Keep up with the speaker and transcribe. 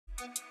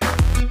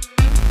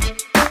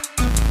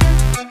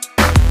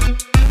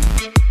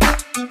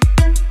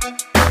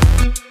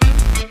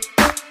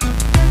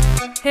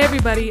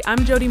everybody,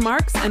 I'm Jody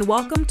Marks, and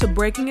welcome to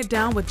Breaking It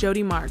Down with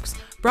Jody Marks,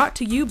 brought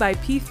to you by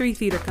P3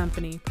 Theater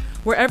Company,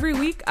 where every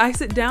week I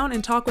sit down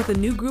and talk with a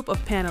new group of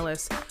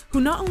panelists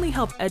who not only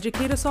help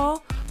educate us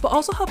all, but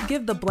also help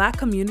give the Black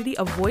community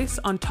a voice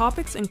on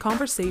topics and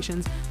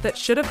conversations that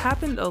should have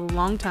happened a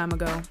long time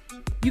ago.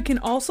 You can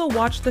also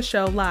watch the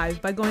show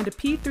live by going to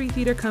P3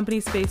 Theater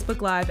Company's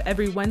Facebook Live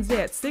every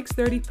Wednesday at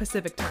 6:30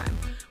 Pacific Time,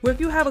 where if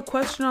you have a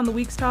question on the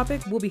week's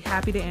topic, we'll be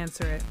happy to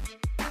answer it.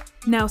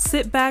 Now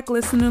sit back,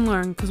 listen, and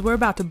learn, because we're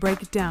about to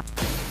break it down.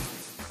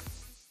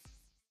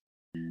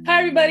 Hi,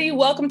 everybody.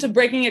 Welcome to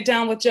Breaking It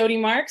Down with Jody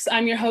Marks.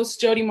 I'm your host,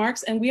 Jody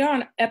Marks, and we are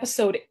on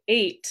episode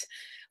 8.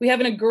 We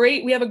have a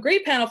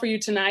great panel for you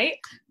tonight.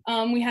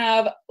 We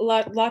have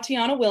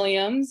Latiana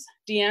Williams,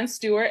 Deanne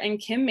Stewart, and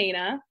Kim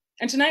Mena.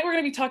 And tonight we're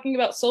going to be talking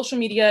about social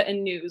media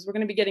and news. We're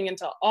going to be getting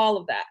into all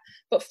of that.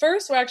 But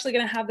first, we're actually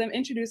going to have them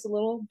introduce a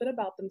little bit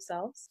about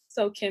themselves.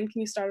 So Kim, can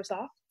you start us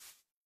off?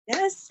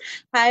 Yes.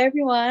 Hi,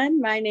 everyone.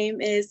 My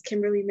name is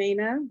Kimberly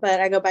Mena, but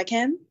I go by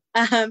Kim.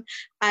 I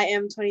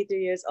am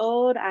 23 years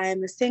old.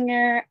 I'm a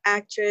singer,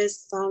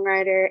 actress,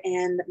 songwriter,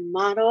 and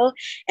model,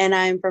 and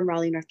I'm from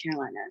Raleigh, North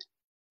Carolina.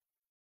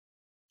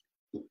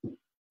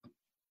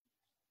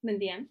 Then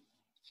Deanne.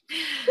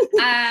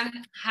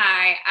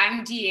 Hi,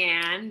 I'm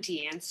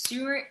Deanne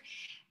Stewart,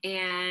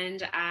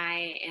 and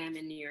I am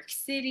in New York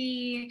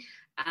City,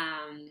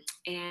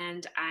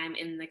 and I'm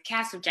in the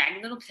cast of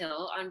Jagged Little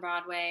Pill on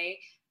Broadway.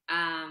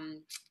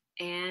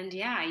 And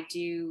yeah, I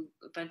do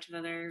a bunch of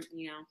other,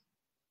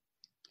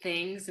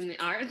 things in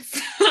the arts,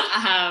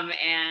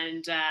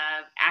 and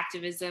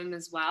activism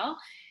as well.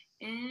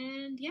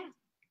 And yeah,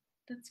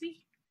 that's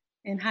me.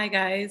 And hi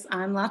guys,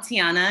 I'm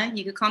Latiana.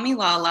 You could call me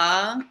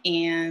Lala,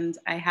 and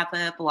I have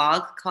a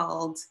blog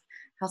called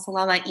House of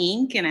Lala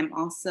Inc. And I'm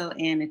also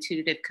an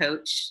intuitive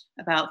coach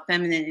about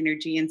feminine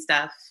energy and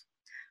stuff.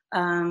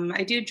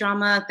 I do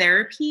drama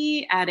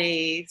therapy at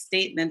a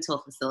state mental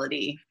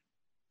facility.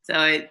 So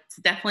it's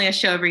definitely a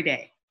show every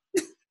day,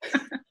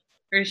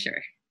 for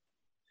sure.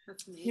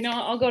 That's amazing.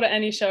 I'll go to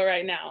any show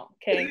right now.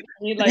 Okay, I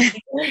need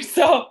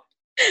so.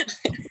 If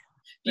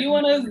you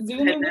want to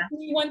Zoom in with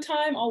me one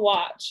time, I'll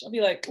watch. I'll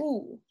be like,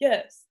 ooh,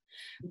 yes.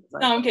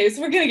 Okay,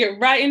 so we're gonna get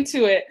right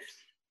into it.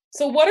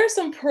 So, what are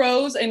some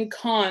pros and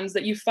cons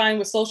that you find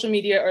with social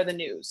media or the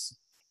news?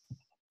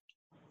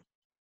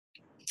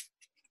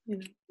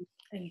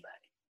 Anybody?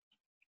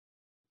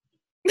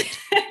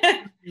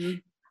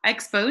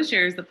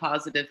 Exposure is a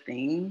positive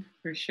thing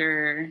for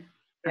sure.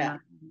 Yeah.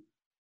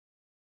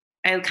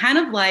 I kind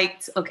of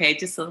liked,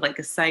 just like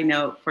a side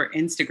note for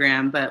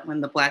Instagram, but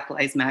when the Black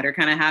Lives Matter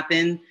kind of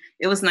happened,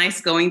 it was nice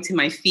going to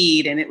my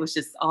feed and it was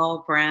just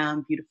all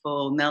brown,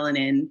 beautiful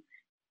melanin.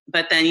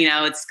 But then,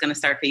 it's going to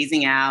start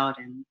phasing out,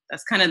 and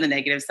that's kind of the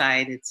negative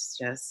side. It's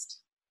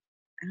just,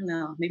 I don't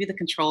know, maybe the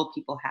control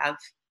people have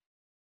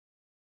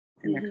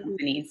in their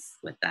companies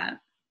with that.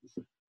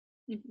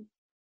 Mm-hmm.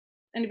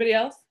 Anybody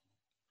else?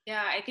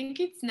 Yeah, I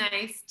think it's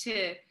nice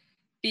to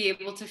be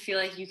able to feel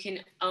like you can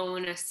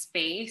own a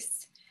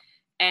space,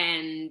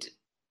 and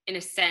in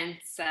a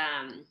sense,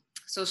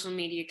 social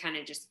media kind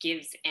of just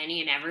gives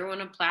any and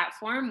everyone a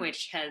platform,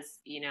 which has,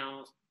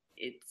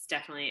 it's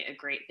definitely a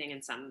great thing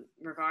in some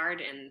regard,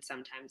 and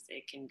sometimes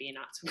it can be a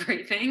not so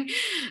great thing.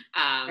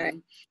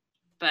 Right.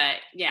 But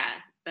yeah,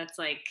 that's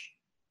I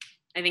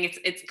think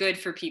it's good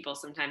for people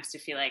sometimes to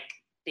feel like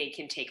they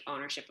can take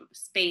ownership of a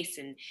space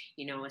and,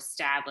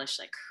 establish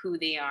who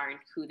they are and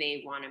who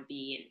they want to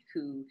be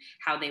and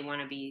how they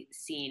want to be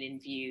seen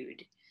and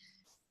viewed.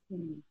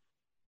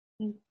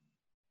 Mm-hmm.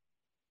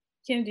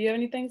 Kim, do you have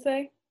anything to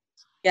say?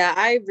 Yeah,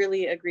 I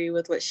really agree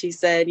with what she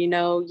said. You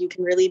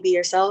can really be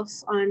yourself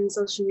on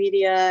social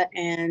media,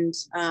 and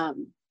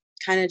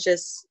kind of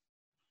just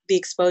the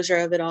exposure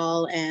of it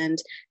all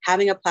and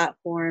having a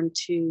platform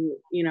to,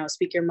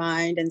 speak your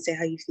mind and say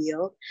how you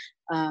feel.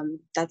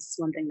 That's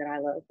one thing that I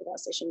love about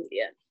social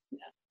media. Yeah.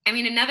 I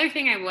mean, another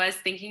thing I was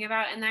thinking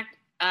about in that,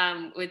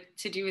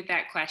 answering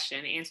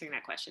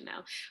that question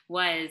though,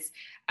 was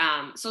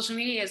social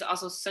media is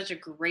also such a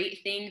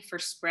great thing for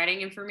spreading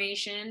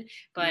information,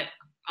 but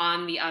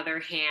on the other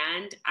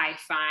hand, I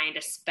find,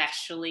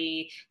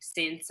 especially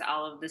since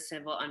all of the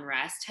civil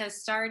unrest has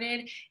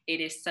started,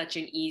 it is such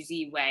an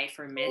easy way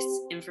for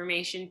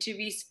misinformation to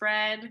be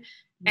spread.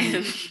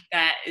 And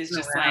that is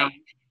just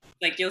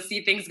like you'll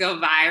see things go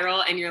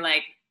viral and you're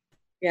like,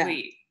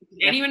 wait,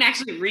 did anyone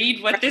actually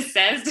read what this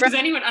says? Does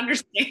anyone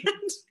understand?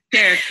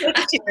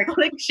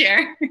 Click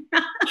share.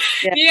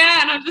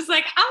 Yeah, and I'm just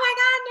like, oh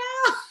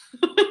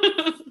my God,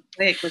 no.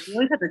 Wait, you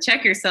always have to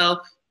check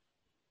yourself.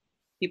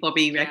 People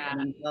be wrecking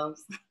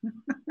themselves.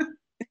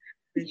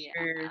 For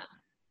sure.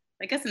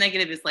 I guess the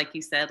negative is, like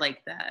you said,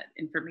 like that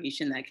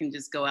information that can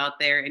just go out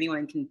there.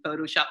 Anyone can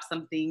Photoshop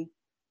something,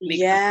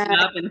 make something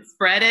up and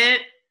spread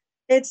it.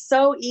 It's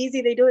so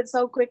easy. They do it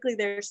so quickly.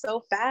 They're so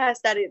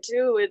fast at it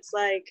too. It's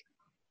like,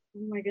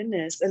 oh my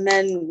goodness. And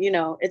then,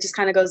 it just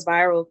kind of goes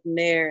viral from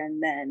there,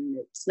 and then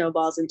it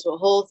snowballs into a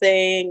whole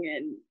thing.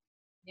 And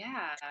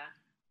yeah.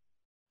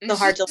 so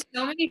hard to.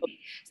 So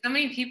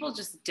many people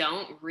just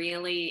don't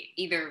really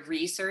either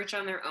research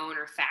on their own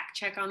or fact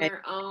check on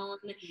their own.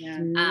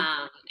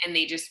 Yeah. And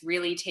they just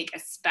really take,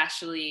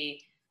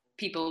 especially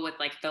people with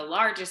like the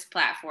largest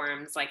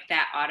platforms, like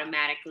that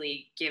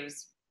automatically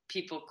gives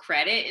people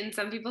credit in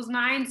some people's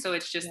minds. So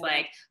it's just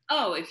like,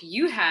 oh, if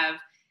you have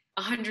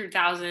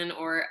 100,000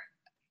 or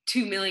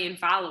 2 million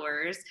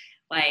followers,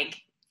 like,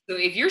 so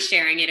if you're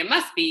sharing it, it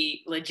must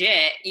be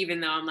legit,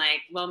 even though I'm like,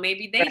 well,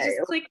 maybe they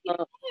just clicked it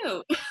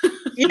too.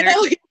 They're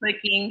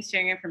clicking,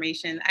 sharing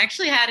information. I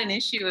actually had an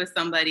issue with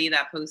somebody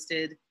that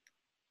posted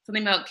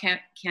something about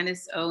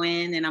Candace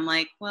Owen, and I'm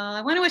like, well,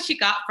 I wonder what she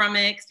got from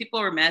it, because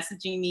people were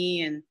messaging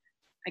me, and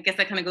I guess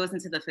that kind of goes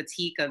into the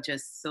fatigue of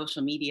just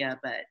social media,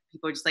 but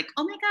people are just like,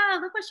 oh my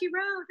God, look what she wrote.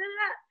 Da,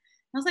 da, da.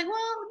 I was like,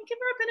 well, let me give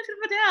her a benefit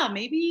of the doubt.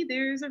 Maybe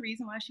there's a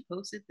reason why she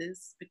posted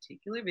this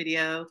particular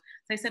video.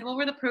 So I said, well,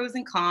 what are the pros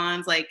and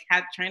cons? Like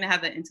trying to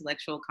have an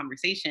intellectual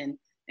conversation.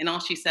 And all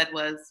she said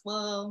was,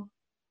 well,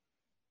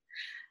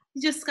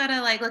 you just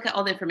gotta like look at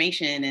all the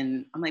information.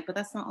 And I'm like, but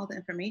that's not all the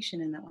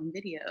information in that one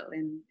video.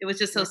 And it was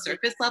just so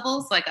surface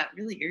level. So I got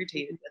really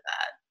irritated with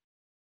that.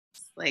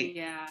 Like,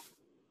 yeah.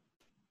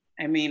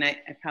 I mean, I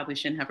probably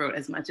shouldn't have wrote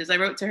as much as I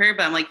wrote to her,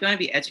 but I'm like, you want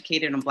to be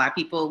educated on Black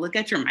people, look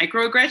at your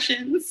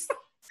microaggressions.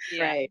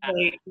 Right.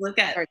 Like, look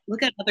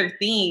at other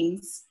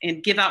things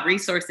and give out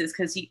resources,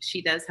 because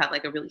she does have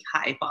like a really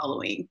high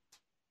following.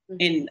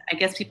 And I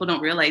guess people don't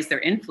realize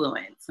their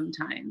influence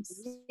sometimes.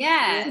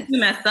 Yeah. You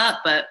mess up,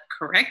 but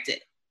correct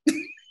it.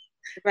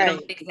 Right.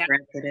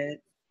 Corrected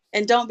it.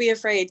 And don't be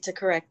afraid to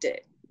correct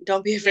it.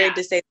 Don't be afraid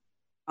to say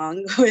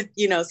wrong with,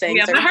 saying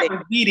my certain heart things.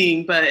 was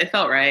beating, but it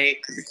felt right.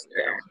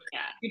 Yeah.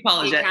 You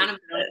apologize. The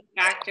accountability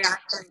factor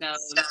is so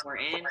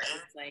important.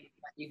 It's like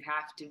you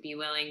have to be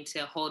willing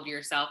to hold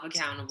yourself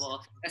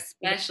accountable,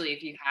 especially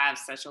if you have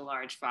such a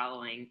large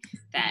following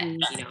that,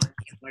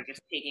 people are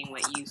just taking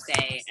what you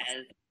say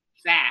as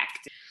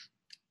fact.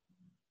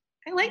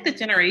 I like the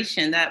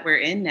generation that we're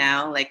in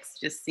now, like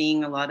just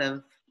seeing a lot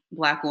of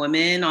Black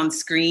women on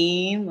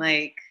screen,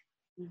 like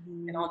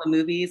in all the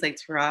movies, like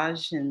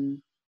Taraj,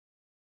 and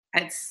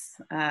it's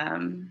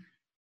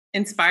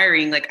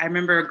inspiring. Like I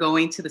remember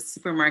going to the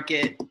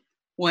supermarket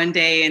one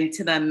day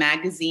into the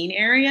magazine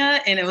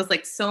area, and it was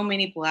like so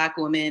many Black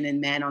women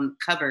and men on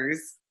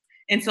covers.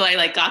 And so I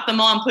like got them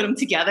all and put them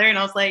together, and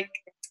I was like,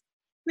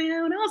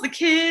 man, when I was a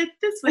kid,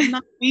 this would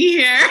not be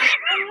here.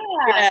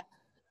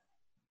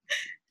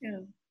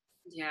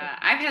 Yeah,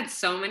 I've had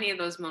so many of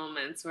those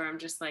moments where I'm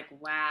just like,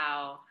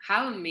 wow,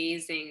 how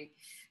amazing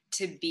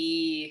to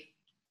be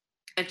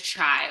a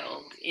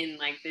child in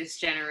like this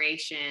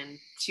generation,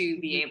 to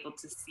be able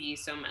to see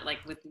so much, like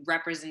with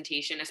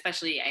representation,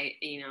 especially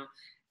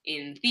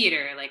in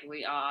theater. Like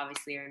we all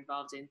obviously are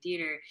involved in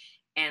theater,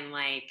 and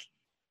like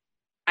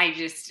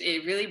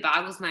it really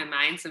boggles my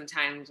mind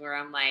sometimes where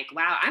I'm like,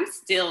 wow,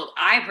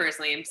 I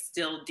personally am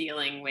still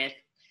dealing with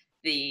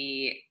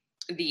the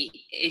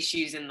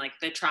issues and like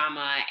the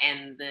trauma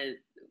and the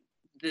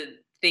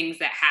things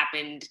that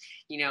happened,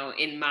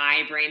 in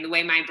my brain, the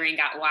way my brain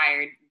got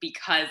wired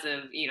because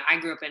of, I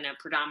grew up in a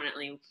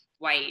predominantly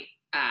white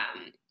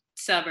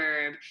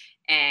suburb.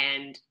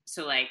 And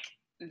so like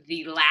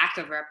the lack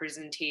of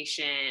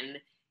representation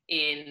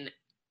in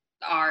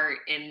art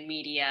and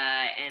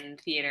media and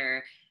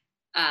theater,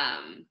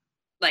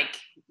 like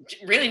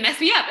really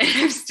messed me up. And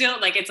I'm still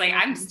like, it's like,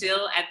 I'm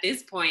still at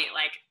this point,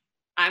 like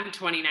I'm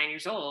 29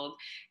 years old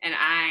and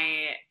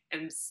I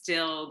am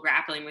still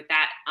grappling with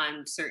that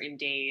on certain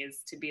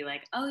days, to be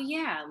like, oh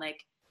yeah, like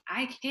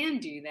I can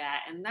do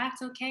that and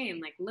that's okay.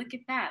 And like, look at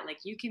that. Like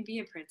you can be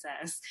a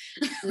princess.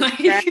 Like,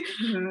 it's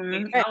so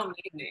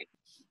amazing.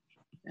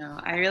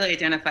 No, I really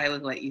identify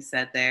with what you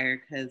said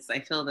there, because I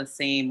feel the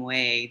same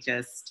way.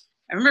 I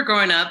remember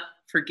growing up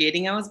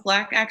forgetting I was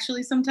Black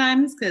actually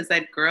sometimes, because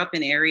I'd grow up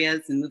in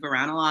areas and move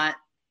around a lot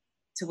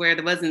to where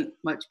there wasn't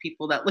much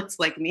people that looked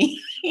like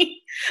me.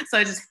 So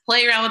I just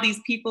play around with these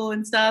people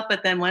and stuff.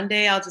 But then one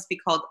day I'll just be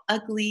called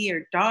ugly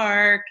or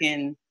dark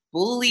and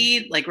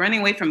bullied, like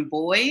running away from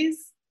boys,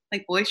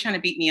 like boys trying to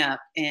beat me up.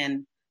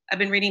 And I've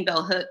been reading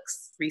Bell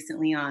Hooks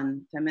recently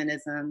on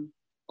feminism,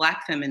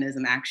 Black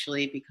feminism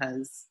actually,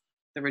 because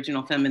the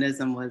original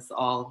feminism was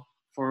all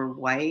for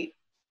white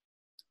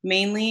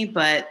mainly,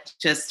 but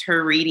just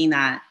her reading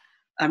that,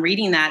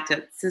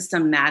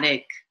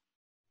 systematic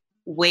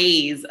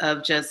ways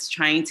of just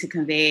trying to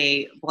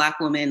convey Black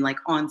women like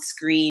on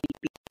screen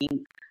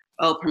being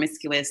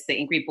promiscuous, the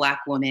angry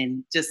Black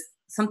woman, just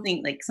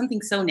something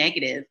so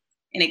negative,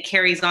 and it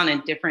carries on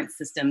in different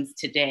systems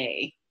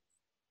today.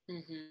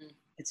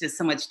 It's just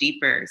so much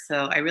deeper.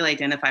 So I really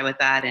identify with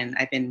that, and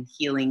I've been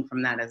healing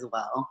from that as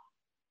well,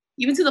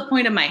 even to the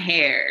point of my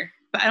hair.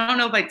 But I don't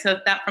know if I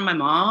took that from my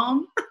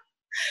mom,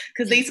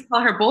 because they used to call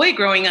her boy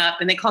growing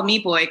up, and they called me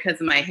boy because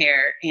of my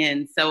hair.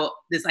 And so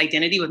this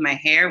identity with my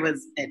hair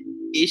was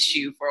an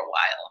issue for a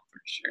while,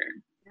 for sure.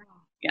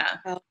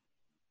 Yeah.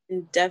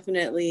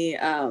 Definitely.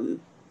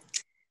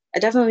 I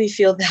definitely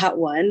feel that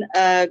one.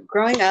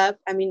 Growing up,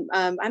 I mean,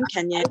 I'm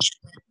Kenyan,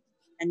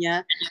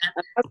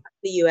 from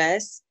the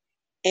US.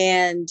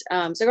 And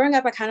so growing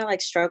up, I kind of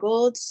like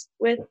struggled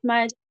with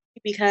my identity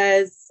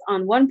because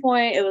on one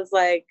point it was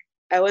like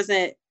I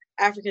wasn't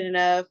African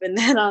enough, and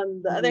then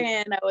on the other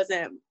hand, I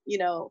wasn't,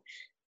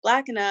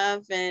 Black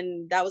enough,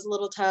 and that was a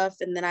little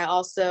tough. And then I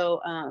also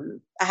I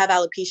have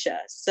alopecia,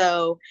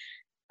 so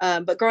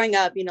but growing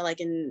up,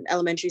 like in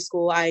elementary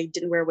school, I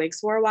didn't wear wigs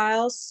for a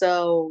while,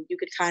 so you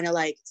could kind of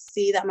like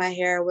see that my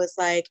hair was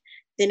like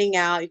thinning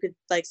out. You could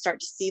like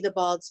start to see the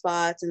bald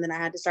spots, and then I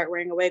had to start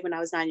wearing a wig when I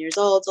was 9 years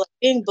old. So like,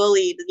 being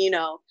bullied,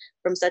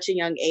 from such a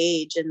young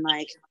age, and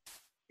like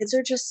kids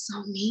are just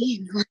so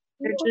mean.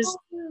 They're just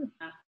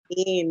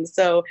mean.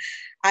 So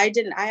I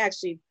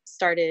actually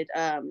started,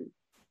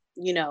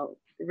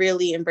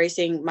 really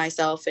embracing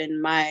myself and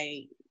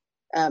my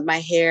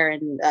hair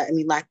and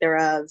lack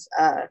thereof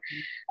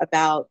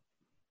about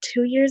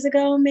 2 years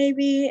ago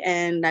maybe,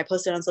 and I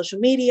posted on social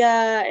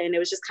media, and it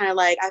was just kind of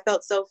like I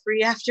felt so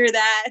free after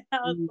that. I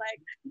was like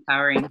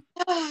empowering.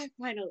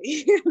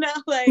 Finally,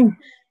 like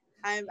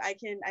I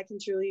can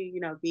truly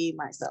be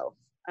myself.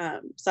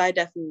 So I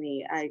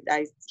definitely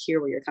I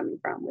hear where you're coming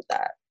from with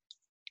that.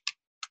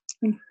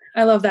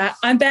 I love that.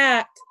 I'm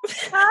back.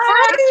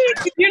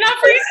 Hi. You're not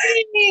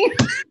freezing.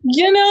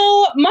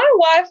 My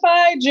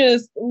Wi-Fi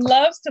just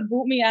loves to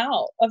boot me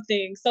out of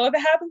things. So if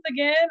it happens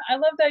again, I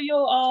love that you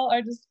all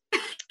are just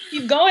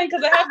keep going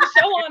because I have the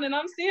show on and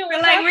I'm seeing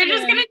what's happening. We're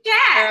just gonna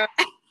chat.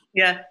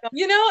 Yeah.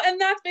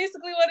 And that's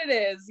basically what it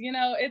is.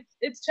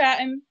 It's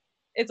chatting,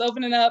 it's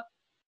opening up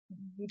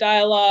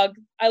dialogue.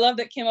 I love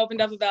that Kim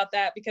opened up about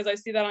that because I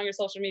see that on your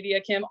social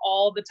media, Kim,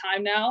 all the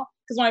time now.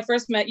 Because when I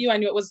first met you, I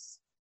knew it was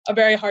a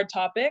very hard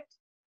topic.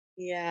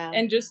 Yeah.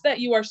 And just that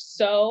you are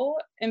so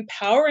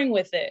empowering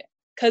with it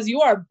because you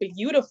are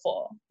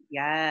beautiful.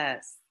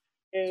 Yes.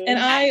 And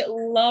I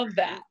love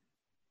that.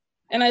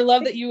 And I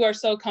love that you are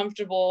so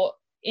comfortable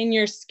in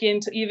your skin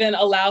to even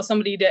allow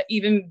somebody to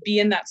even be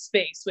in that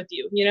space with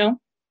you,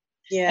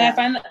 Yeah. And I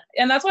find that,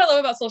 and that's what I love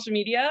about social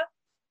media,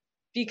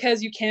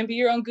 because you can be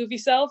your own goofy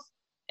self.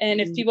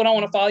 And if people don't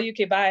want to follow you,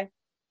 okay, bye.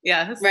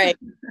 Yeah. Right.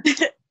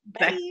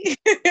 Bye.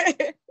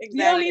 Exactly. You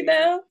don't need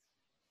them.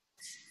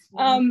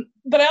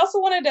 But I also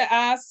wanted to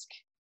ask,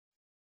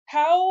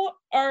 how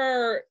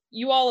are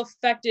you all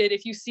affected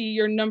if you see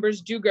your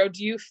numbers do grow?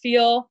 Do you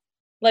feel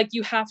like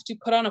you have to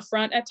put on a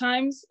front at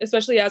times,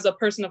 especially as a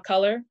person of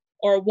color,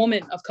 or a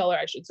woman of color,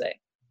 I should say?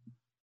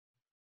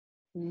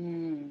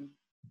 I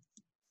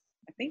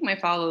think my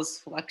follows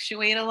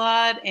fluctuate a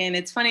lot. And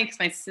it's funny because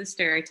my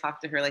sister, I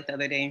talked to her like the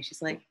other day, and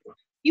she's like,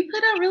 you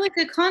put out really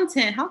good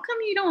content. How come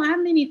you don't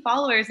have many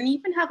followers and you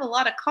even have a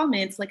lot of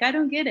comments? Like, I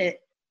don't get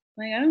it.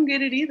 Like, I don't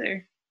get it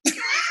either.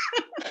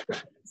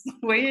 It's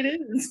the way it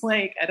is.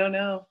 Like, I don't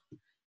know.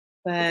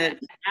 But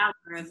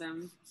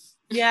algorithm.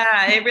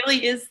 Yeah, it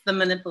really is the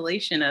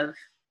manipulation of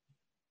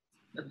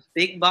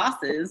big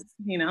bosses,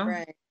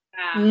 Right.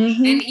 And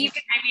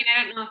even,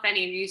 I don't know if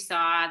any of you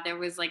saw, there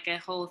was like a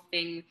whole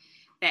thing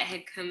that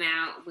had come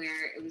out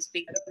where it was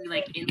basically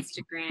like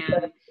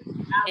Instagram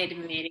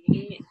admitting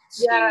it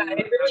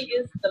really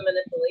is the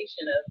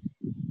manipulation of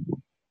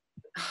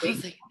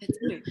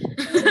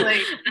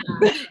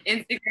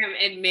Instagram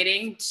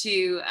admitting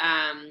to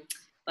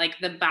like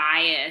the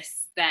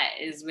bias that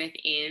is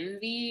within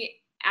the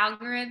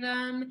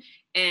algorithm.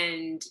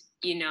 And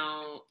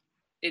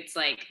it's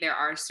like there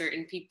are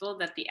certain people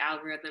that the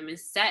algorithm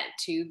is set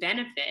to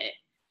benefit,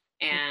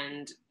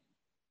 and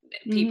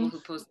people who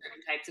post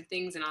certain types of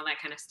things and all that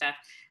kind of stuff.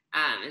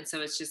 And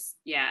so it's just,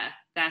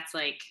 that's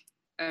like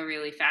a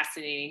really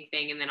fascinating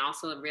thing. And then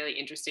also really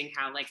interesting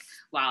how, like,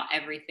 while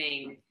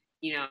everything,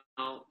 in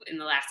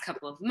the last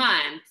couple of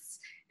months,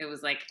 it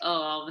was like,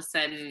 oh, all of a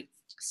sudden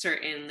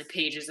certain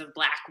pages of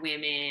Black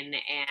women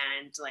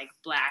and like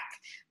Black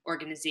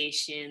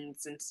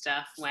organizations and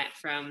stuff went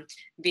from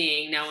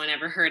being no one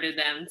ever heard of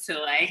them to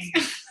like,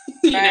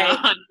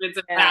 hundreds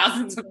of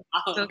thousands of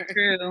followers. So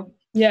true.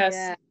 Yes.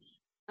 Yeah.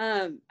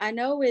 I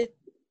know with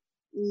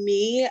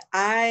me,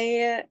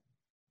 and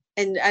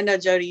I know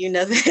Jody, you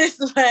know this,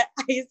 but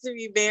I used to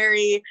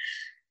be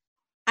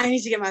I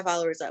need to get my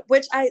followers up,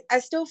 which I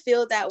still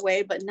feel that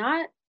way, but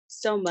not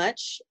so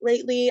much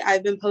lately.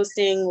 I've been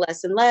posting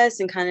less and less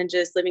and kind of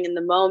just living in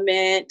the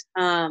moment.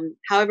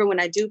 However, when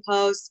I do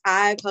post,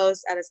 I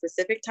post at a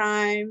specific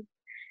time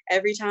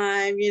every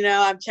time,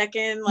 I'm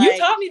checking. Like, you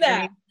taught me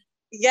that.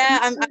 Yeah,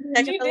 I'm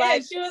checking the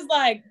live. She was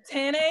like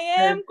 10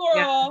 a.m.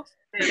 girl.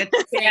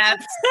 Yeah.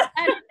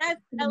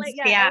 That's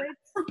LA,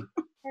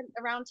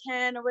 around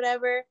 10 or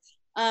whatever.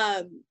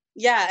 And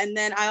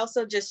then I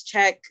also just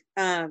check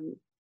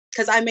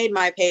because I made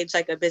my page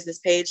like a business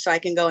page, so I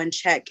can go and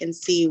check and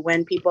see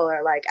when people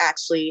are like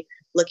actually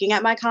looking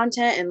at my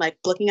content and like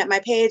looking at my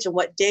page and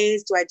what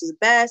days do I do the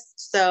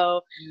best.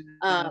 So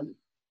but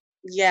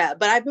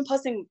I've been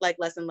posting like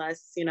less and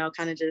less,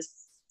 kind of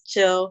just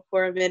chill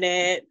for a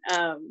minute.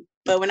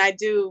 But when I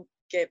do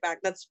get back,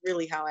 that's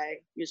really how I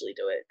usually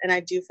do it. And I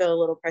do feel a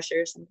little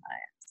pressure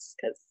sometimes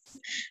because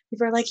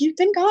people are like, you've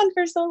been gone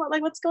for so long,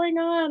 like what's going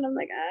on? I'm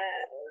like,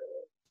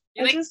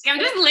 I'm just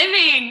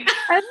living.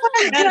 I'm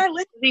living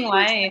living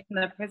life in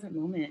the present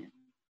moment.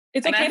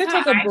 It's Like, okay to that's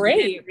take how a I've been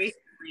break. recently.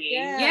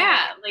 Yeah. Yeah,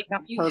 like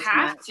Don't you post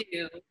have much.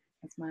 to.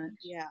 As much.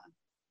 Yeah.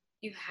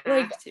 You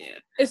Like, have to.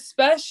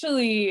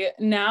 especially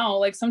now,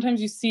 like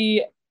sometimes you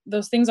see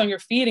those things on your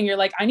feed and you're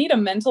like, I need a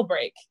mental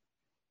break.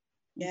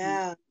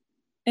 Yeah.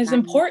 It's Not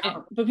important,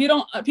 now. but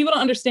people don't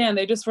understand.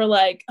 They just were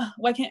like,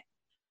 why can't?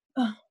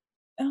 Oh,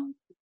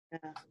 Yeah.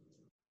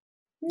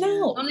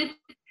 no. Well,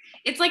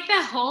 it's like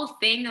the whole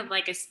thing of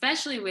like,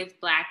 especially with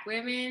Black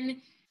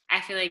women,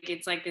 I feel like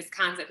it's like this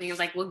concept thing of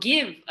like, well,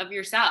 give of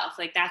yourself.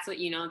 Like, that's what,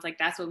 it's like,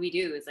 that's what we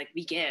do. It's like,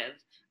 we give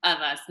of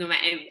us, no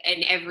matter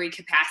in every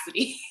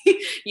capacity,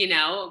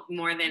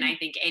 more than I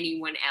think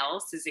anyone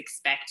else is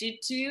expected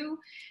to.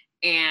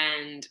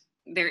 And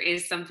there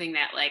is something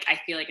that like, I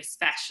feel like,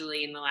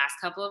 especially in the last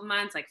couple of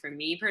months, like for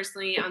me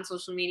personally on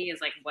social media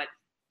is like what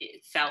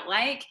it felt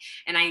like.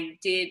 And I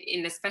did,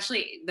 and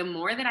especially the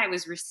more that I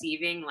was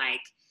receiving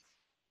like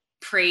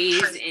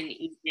praise and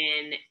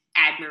even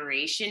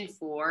admiration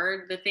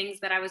for the things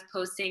that I was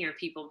posting, or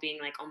people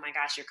being like, oh my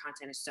gosh, your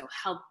content is so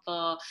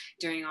helpful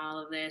during all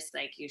of this,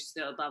 like you're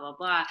so blah blah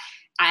blah,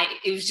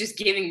 it was just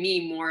giving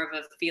me more of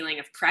a feeling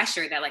of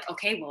pressure that like,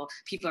 okay, well,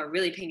 people are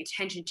really paying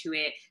attention to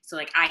it, so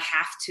like I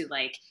have to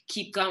like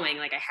keep going,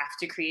 like I have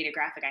to create a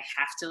graphic, I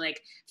have to like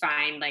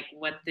find like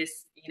what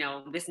this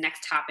this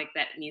next topic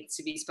that needs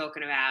to be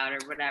spoken about or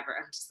whatever.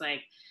 I'm just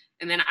like,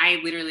 and then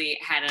I literally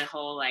had a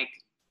whole like,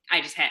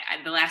 I just had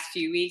the last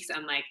few weeks,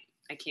 I'm like,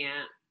 I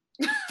can't.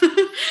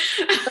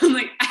 I'm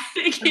like,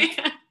 I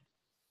can't.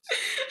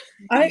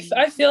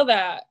 I feel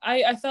that.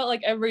 I felt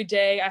like every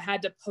day I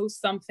had to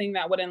post something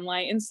that would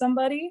enlighten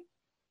somebody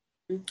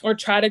or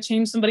try to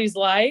change somebody's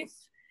life.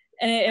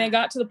 And it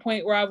got to the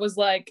point where I was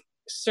like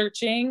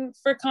searching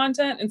for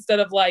content instead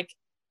of like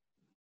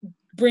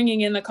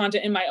bringing in the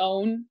content in my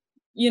own,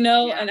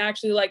 and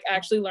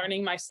actually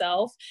learning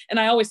myself. And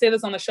I always say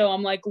this on the show,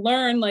 I'm like,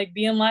 learn, like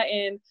be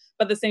enlightened.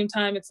 But at the same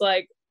time, it's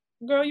like,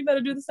 girl, you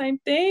better do the same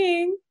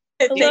thing.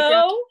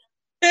 Hello?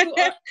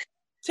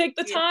 Take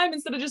the time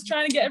instead of just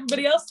trying to get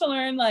everybody else to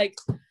learn, like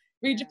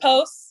read your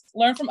posts,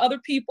 learn from other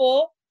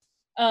people.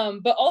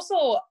 But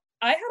also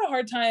I had a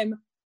hard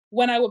time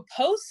when I would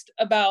post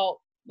about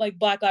like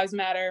Black Lives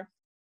Matter.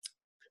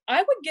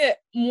 I would get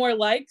more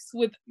likes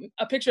with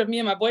a picture of me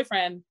and my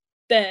boyfriend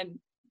than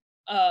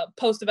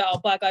post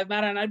about Black Lives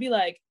Matter. And I'd be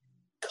like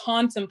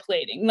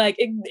contemplating, like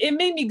it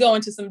made me go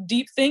into some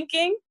deep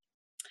thinking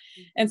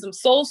and some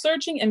soul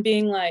searching and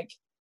being like,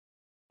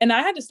 and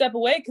I had to step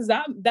away because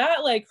that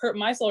like hurt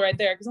my soul right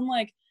there. Because I'm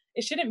like,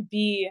 it shouldn't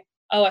be,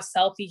 a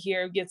selfie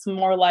here gets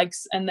more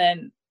likes and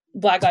then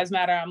Black Lives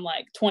Matter, I'm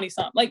like 20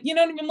 something. Like, you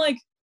know what I mean? Like,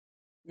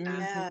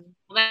 Yeah.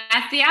 Well,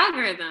 that's the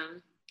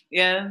algorithm.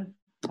 Yeah.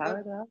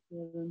 Power the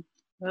algorithm.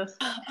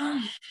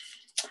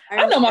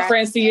 I know my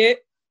friends see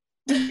it.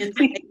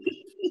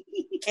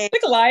 Pick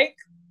a like.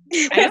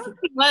 I also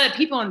see a lot of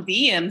people in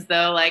DMs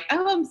though, like,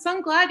 oh, I'm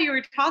so glad you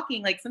were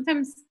talking. Like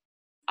sometimes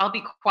I'll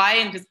be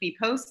quiet and just be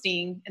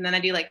posting, and then I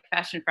do like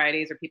Fashion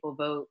Fridays where people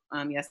vote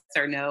yes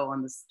or no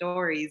on the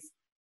stories.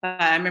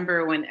 I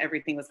remember when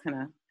everything was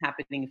kind of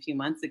happening a few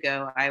months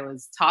ago, I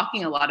was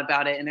talking a lot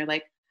about it, and they're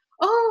like,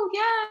 "Oh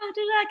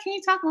yeah, can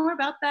you talk more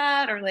about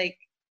that?" Or like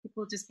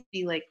people just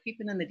be like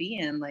creeping in the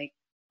DM, like,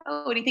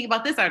 "Oh, what do you think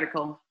about this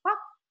article?" Well,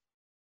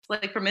 it's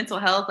like for mental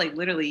health, like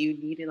literally, you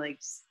need to like.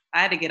 I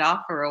had to get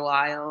off for a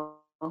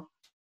while.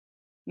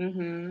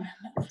 Mm-hmm.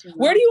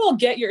 Where do you all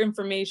get your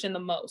information the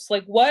most?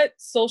 Like what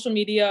social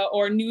media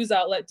or news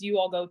outlet do you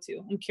all go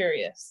to? I'm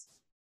curious.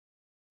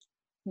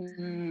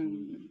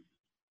 Mm-hmm.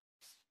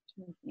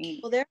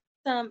 Well,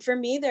 there's for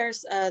me,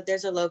 there's a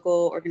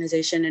local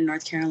organization in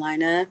North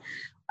Carolina,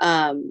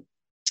 and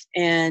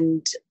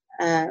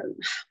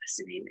what's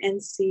the name?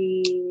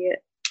 NC.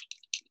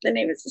 The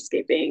name is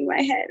escaping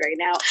my head right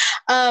now.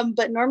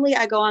 But normally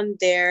I go on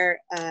their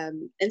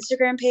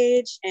Instagram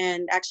page,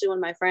 and actually one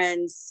of my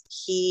friends,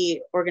 he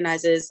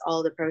organizes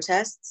all the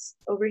protests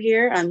over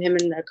here, him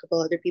and a couple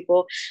other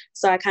people.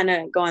 So I kind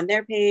of go on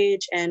their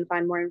page and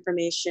find more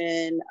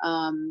information.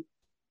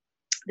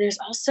 There's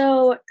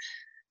also,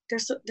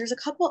 there's a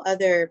couple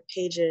other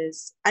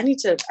pages. I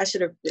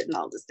should have written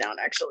all this down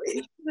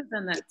actually. I've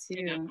done that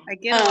too. I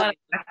get a lot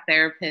of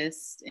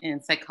therapists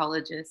and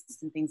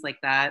psychologists and things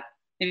like that.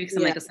 Maybe because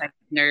I'm like a psych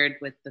nerd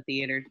with the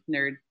theater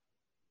nerd.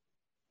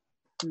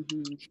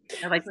 Mm-hmm.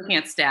 I like looking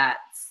at stats.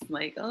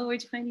 Like, oh,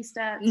 where'd you find these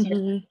stats?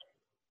 Mm-hmm.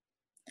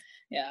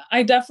 Yeah,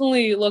 I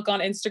definitely look on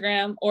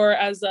Instagram, or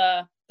as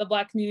the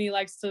Black community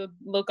likes to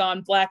look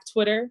on, Black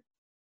Twitter.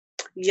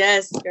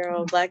 Yes,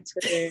 girl, Black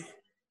Twitter.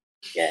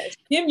 Yes.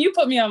 Him, you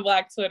put me on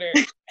Black Twitter.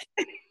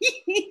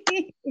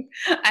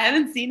 I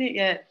haven't seen it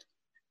yet.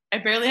 I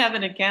barely have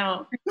an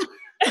account.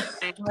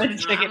 I'm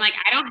like,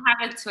 I don't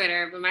have a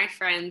Twitter, but my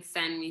friends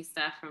send me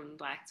stuff from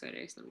Black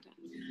Twitter sometimes.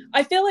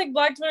 I feel like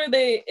Black Twitter,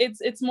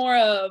 it's more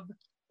of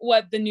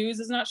what the news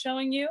is not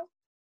showing you,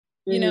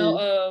 you know,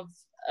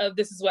 of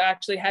this is what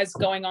actually has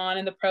going on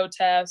in the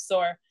protests,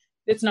 or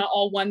it's not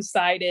all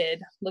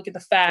one-sided. Look at the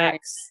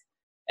facts.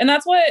 Right. And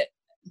that's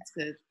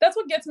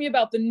what gets me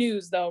about the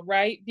news though,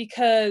 right?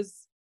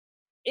 Because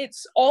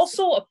it's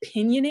also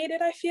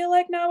opinionated, I feel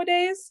like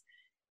nowadays,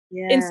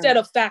 Yeah. instead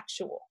of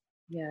factual.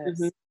 Yes.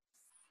 Mm-hmm.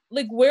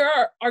 Like, where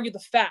are the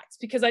facts?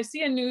 Because I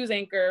see a news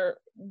anchor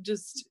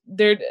just,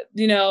 they're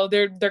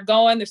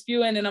going, they're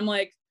spewing, and I'm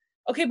like,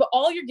 okay, but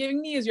all you're giving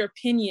me is your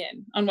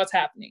opinion on what's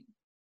happening.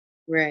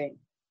 Right.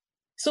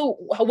 So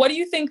what do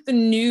you think the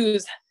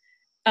news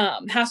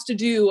has to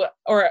do,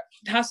 or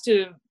has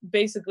to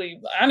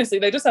basically, honestly,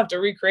 they just have to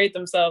recreate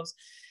themselves.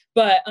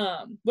 But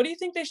what do you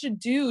think they should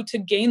do to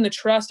gain the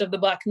trust of the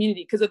Black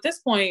community? Because at this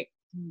point,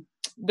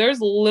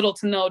 there's little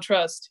to no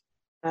trust.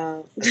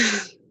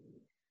 That's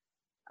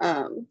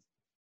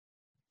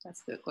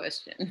a good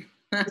question.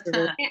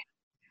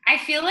 I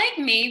feel like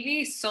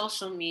maybe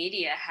social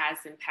media has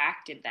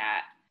impacted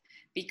that,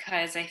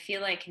 because I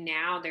feel like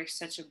now there's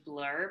such a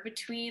blur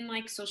between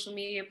like social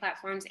media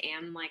platforms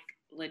and like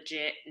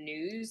legit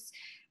news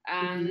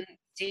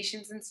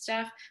stations and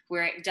stuff,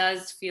 where it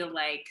does feel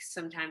like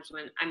sometimes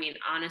when, I mean,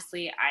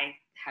 honestly, I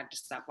had to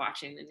stop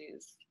watching the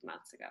news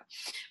months ago,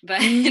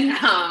 but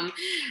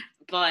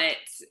but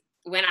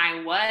when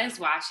I was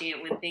watching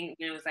it, when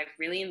it was like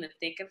really in the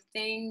thick of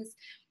things,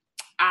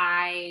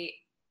 I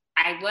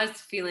was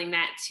feeling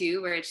that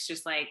too, where it's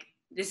just like,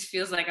 this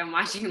feels like I'm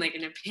watching like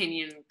an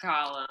opinion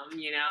column,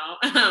 you know?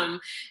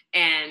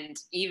 And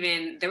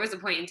even there was a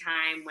point in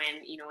time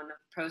when, you know, when the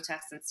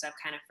protests and stuff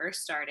kind of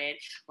first started,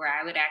 where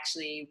I would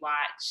actually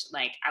watch,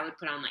 like, I would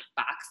put on like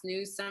Fox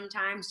News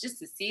sometimes just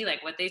to see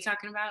like what they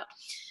talking about.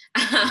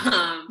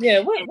 Yeah,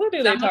 what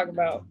do they talk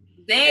about?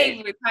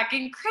 They were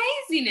talking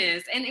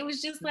craziness. And it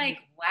was just like,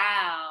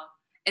 wow.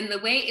 And the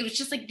way it was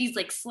just like these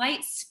like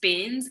slight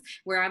spins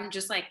where I'm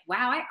just like,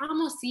 wow, I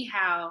almost see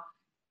how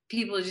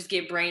people just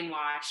get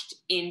brainwashed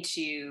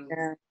into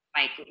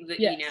like,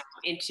 you know,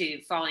 into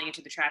falling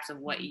into the traps of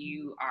what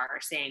you are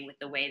saying with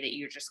the way that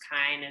you're just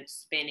kind of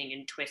spinning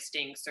and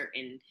twisting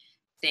certain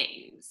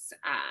things.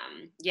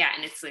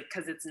 And it's like,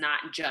 because it's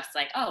not just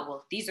like, oh,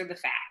 well, these are the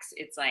facts.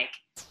 It's like,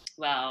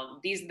 well,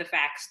 these are the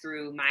facts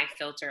through my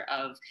filter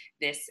of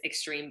this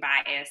extreme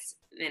bias,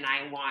 and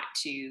I want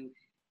to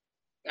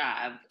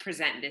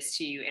present this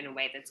to you in a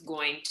way that's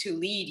going to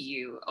lead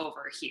you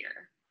over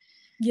here.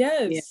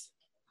 Yes. Yeah.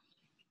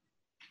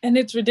 And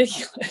it's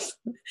ridiculous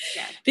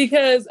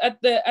because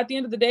at the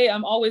end of the day,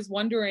 I'm always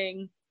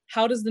wondering,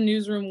 how does the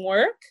newsroom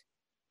work?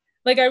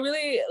 Like, I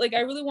really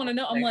want to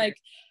know. I'm like,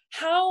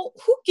 who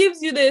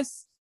gives you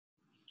this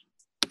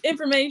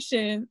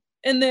information?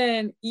 And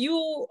then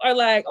you are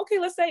like, okay,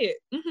 let's say it.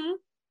 Mm-hmm.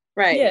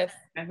 Right. Yes.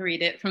 I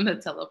read it from the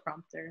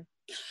teleprompter.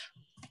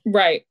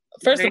 Right.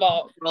 First of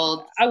all,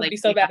 I would be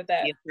so bad at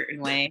that. A certain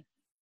way.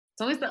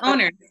 It's always the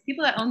owners,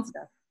 people that own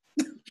stuff.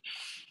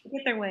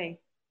 Get their way.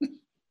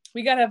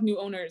 We gotta have new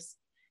owners.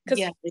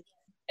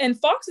 And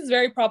Fox is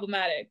very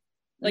problematic.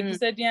 Like you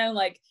said, Deanna,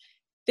 like,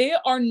 they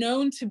are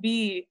known to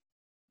be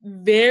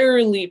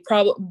very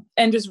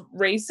and just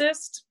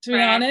racist, to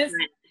be honest.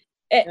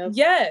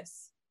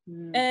 Yes.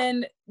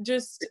 And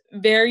just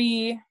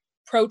very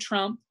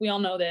pro-Trump. We all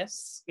know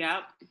this.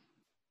 Yep.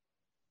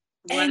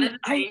 One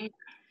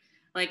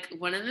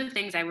of the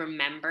things I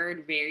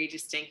remembered very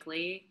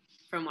distinctly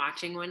from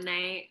watching one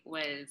night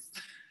was,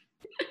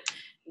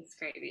 it's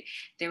crazy.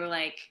 They were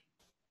like,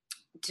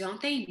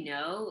 don't they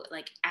know,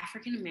 like,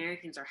 African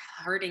Americans are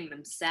hurting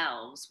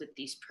themselves with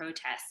these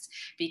protests,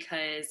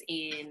 because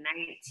in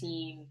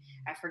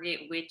I forget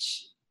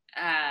which,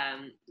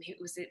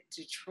 was it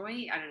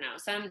Detroit? I don't know,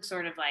 some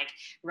sort of like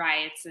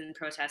riots and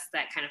protests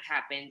that kind of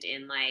happened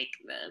in like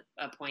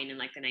a point in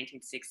like the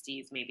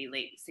 1960s, maybe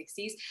late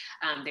 60s.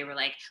 They were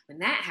like, when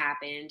that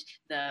happened,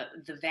 the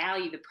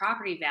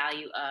property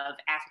value of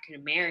African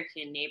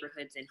American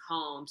neighborhoods and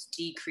homes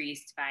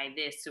decreased by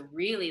this. So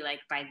really,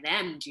 like, by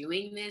them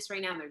doing this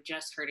right now, they're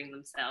just hurting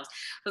themselves.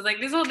 I was like,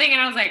 this whole thing,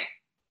 and I was like,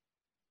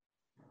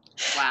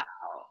 wow.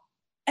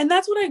 And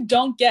that's what I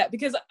don't get,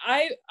 because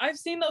I've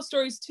seen those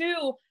stories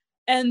too.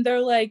 And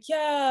they're like,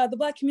 yeah, the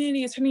Black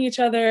community is hurting each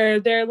other.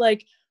 They're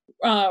like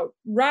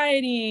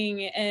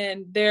rioting,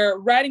 and they're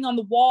writing on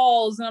the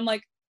walls. And I'm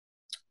like,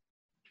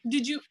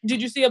 did you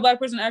see a Black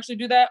person actually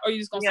do that? Or are you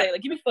just gonna say,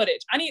 like, give me footage?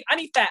 I need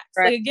facts.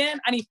 Right. Like,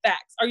 again, I need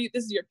facts.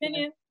 This is your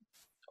opinion?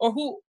 Or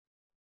who?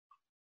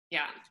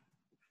 Yeah.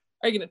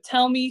 Are you gonna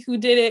tell me who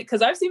did it?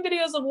 Because I've seen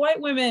videos of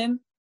white women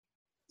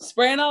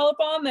spraying all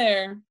up on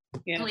there.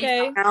 Yeah.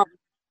 Okay.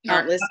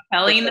 Not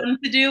telling them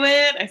to do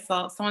it. I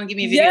saw someone give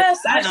me a video. Yes,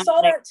 I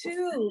saw that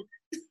too.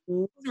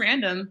 It's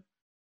random.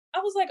 I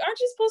was like, aren't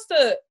you supposed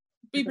to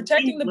be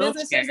protecting the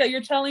businesses that you're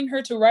telling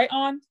her to write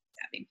on?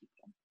 Stabbing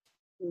people.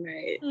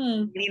 Right.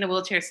 Getting in a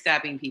wheelchair,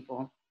 stabbing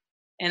people.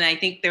 And I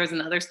think there was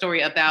another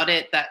story about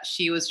it that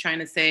she was trying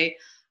to say,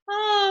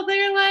 oh,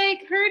 they're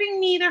like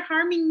hurting me, they're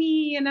harming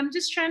me, and I'm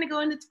just trying to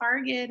go into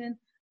Target and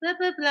blah,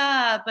 blah,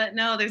 blah. But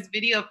no, there's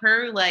video of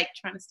her like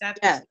trying to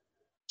stab people.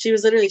 She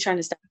was literally trying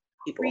to stab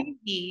people.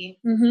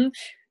 Mm-hmm.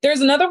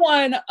 There's another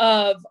one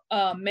of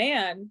a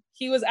man.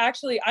 I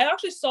actually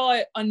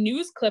saw a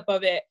news clip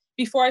of it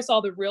before I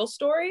saw the real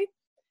story.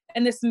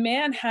 And this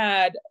man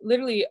had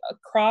literally a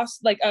cross,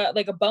 like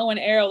a bow and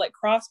arrow, like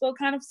crossbow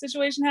kind of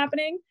situation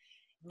happening.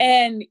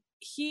 And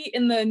he,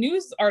 in the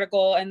news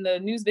article and the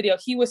news video,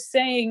 he was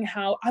saying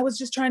how I was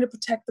just trying to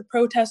protect the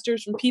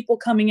protesters from people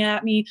coming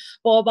at me,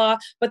 blah, blah.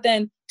 But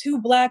then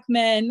 2 Black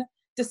men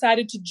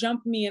decided to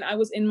jump me and I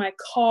was in my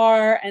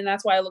car and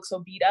that's why I look so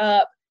beat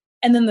up.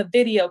 And then the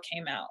video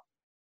came out.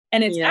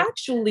 And it's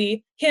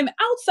actually him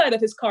outside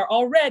of his car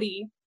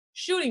already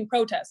shooting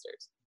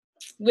protesters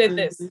with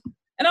this.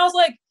 And I was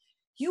like,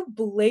 you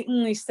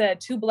blatantly said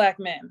 2 Black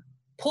men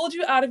pulled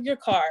you out of your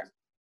car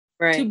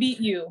to beat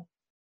you.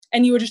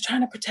 And you were just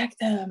trying to protect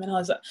them and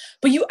all that.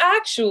 But you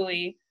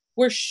actually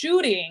were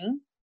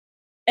shooting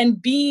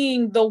and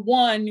being the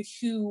one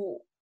who,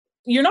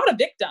 you're not a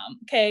victim,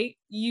 okay?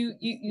 You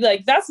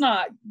like, that's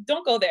not,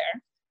 don't go there.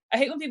 I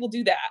hate when people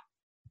do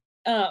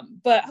that.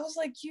 But I was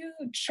like, you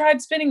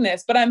tried spinning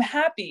this, but I'm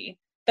happy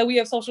that we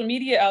have social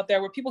media out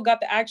there where people got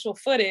the actual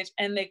footage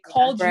and they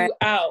called you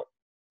out.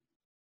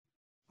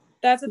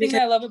 That's the thing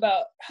that I love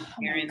about,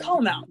 call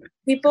them out.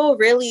 People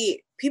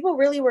really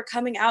were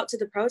coming out to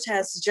the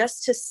protests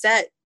just to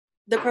set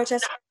the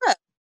protest up.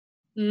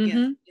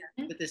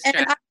 With this and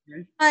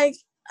I'm like,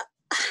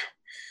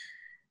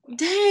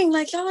 dang,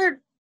 like y'all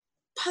are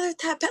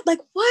like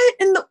what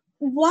in the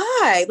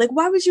why? Like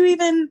why would you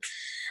even?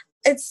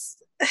 It's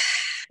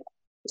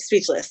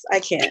speechless.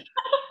 I can't.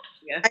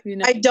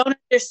 I don't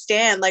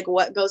understand like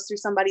what goes through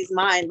somebody's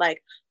mind.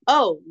 Like,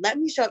 oh, let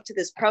me show up to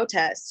this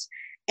protest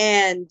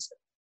and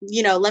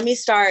let me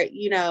start,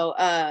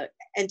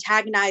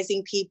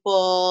 antagonizing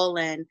people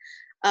and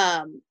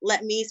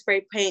let me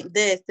spray paint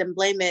this and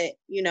blame it,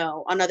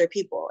 on other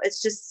people.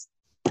 It's just,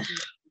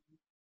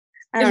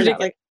 I don't know,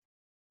 like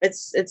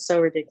it's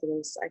so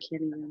ridiculous. I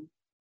can't even.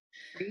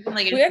 Even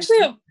like we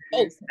actually have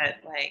that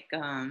like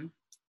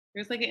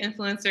there's like an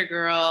influencer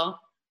girl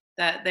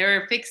that they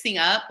were fixing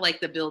up like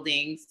the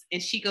buildings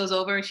and she goes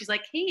over and she's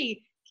like,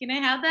 hey, can I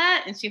have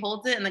that? And she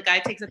holds it and the guy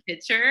takes a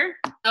picture.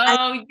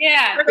 Oh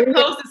yeah. Her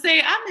post to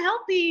say, I'm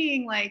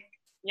helping. Like,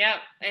 yep.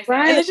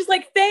 Right. And it's just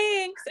like,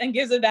 thanks, and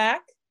gives it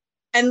back.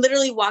 And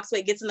literally walks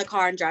away, gets in the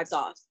car and drives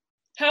off.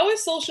 How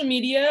is social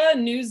media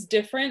news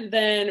different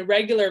than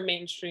regular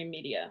mainstream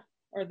media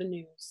or the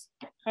news?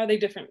 How are they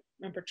different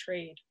and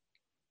portrayed?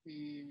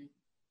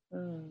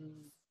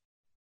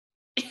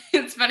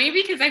 It's funny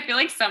because I feel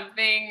like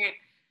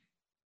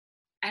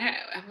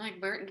I'm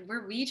like,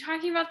 were we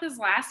talking about this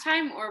last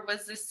time, or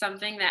was this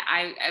something that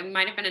I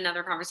might have been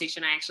another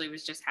conversation I actually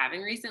was just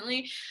having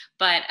recently?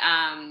 But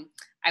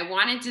I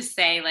wanted to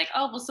say like,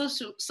 oh, well,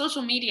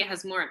 social media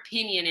has more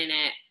opinion in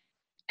it,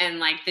 and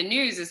like the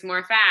news is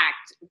more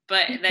fact,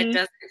 but that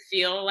doesn't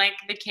feel like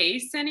the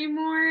case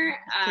anymore.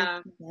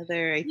 I'm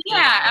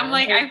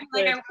like, I feel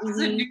like I watch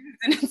the news,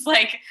 and it's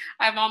like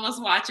I'm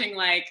almost watching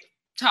like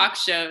talk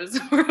shows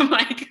where I'm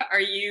like,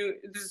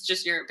 this is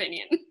just your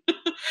opinion.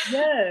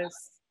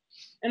 Yes.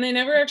 And they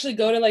never actually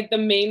go to like the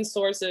main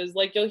sources.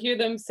 Like you'll hear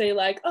them say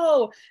like,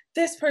 oh,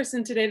 this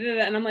person today,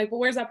 and I'm like,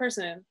 well, where's that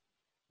person?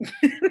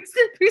 Where's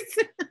that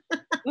person?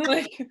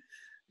 Like,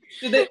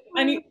 did they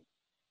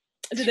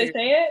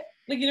say it?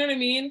 Like, you know what I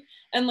mean?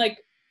 And like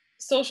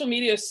social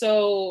media is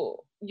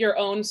so your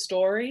own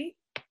story,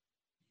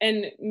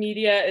 and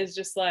media is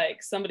just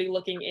like somebody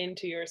looking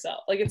into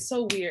yourself. Like it's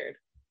so weird.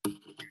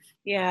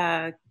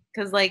 Yeah.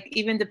 Because like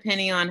even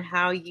depending on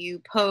how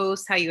you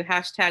post, how you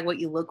hashtag what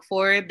you look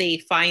for, they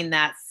find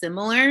that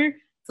similar.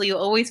 So you'll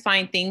always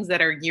find things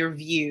that are your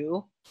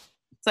view.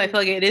 So I feel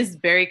like it is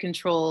very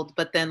controlled,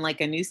 but then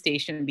like a news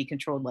station would be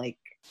controlled like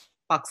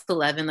Fox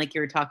 11, like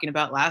you were talking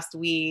about last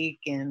week,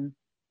 and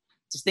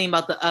just thinking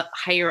about the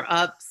higher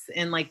ups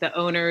and like the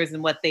owners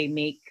and what they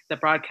make the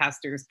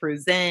broadcasters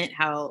present,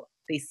 how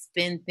they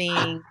spin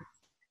things,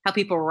 how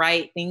people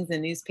write things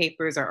in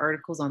newspapers or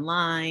articles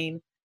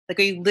online. Like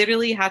we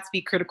literally have to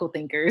be critical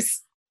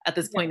thinkers at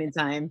this point in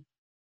time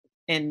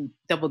and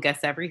double guess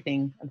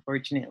everything,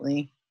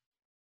 unfortunately.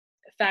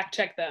 Fact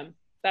check them.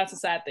 That's a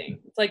sad thing.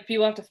 It's like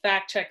people have to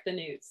fact check the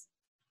news.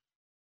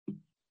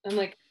 I'm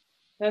like,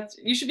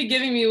 you should be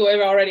giving me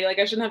it already. Like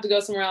I shouldn't have to go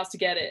somewhere else to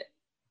get it.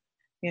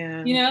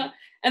 Yeah.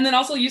 And then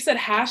also you said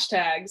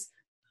hashtags.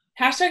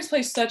 Hashtags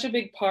play such a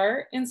big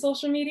part in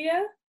social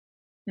media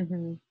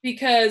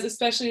because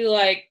especially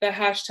like the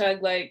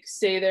hashtag, like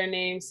say their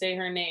name, say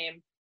her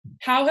name.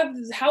 How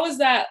has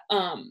that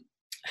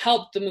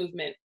helped the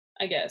movement,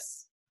 I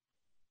guess?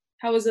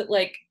 How is it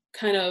like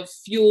kind of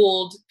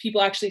fueled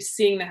people actually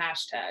seeing the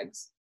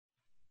hashtags?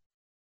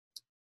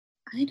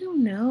 I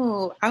don't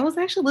know. I was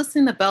actually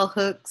listening to Bell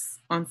Hooks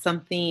on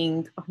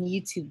something on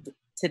YouTube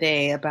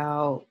today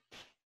about,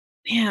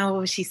 what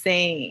was she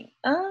saying?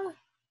 I'm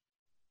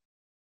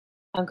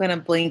gonna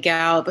blink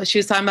out, but she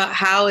was talking about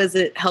how is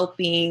it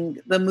helping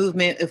the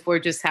movement if we're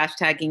just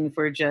hashtagging, if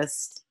we're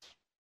just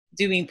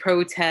doing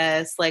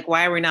protests, like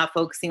why are we not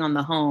focusing on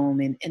the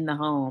home and in the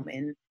home,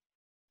 and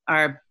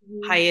our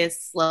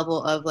highest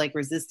level of like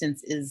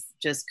resistance is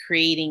just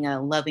creating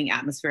a loving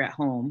atmosphere at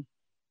home.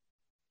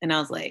 And I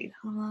was like,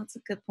 oh, that's a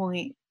good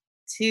point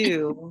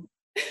too.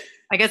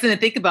 I guess I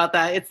didn't think about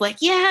that. It's like,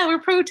 yeah, we're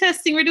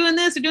protesting, we're doing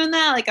this, we're doing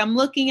that. Like I'm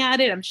looking at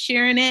it, I'm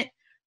sharing it,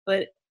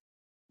 but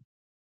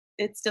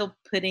it's still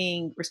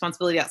putting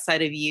responsibility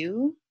outside of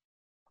you.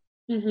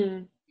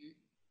 Mm-hmm.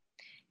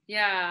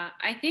 Yeah,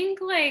 I think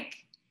like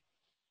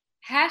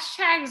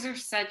hashtags are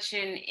such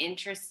an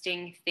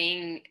interesting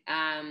thing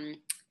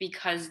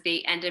because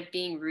they end up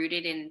being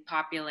rooted in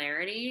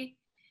popularity.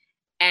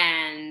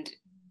 And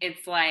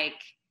it's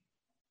like,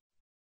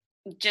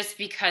 just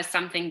because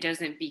something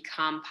doesn't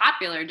become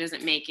popular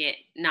doesn't make it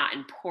not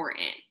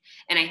important.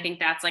 And I think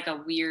that's like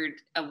a weird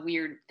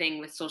thing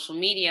with social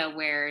media,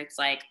 where it's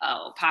like,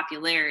 oh,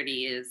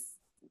 popularity is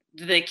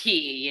the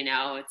key, you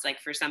know. It's like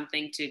for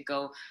something to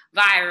go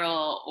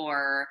viral,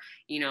 or,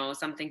 you know,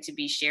 something to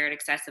be shared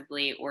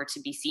excessively, or to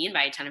be seen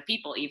by a ton of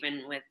people.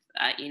 Even with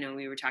you know,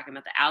 we were talking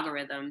about the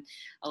algorithm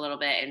a little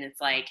bit, and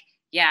it's like,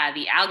 yeah,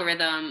 the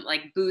algorithm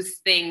like boosts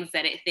things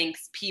that it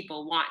thinks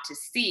people want to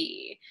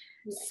see.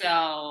 So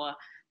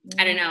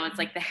I don't know, it's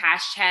like the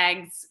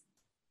hashtags,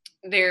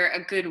 they're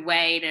a good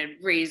way to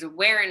raise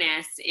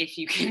awareness if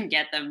you can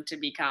get them to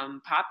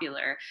become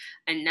popular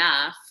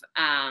enough.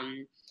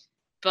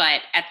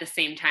 But at the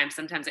same time,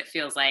 sometimes it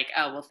feels like,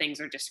 oh, well, things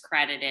are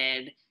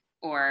discredited,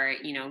 or,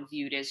 you know,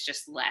 viewed as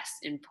just less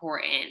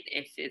important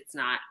if it's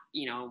not,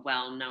 you know,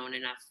 well known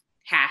enough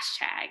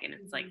hashtag. And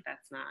it's like,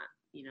 that's not,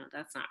 you know,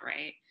 that's not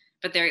right.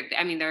 But they're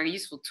a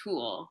useful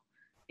tool.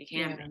 They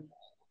can be.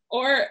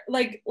 Or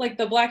like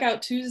the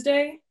Blackout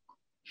Tuesday,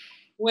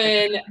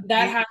 when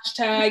that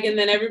hashtag, and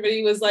then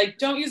everybody was like,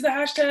 don't use the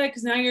hashtag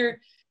because now you're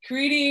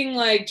creating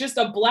like just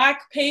a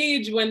black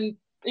page when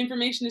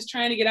information is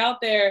trying to get out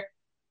there.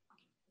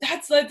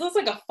 That's like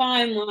a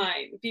fine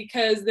line,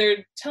 because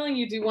they're telling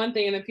you do one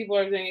thing and then people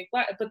are doing it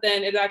black, but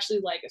then it actually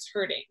like is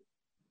hurting.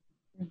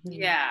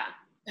 Yeah.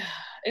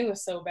 It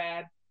was so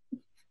bad.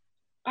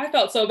 I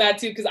felt so bad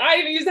too, because I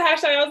even used the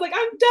hashtag. I was like,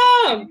 I'm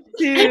dumb.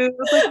 Dude,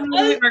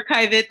 like,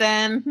 archive it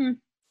then.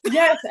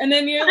 Yes, and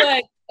then you're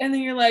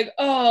like,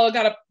 oh, I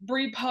gotta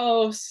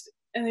repost,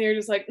 and then you're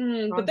just like,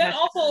 But then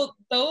also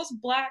those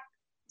black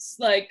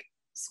like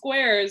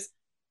squares,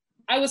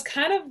 I was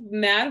kind of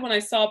mad when I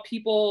saw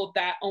people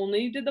that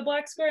only did the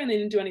black square and they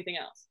didn't do anything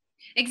else.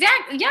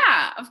 Exactly.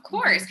 Yeah, of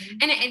course.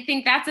 And I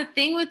think that's a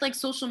thing with like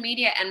social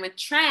media and with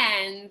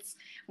trends,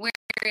 where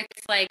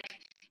it's like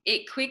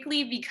it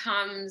quickly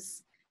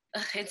becomes,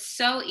 it's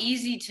so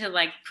easy to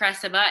like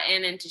press a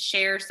button and to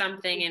share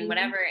something and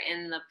whatever.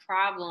 And the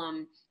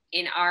problem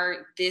in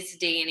this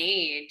day and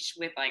age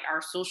with like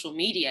our social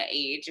media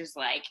age is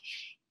like,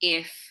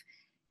 if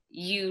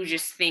you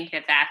just think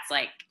that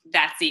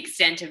that's the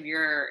extent of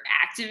your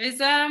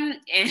activism,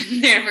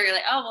 and therefore you're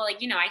like, oh, well,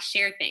 like, you know, I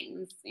share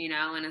things, you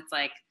know, and it's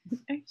like,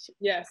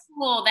 yes,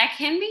 well, that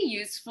can be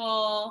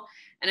useful.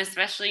 And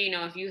especially, you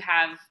know, if you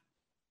have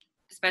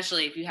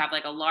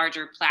like a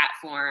larger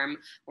platform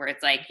where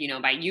it's like, you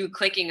know, by you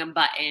clicking a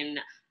button,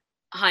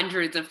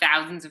 hundreds of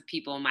thousands of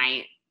people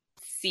might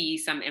see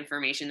some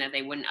information that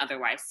they wouldn't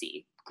otherwise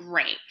see.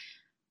 Great.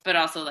 But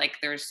also like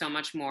there's so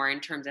much more in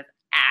terms of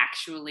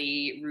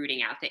actually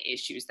rooting out the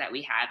issues that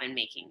we have and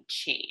making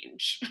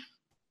change.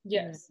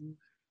 Yes.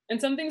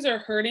 And some things are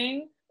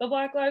hurting the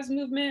Black Lives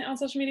Movement on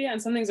social media,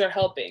 and some things are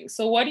helping.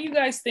 So what do you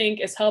guys think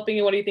is helping,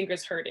 and what do you think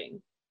is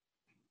hurting?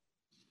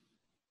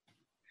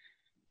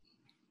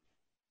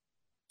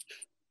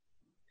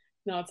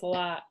 No, it's a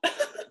lot.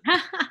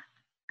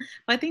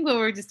 I think what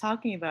we're just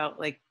talking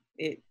about, like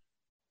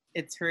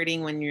it's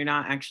hurting when you're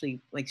not actually,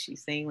 like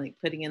she's saying, like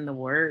putting in the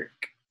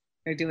work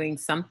or doing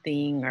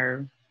something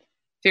or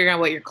figuring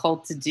out what you're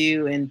called to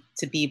do and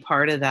to be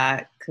part of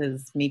that.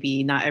 Because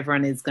maybe not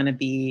everyone is going to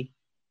be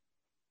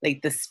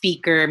like the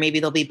speaker. Maybe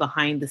they'll be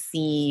behind the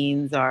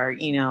scenes or,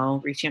 you know,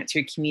 reaching out to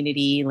your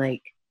community.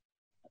 Like,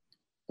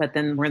 but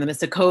then we're in the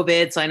midst of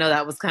COVID. So I know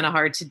that was kind of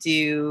hard to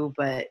do,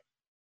 but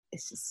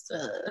it's just,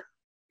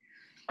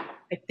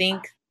 I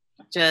think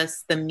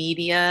just the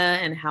media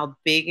and how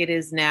big it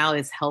is now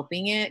is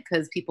helping it,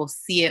 because people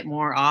see it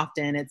more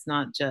often. It's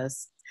not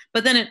just,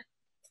 but then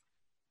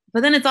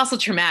it's also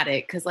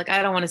traumatic, because like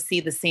I don't want to see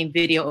the same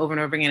video over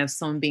and over again of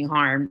someone being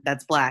harmed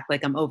that's Black.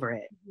 Like I'm over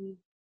it.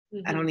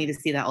 I don't need to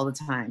see that all the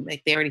time.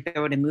 Like they already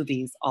throw it in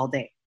movies all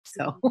day.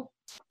 So,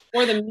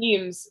 or the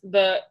memes,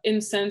 the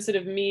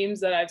insensitive memes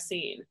that I've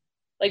seen,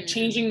 like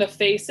changing the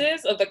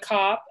faces of the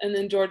cop and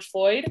then George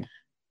Floyd,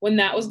 when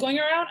that was going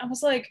around, I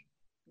was like,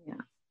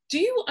 do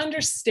you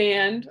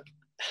understand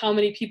how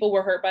many people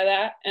were hurt by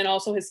that? And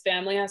also his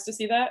family has to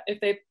see that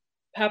if they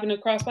happen to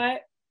cross by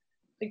it.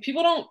 Like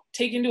people don't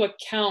take into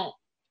account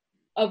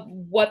of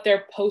what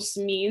their posts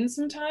mean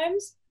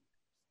sometimes.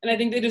 And I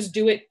think they just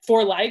do it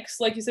for likes.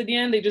 Like you said,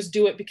 Deanne, they just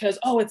do it because,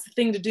 oh, it's the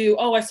thing to do.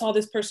 Oh, I saw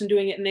this person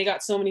doing it and they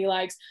got so many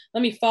likes.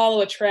 Let me follow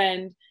a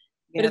trend.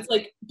 Yeah. But it's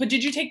like, but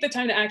did you take the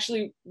time to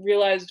actually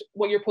realize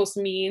what your post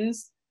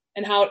means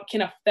and how it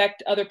can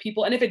affect other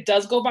people? And if it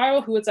does go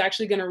viral, who it's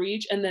actually going to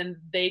reach, and then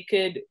they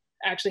could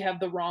actually have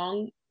the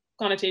wrong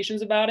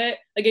connotations about it.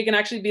 Like it can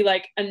actually be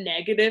like a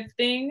negative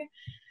thing.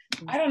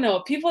 I don't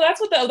know. People, that's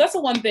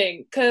the one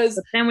thing.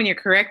 Because then when you're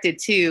corrected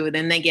too,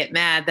 then they get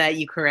mad that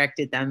you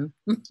corrected them.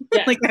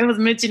 Yes. Like I was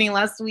mentioning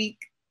last week.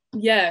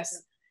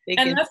 Yes.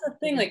 And that's the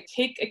thing, like,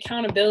 take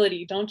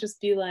accountability. Don't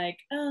just be like,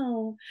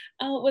 oh,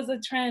 it was a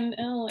trend.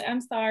 Oh,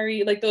 I'm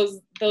sorry. Like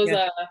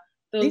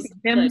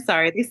I'm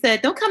sorry. They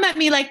said, don't come at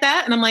me like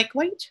that. And I'm like,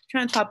 why are you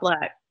trying to talk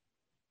Black?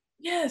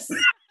 Yes.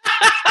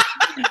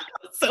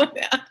 So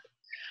bad.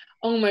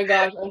 Oh my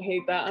gosh, I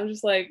hate that. I'm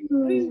just like,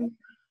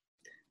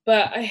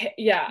 but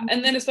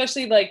and then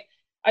especially like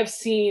I've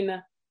seen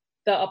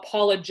the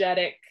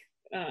apologetic,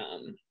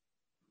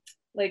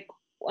 like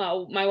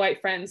my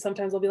white friends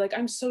sometimes will be like,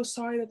 I'm so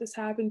sorry that this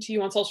happened to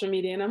you on social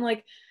media, and I'm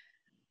like,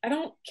 I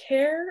don't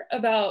care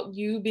about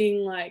you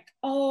being like,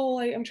 oh,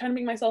 I'm trying to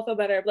make myself feel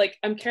better. Like,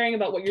 I'm caring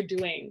about what you're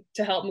doing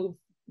to help move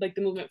like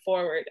the movement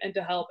forward and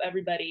to help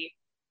everybody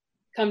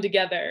come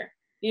together.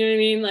 You know what I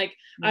mean? Like,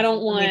 I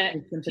don't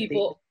want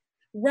people,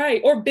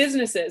 right? Or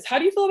businesses. How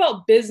do you feel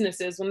about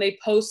businesses when they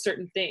post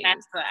certain things?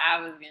 That's what I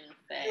was gonna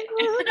say.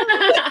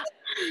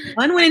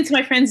 One went into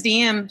my friend's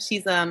DM.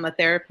 She's a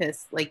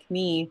therapist like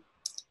me.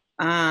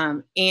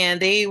 And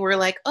they were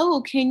like,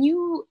 oh, can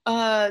you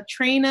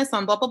train us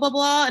on blah, blah, blah,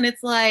 blah. And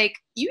it's like,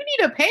 you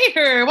need to pay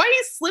her. Why are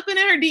you slipping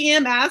in her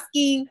DM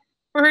asking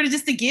for her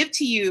to give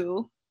to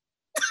you?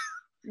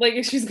 Like,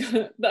 if she's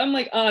gonna, I'm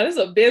like, this is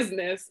a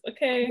business.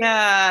 Okay.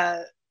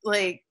 Yeah.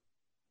 Like,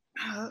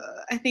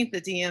 I think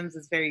the DMs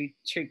is very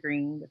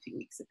triggering a few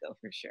weeks ago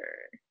for sure.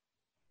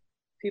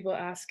 People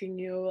asking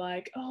you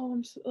like,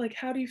 oh, like,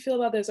 how do you feel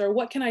about this? Or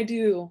what can I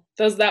do?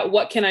 Does that,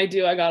 what can I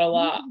do? I got a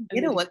lot.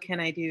 You know, what can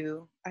I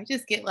do? I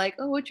just get like,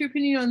 oh, what's your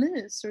opinion on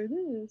this or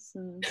this?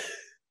 And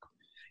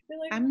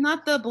like, I'm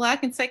not the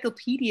Black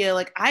encyclopedia.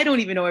 Like, I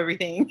don't even know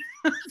everything.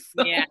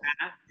 So, yeah.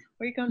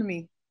 Where you come to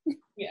me?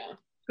 Yeah.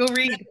 Go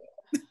read.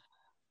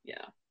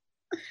 Yeah.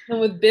 And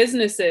with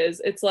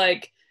businesses, it's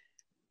like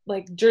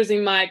Jersey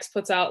Mike's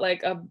puts out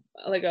like a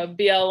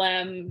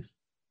BLM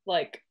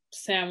like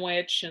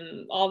sandwich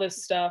and all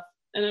this stuff,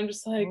 and I'm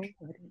just like, you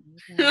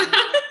know what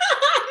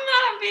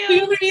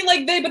I mean?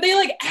 Like they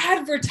like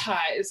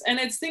advertise, and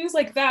it's things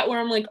like that where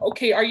I'm like,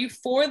 okay, are you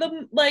for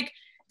them, like,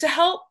 to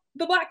help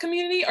the Black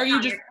community? Or are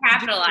you just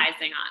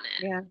capitalizing on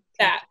it? Yeah,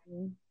 that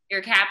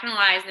you're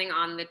capitalizing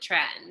on the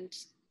trend.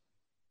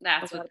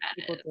 That's what that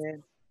is.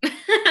 Did. And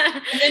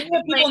then you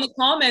have people in the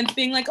comments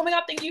being like, oh my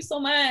God, thank you so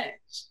much.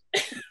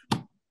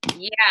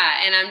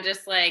 Yeah, and I'm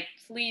just like,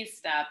 please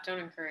stop. Don't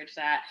encourage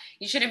that.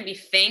 You shouldn't be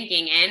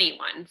thanking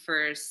anyone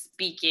for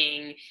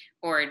speaking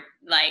or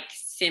like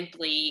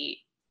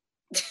simply.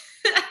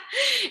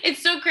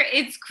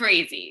 It's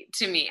crazy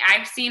to me.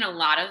 I've seen a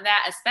lot of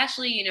that,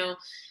 especially, you know,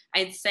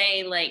 I'd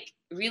say like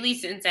really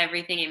since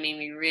everything, it made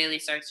me really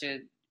start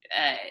to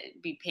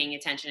be paying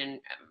attention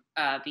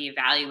and be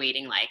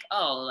evaluating like,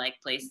 oh,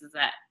 like places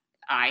that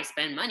I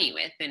spend money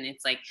with, and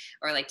it's like,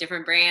 or like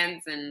different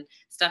brands and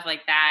stuff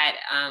like that.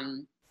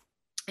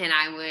 And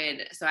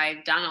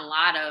I've done a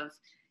lot of,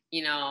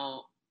 you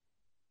know,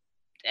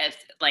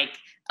 like,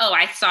 oh,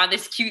 I saw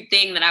this cute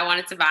thing that I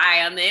wanted to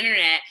buy on the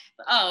internet.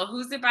 Oh,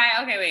 who's it by?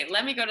 Okay, wait,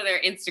 let me go to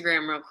their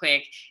Instagram real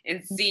quick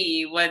and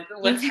see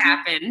what's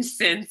happened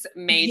since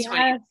May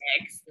 26th.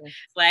 Yes.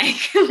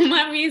 Like,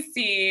 let me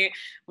see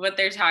what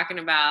they're talking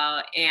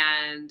about.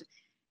 And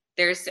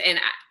as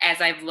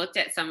I've looked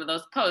at some of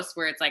those posts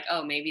where it's like,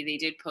 oh, maybe they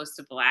did post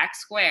a Black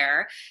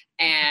square,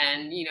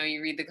 and, you know,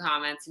 you read the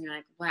comments and you're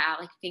like, wow,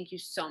 like, thank you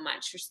so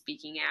much for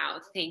speaking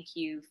out. Thank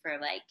you for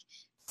like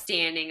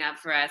standing up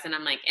for us. And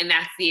I'm like, and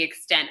that's the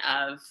extent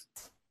of,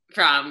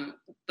 from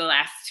the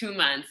last 2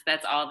 months,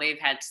 that's all they've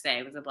had to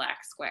say was a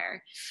Black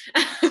square.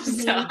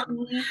 So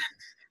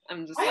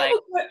I'm just I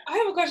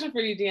have a question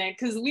for you, Deanne,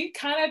 because we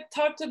kind of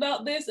talked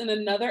about this in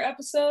another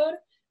episode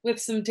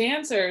with some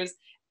dancers.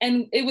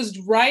 And it was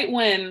right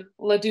when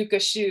La Duca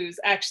Shoes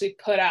actually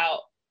put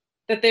out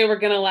that they were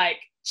going to like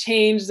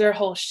change their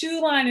whole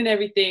shoe line and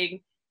everything.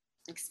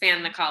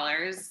 Expand the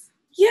colors.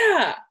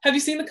 Yeah. Have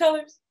you seen the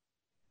colors?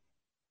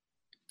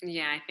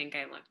 Yeah, I think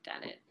I looked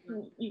at it.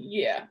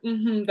 Yeah.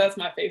 Mm-hmm. That's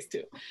my face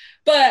too.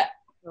 But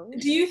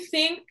do you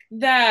think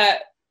that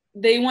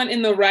they went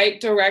in the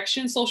right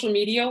direction social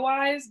media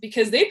wise?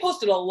 Because they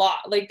posted a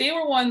lot. Like, they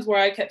were ones where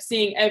I kept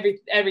seeing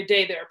every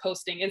day they were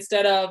posting,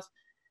 instead of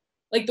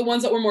like the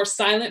ones that were more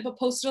silent but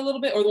posted a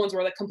little bit, or the ones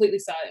where like completely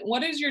silent.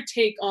 What is your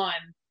take on,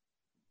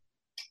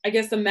 I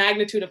guess, the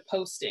magnitude of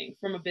posting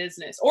from a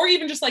business, or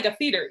even just like a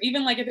theater,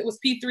 even like if it was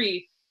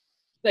P3,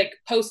 like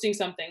posting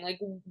something like,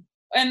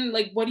 and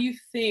like, what do you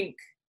think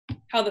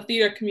how the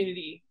theater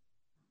community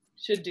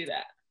should do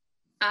that?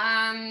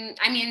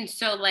 I mean,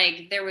 so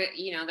like there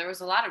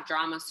was a lot of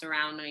drama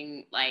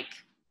surrounding like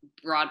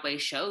Broadway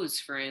shows,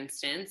 for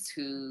instance,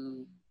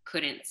 who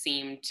couldn't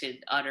seem to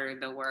utter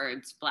the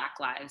words Black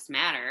Lives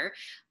Matter,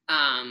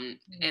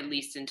 at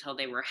least until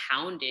they were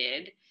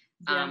hounded.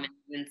 And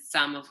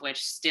some of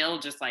which still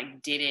just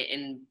like did it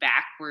in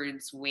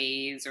backwards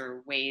ways,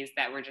 or ways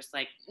that were just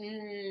like,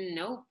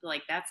 nope,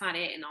 like that's not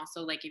it. And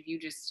also, like,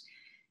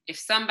 if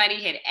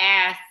somebody had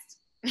asked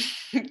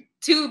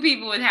 2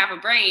 people with half a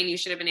brain, you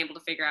should have been able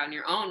to figure out on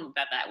your own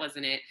that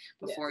wasn't it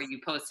before you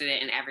posted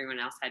it, and everyone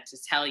else had to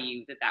tell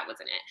you that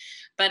wasn't it.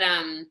 But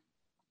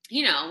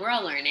you know, we're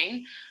all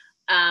learning.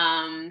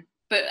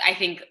 but I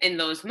think in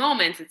those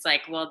moments, it's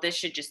like, well, this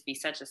should just be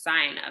such a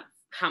sign of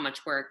how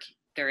much work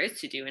there is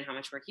to do and how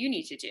much work you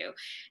need to do.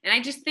 And I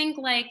just think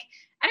like,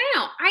 I don't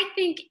know, I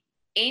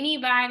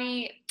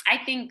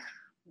think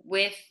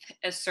with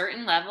a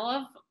certain level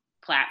of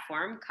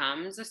platform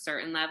comes a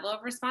certain level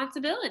of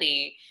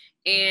responsibility.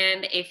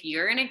 And if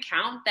you're an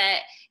account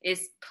that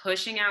is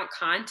pushing out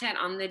content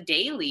on the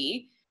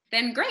daily,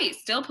 then great,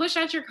 still push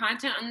out your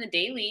content on the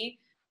daily,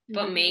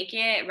 but make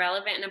it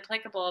relevant and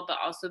applicable, but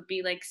also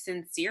be like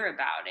sincere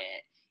about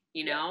it,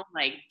 you know,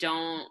 like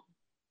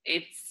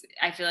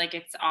I feel like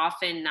it's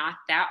often not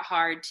that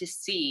hard to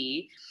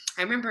see.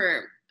 I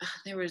remember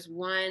there was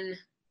one,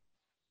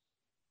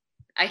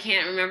 I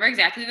can't remember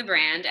exactly the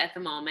brand at the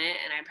moment,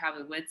 and I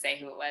probably would say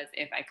who it was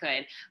if I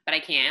could, but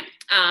I can't.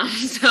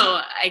 So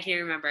I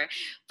can't remember.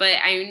 But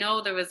I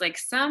know there was like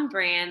some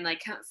brand,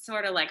 like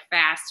sort of like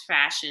fast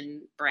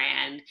fashion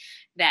brand,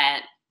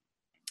 that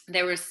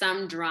there was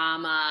some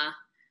drama,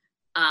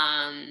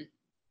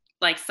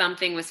 like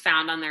something was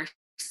found on their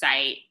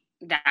site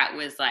that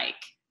was like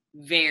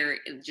very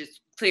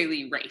just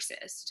clearly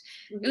racist.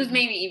 It was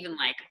maybe even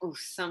like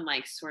some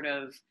like sort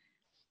of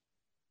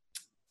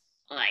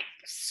like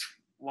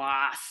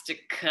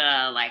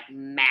swastika like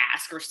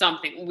mask or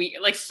something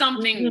weird, like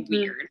something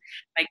weird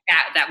like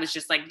that was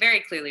just like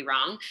very clearly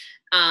wrong.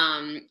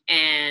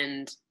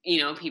 And you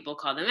know, people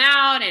called them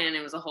out and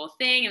it was a whole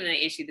thing, and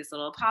they issued this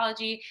little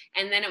apology,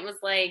 and then it was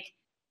like,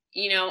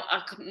 you know,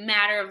 a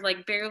matter of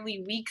like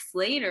barely weeks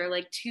later,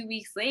 like 2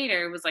 weeks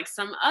later, it was like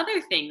some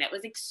other thing that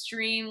was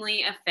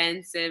extremely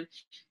offensive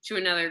to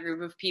another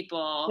group of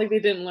people. Like they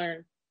didn't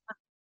learn.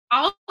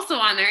 Also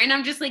on there. And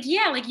I'm just like,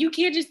 yeah, like you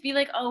can't just be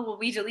like, oh, well,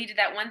 we deleted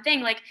that one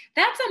thing. Like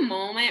that's a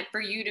moment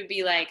for you to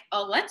be like,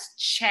 oh, let's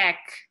check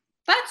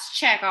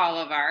all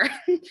of our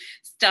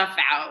stuff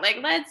out. Like,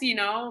 let's, you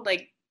know,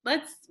 like,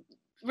 let's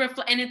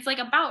reflect. And it's like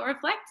about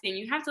reflecting.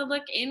 You have to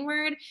look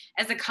inward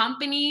as a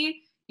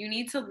company. You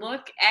need to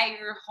look at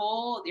your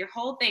whole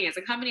thing as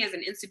a company, as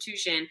an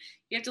institution.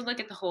 You have to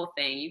look at the whole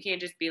thing. You can't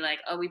just be like,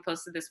 oh, we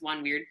posted this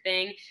one weird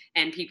thing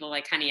and people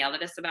like kind of yelled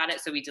at us about it,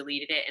 so we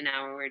deleted it and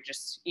now we're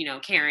just, you know,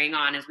 carrying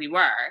on as we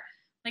were.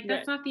 Like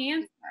that's not the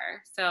answer.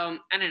 So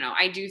I don't know.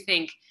 I do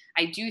think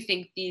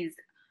these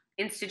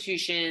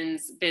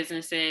institutions,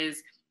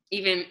 businesses,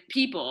 even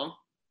people,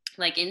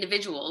 like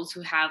individuals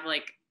who have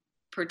like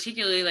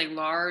particularly like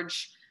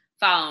large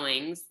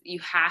followings, you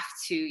have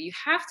to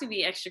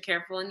be extra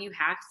careful, and you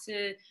have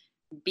to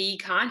be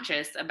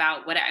conscious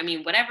about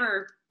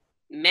whatever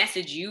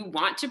message you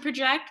want to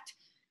project.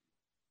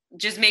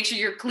 Just make sure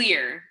you're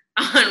clear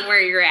on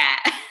where you're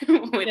at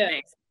with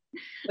things.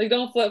 Like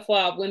don't flip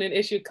flop when an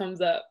issue comes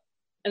up,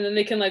 and then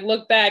they can like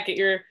look back at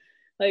your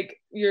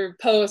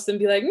post and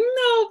be like,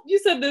 no, you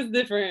said this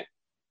different.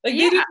 Like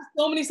they do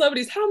so many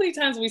celebrities. How many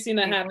times have we seen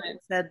that happen?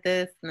 Said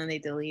this and then they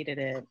deleted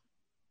it.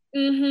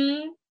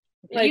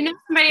 Like, you know,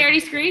 somebody already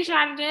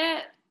screenshotted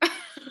it.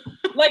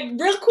 Like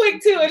real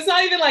quick too. It's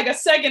not even like a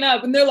second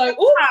up, and they're like,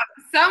 "Ooh,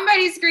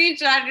 somebody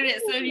screenshotted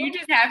it." So you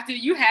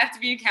have to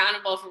be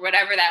accountable for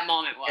whatever that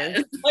moment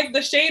was. Like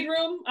the shade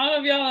room. I don't know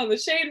if y'all know the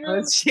shade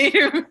room. Shade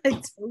room.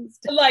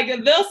 Like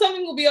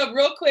something will be up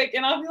real quick,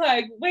 and I'll be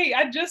like, "Wait,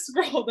 I just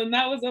scrolled, and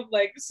that was up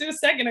like a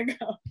second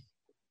ago."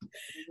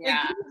 Yeah.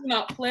 Like, people do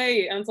not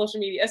play on social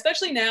media,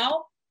 especially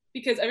now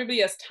because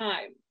everybody has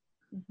time.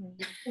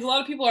 Because a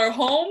lot of people are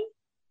home.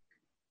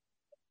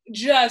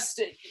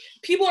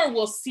 People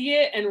will see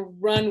it and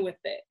run with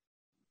it,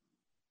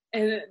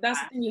 and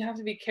that's the thing you have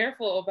to be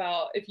careful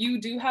about. If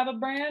you do have a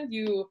brand,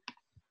 you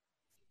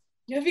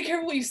have to be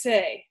careful what you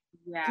say.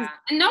 Yeah,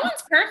 and no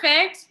one's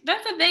perfect.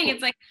 That's the thing.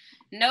 It's like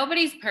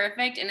nobody's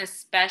perfect, and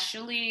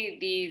especially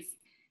these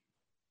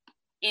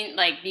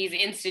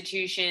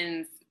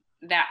institutions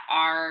that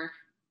are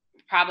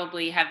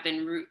probably have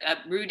been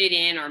rooted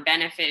in or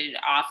benefited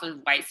off of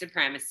white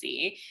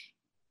supremacy,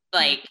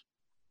 like.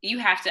 You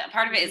have to,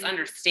 part of it is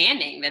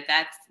understanding that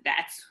that's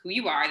who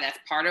you are. That's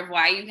part of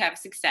why you have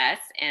success.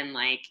 And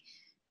like,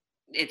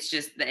 it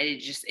just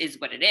is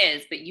what it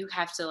is. But you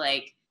have to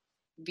like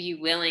be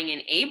willing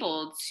and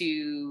able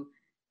to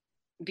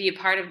be a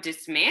part of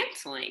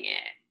dismantling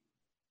it.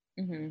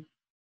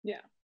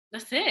 Yeah.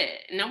 That's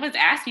it. No one's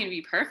asking you to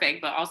be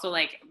perfect, but also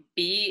like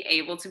be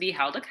able to be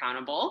held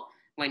accountable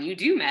when you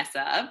do mess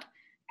up,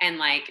 and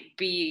like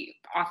be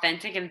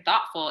authentic and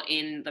thoughtful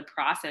in the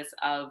process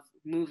of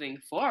moving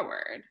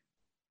forward.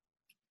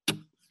 I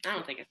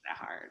don't think it's that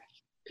hard.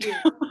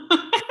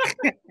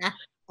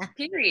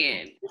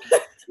 Period.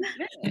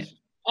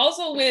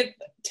 Also with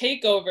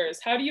takeovers,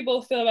 how do you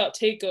both feel about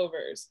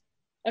takeovers?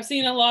 I've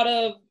seen a lot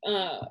of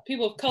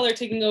people of color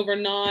taking over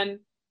people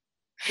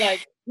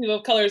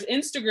of color's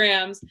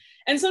Instagrams,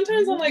 and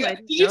sometimes I'm like,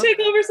 did you take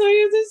over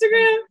somebody's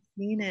Instagram?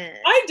 Seen it.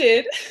 I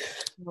did.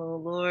 Oh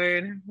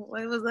Lord,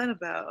 what was that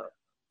about?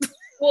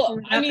 Well,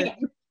 I mean,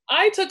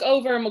 I took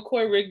over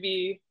McCoy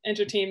Rigby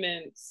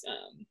Entertainment's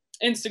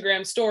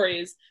Instagram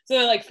stories, so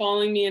they're like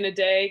following me in a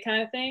day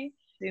kind of thing.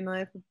 Do you know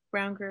if a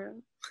brown girl?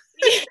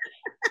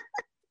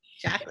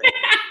 Chocolate.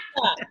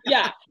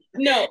 Yeah.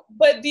 No,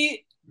 but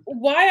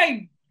why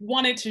I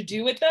wanted to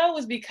do it though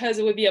was because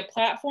it would be a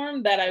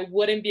platform that I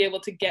wouldn't be able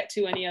to get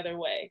to any other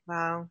way.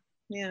 Wow.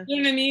 Yeah. You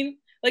know what I mean?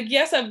 Like,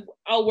 yes,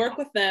 I'll work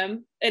with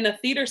them in a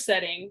theater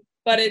setting,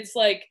 but it's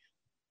like,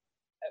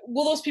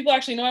 will those people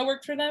actually know I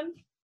worked for them?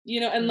 You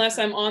know, unless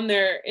I'm on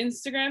their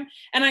Instagram.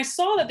 And I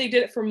saw that they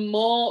did it for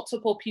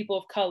multiple people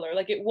of color.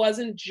 Like, it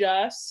wasn't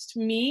just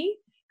me.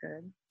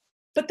 Good.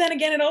 But then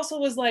again, it also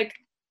was like,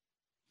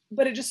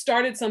 but it just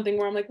started something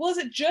where I'm like, well, is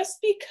it just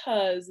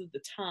because of the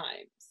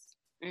times?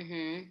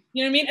 Mm-hmm.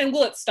 You know what I mean? And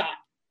will it stop?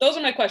 Those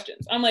are my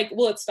questions. I'm like,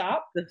 will it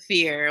stop? The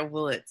fear,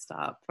 will it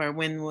stop? Or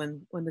when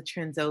the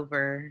trend's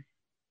over,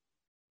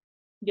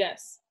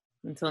 Yes.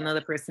 until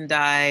another person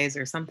dies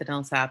or something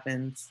else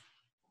happens.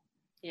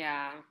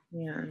 Yeah.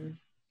 Yeah.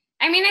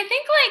 I mean, I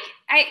think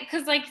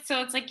because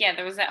so it's like, yeah,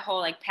 there was that whole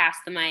like pass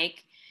the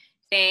mic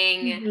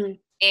thing. Mm-hmm.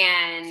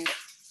 And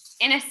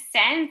in a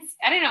sense,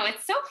 I don't know,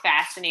 it's so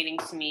fascinating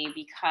to me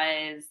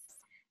because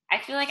I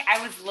feel like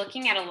I was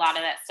looking at a lot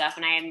of that stuff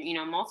and I had, you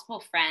know,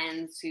 multiple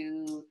friends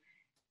who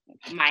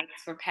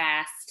mics were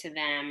passed to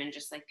them and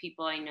just like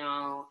people I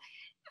know.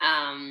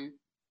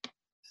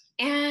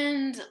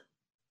 And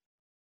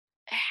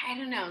I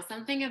don't know,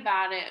 something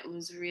about it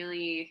was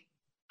really,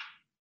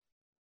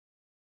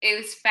 it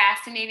was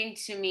fascinating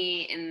to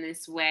me in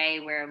this way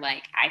where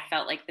like I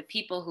felt like the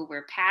people who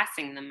were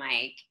passing the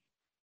mic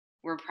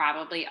were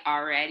probably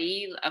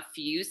already a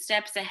few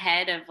steps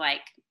ahead of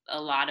like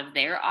a lot of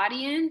their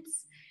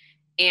audience.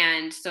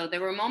 And so there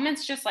were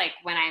moments just like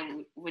when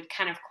I would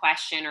kind of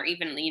question, or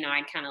even, you know,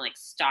 I'd kind of like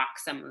stalk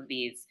some of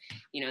these,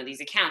 you know, these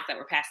accounts that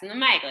were passing the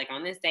mic like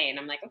on this day. And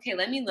I'm like, okay,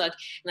 let me look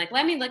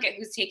at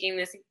who's taking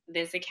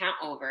this account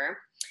over.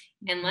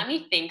 And let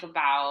me think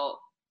about,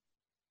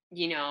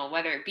 you know,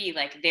 whether it be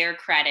like their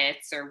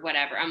credits or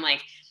whatever. I'm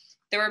like,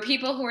 there were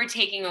people who were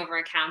taking over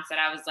accounts that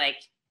I was like,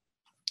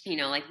 you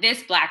know, like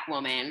this Black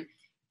woman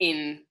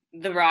in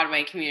the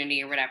Broadway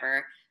community or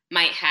whatever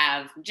might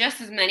have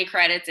just as many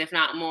credits, if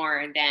not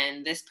more,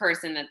 than this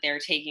person that they're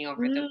taking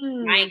over the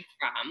mic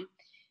from,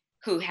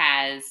 who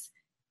has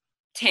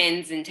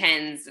tens and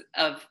tens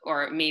of,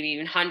 or maybe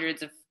even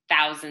hundreds of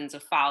thousands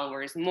of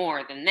followers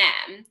more than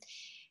them.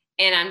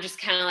 And I'm just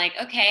kind of like,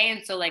 okay.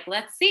 And so like,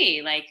 let's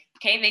see, like,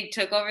 okay, they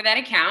took over that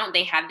account.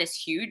 They had this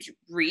huge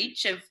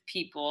reach of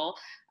people,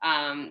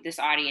 this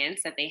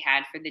audience that they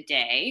had for the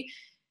day.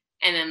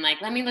 And then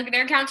like, let me look at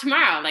their account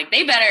tomorrow. Like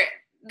they better,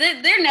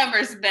 their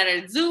numbers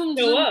better zoom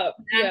up.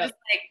 And I'm just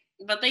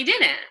like, but they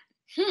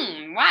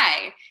didn't.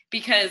 Why?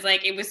 Because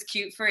like, it was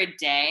cute for a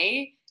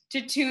day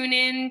to tune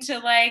in to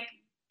like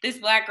this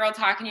Black girl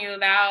talking to you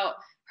about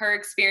her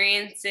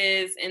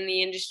experiences in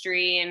the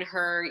industry and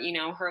her, you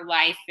know, her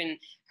life and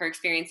her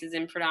experiences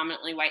in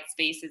predominantly white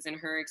spaces and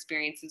her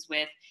experiences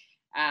with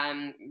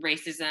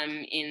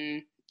racism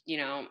in, you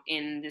know,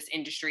 in this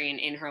industry and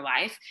in her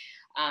life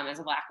as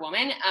a Black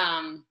woman.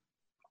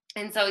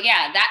 And so,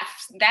 yeah,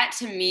 that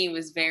to me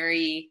was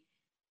very,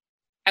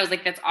 I was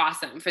like, that's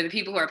awesome. For the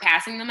people who are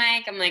passing the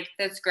mic, I'm like,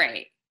 that's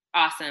great.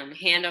 Awesome.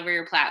 Hand over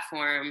your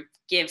platform,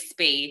 give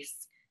space.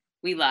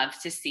 We love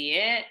to see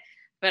it.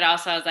 But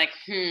also I was like,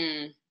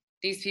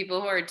 these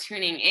people who are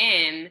tuning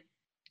in,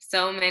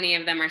 so many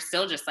of them are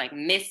still just like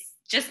missing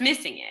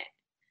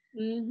it.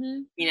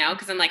 Mm-hmm. You know,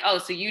 because I'm like, oh,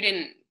 so you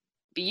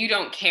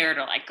don't care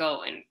to like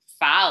go and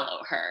follow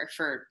her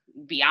for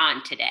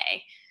beyond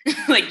today.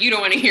 Like you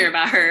don't want to hear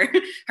about her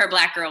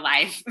Black girl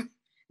life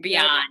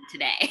beyond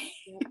today.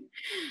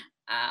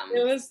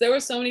 There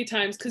were so many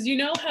times, because you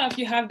know how if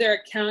you have their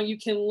account, you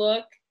can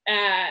look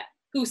at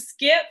who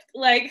skipped,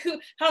 like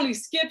how many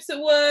skips it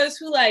was,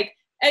 who like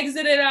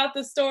exited out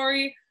the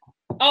story.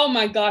 Oh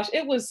my gosh,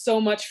 it was so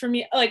much for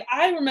me. Like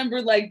I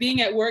remember like being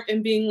at work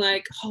and being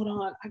like, hold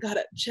on, I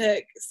gotta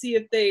check, see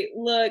if they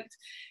looked,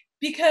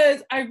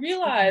 because I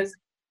realized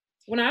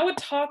when I would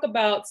talk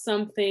about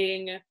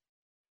something,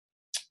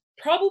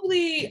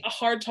 probably a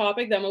hard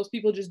topic that most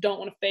people just don't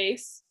want to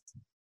face,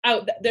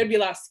 there'd be a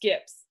lot of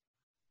skips.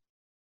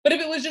 But if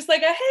it was just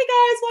like, hey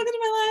guys, welcome to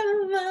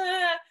my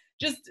life,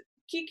 just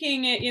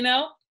kicking it, you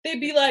know,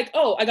 they'd be like,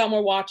 oh, I got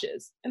more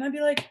watches. And I'd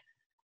be like,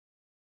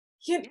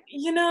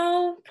 you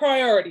know,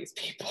 priorities,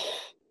 people.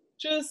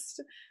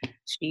 Just,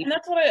 cheap. And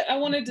that's what I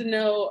wanted to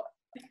know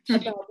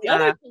about the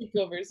other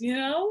takeovers, you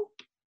know?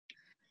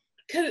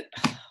 Because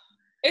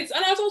it's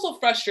also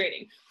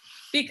frustrating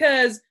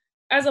because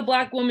as a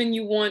Black woman,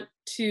 you want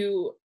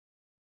to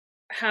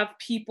have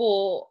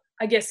people,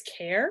 I guess,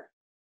 care.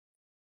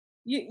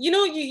 You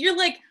know, you're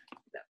like,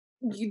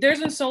 there's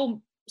been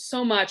so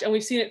much, and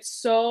we've seen it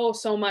so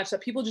much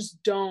that people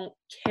just don't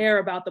care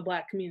about the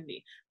Black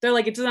community. They're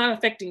like, it's not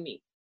affecting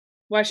me.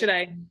 Why should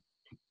I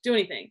do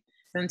anything?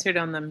 Centered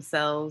on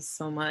themselves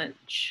so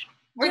much.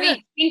 Or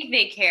they think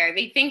they care.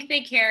 They think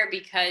they care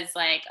because,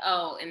 like,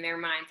 oh, in their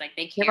minds, like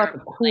they care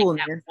about like,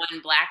 that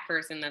one Black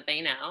person that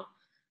they know.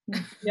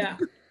 Yeah,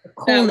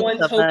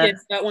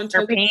 that one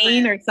token. Or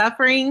pain or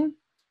suffering.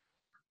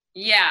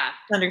 Yeah,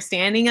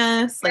 understanding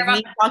us. Like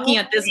me talking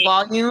at this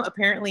volume.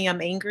 Apparently,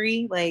 I'm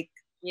angry. Like,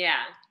 yeah,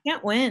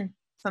 can't win.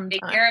 They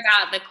sometimes. care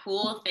about the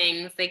cool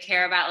things. They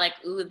care about like,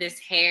 ooh, this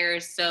hair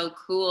is so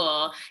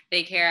cool.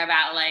 They care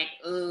about like,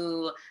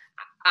 ooh,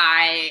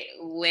 I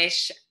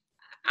wish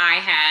I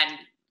had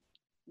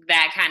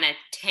that kind of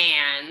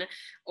tan,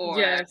 or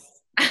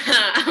Yes.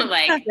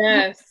 like,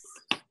 Yes.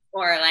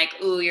 or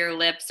like, ooh, your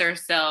lips are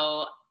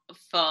so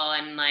full,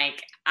 and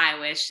like, I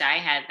wish I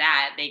had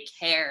that. They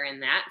care in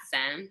that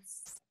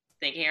sense.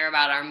 They care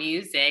about our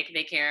music.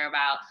 They care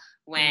about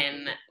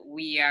when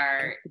we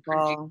are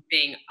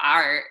producing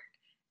art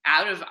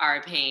out of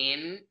our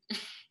pain.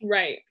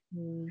 Right.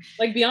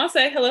 Like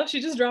Beyonce, hello,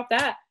 she just dropped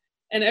that.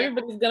 And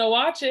everybody's gonna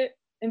watch it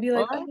and be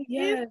like, oh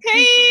yeah.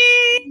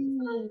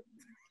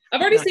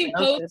 I've already seen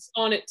posts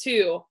on it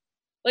too.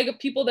 Like of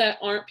people that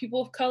aren't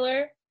people of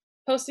color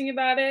posting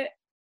about it.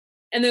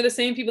 And they're the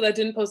same people that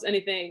didn't post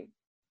anything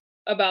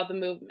about the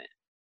movement.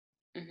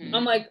 Mm-hmm.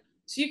 I'm like,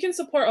 so you can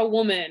support a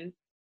woman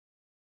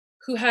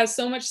who has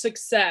so much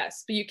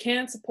success, but you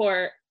can't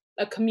support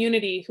a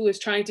community who is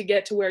trying to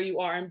get to where you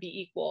are and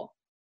be equal.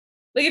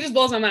 Like, it just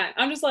blows my mind.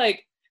 I'm just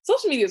like,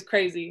 social media is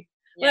crazy.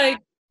 Yeah. Like,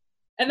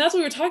 and that's what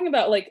we were talking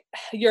about. Like,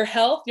 your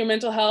health, your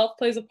mental health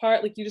plays a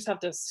part. Like, you just have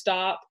to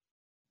stop,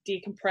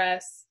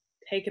 decompress,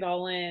 take it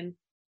all in,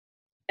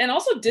 and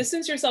also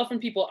distance yourself from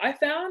people. I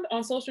found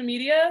on social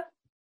media,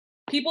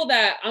 people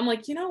that I'm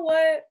like, you know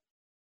what?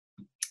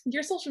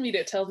 Your social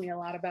media tells me a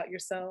lot about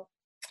yourself.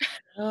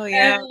 Oh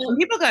yeah. Some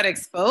people got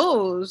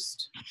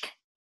exposed.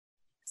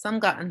 Some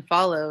got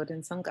unfollowed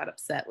and some got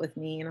upset with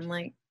me. And I'm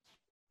like,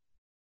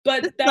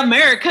 but this is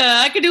America.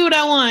 I can do what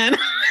I want.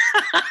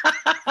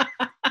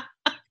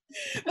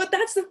 But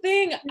that's the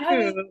thing.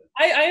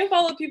 I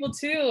unfollow people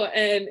too,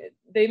 and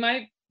they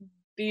might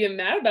be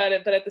mad about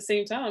it, but at the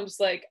same time, I'm just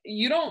like,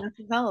 your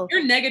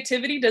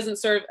negativity doesn't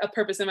serve a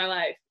purpose in my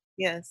life.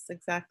 Yes,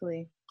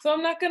 exactly. So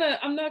I'm not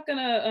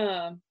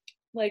gonna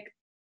like,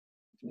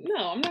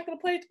 no, I'm not gonna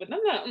play it, but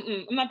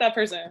I'm not that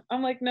person.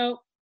 I'm like, no,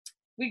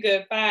 we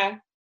good, bye.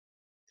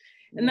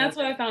 And that's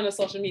what I found with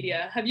social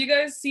media. Have you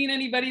guys seen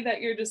anybody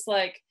that you're just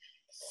like,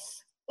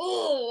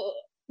 oh,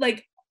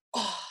 like,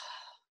 oh,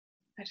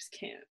 I just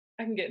can't.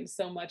 I can get into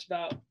so much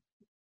about.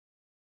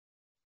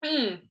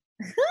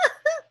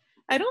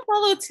 I don't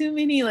follow too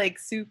many like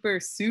super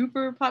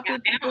popular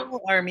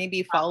people, or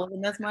maybe follow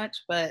them as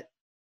much, but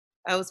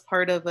I was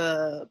part of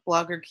a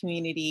blogger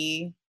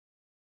community.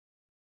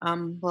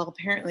 Well,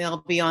 apparently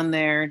I'll be on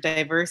their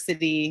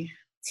diversity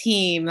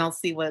team. I'll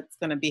see what's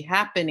going to be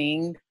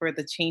happening for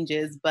the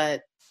changes,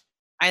 but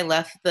I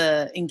left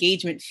the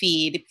engagement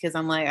feed because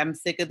I'm like, I'm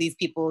sick of these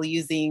people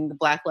using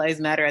Black Lives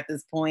Matter at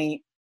this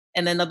point.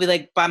 And then they'll be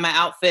like, buy my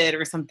outfit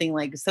or something,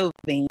 like so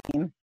vain.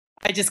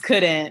 I just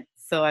couldn't.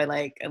 So I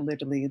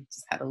literally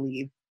just had to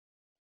leave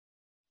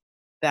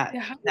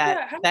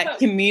that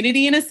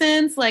community in a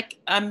sense. Like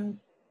I'm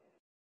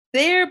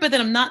there, but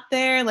then I'm not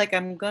there. Like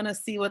I'm gonna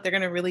see what they're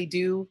gonna really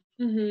do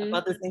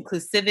about this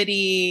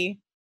inclusivity.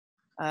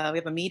 We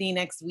have a meeting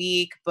next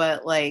week,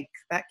 but like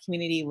that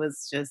community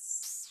was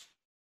just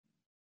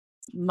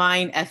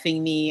mind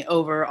effing me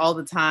over all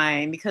the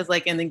time, because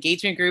like in the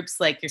engagement groups,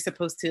 like you're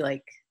supposed to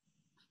like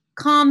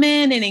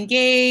comment and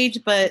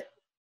engage, but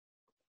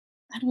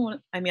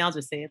I'll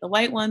just say it. The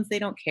white ones, they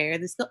don't care.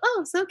 They still,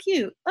 oh, so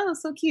cute. Oh,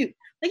 so cute.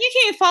 Like you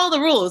can't follow the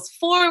rules.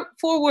 Four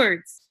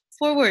words.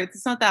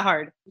 It's not that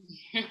hard.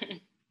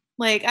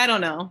 Like, I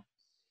don't know.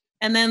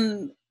 And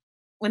then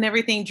when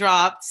everything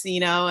dropped,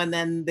 and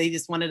then they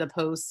just wanted to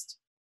post,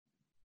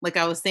 like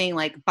I was saying,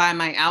 like, buy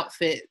my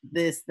outfit,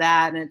 this,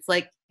 that. And it's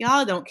like,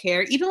 y'all don't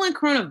care. Even when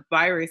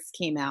coronavirus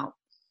came out,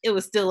 it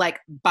was still like,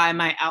 buy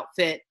my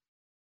outfit.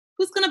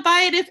 Who's going to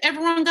buy it if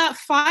everyone got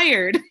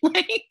fired?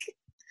 Like,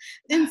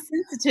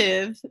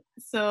 insensitive.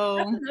 So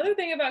that's another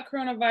thing about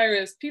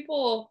coronavirus.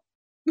 People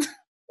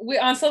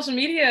on social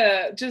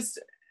media, just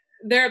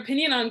their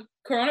opinion on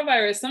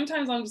coronavirus,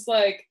 sometimes I'm just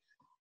like,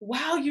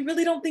 wow, you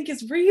really don't think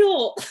it's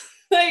real?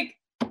 Like,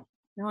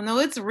 no,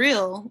 it's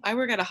real. I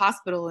work at a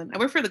hospital and I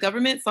work for the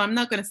government, so I'm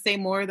not going to say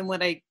more than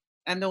what I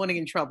don't want to get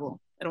in trouble.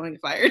 I don't want to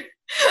get fired.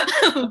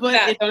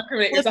 But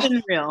it's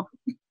been real.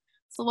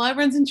 So while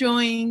everyone's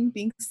enjoying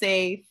being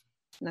safe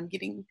and I'm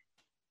getting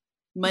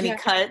money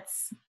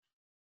cuts,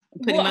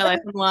 I'm putting my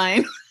life on the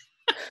line.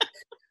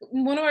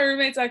 One of my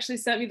roommates actually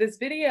sent me this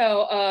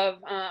video of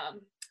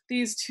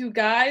these two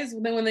guys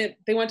when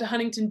they went to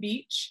Huntington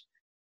Beach,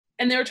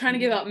 and they were trying to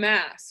give out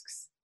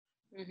masks.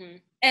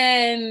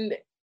 And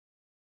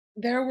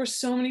there were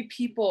so many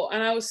people,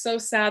 and I was so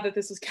sad that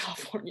this was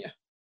California.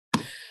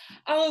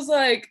 I was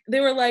like, they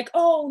were like,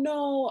 oh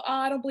no,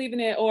 I don't believe in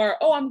it, or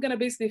oh, I'm gonna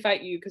basically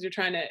fight you because you're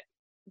trying to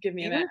give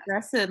me a mask.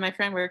 Aggressive. My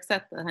friend works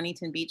at the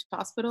Huntington Beach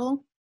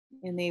Hospital,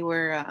 and they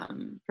were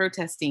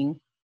protesting.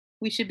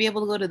 We should be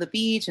able to go to the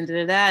beach and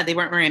da-da-da. They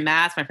weren't wearing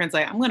masks. My friend's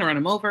like, I'm gonna run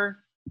them over.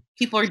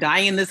 People are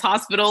dying in this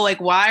hospital. Like,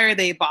 why are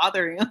they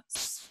bothering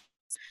us?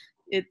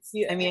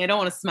 I mean, I don't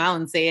want to smile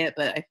and say it,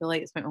 but I feel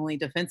like it's my only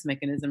defense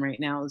mechanism right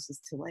now is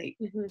just to like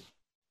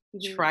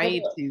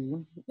try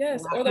to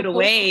lock it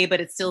away,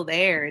 but it's still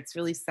there. It's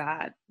really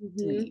sad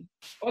to me.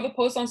 Or the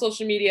posts on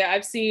social media.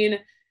 I've seen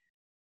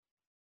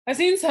I've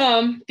seen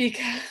some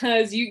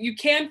because you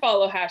can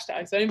follow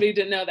hashtags. So anybody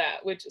didn't know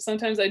that, which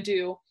sometimes I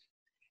do.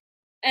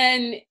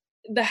 And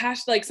the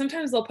hashtag, like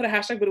sometimes they'll put a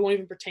hashtag, but it won't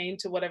even pertain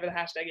to whatever the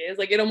hashtag is.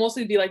 Like it'll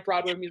mostly be like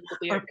Broadway musical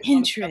theater or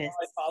Pinterest.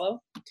 I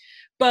follow.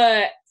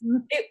 But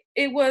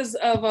it was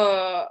of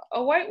a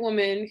white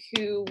woman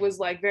who was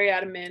like very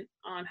adamant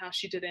on how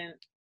she didn't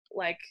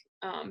like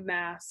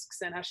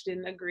masks and how she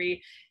didn't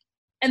agree.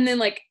 And then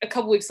like a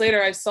couple weeks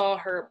later, I saw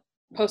her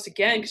post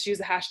again because she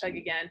used the hashtag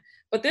again.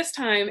 But this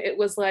time it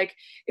was like,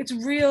 it's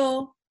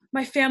real.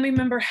 My family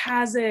member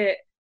has it.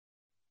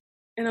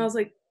 And I was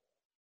like,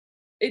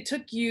 it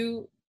took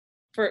you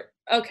for,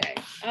 okay.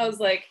 I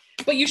was like,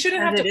 but you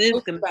shouldn't have to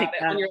post about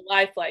it on your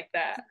life like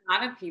that. A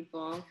lot of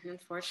people,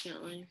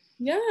 unfortunately.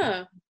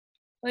 Yeah.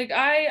 Like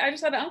I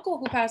just had an uncle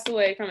who passed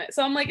away from it.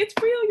 So I'm like, it's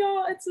real,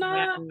 y'all. It's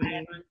not. I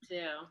had one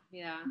too.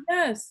 Yeah.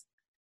 Yes.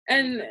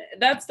 And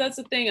that's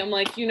the thing. I'm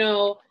like, you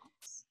know,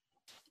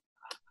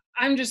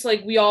 I'm just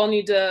like, we all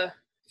need to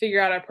figure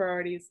out our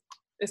priorities,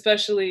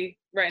 especially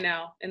right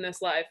now in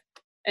this life.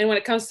 And when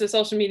it comes to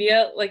social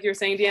media, like you're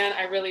saying, Deanne,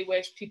 I really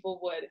wish people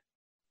would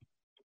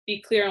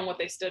be clear on what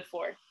they stood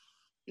for.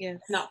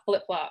 Yes. Not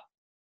flip-flop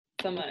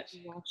so much.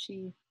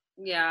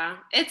 Yeah.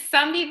 It's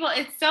some people,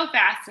 it's so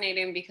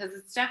fascinating because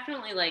it's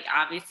definitely like,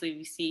 obviously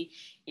we see,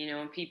 you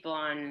know, people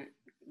on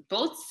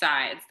both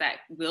sides that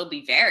will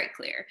be very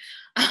clear.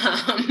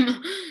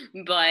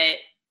 But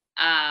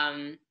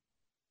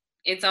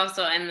it's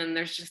also, and then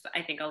there's just,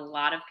 I think a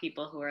lot of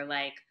people who are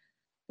like,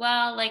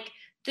 well, like,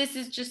 this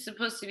is just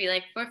supposed to be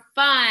like for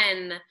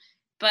fun,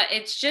 but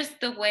it's just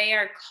the way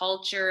our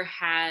culture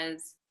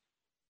has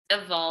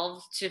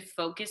evolved to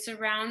focus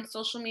around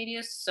social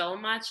media so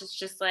much. It's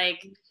just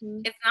like,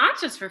 it's not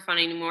just for fun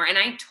anymore. And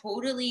I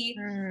totally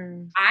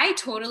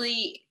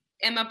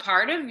am a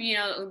part of, you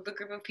know, the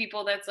group of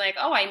people that's like,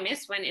 oh, I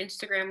miss when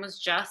Instagram was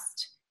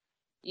just,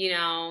 you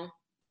know,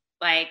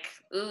 like,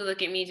 ooh,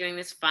 look at me doing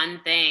this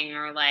fun thing,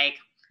 or like,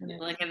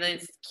 look at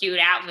this cute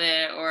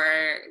outfit,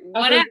 or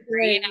whatever,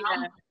 you know?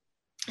 Yeah.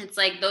 It's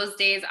like those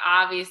days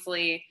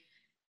obviously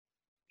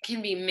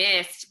can be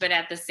missed, but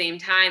at the same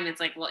time, it's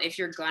like, well, if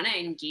you're gonna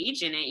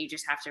engage in it, you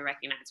just have to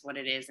recognize what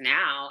it is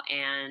now,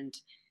 and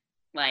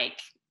like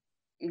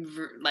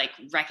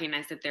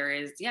recognize that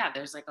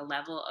there's like a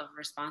level of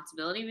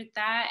responsibility with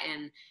that.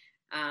 And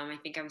I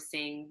think I was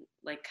saying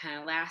like kind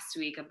of last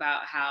week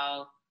about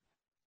how,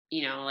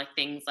 you know, like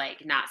things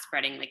like not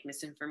spreading like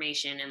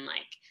misinformation and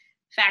like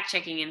fact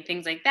checking and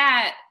things like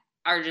that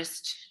are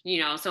just, you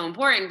know, so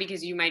important,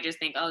 because you might just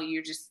think, oh,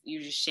 you just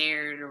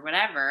shared or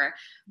whatever.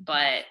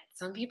 But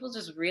some people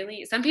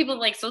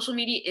like social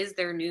media is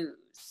their news.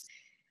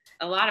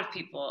 A lot of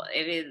people,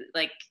 it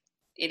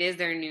is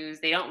their news.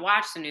 They don't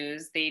watch the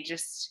news. They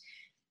just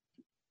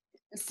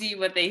see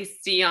what they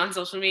see on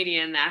social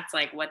media, and that's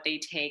like what they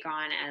take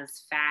on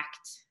as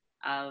fact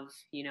of,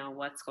 you know,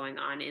 what's going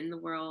on in the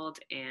world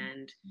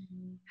and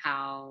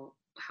how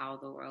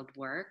the world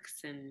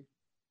works. And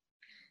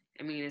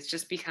I mean, it's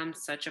just become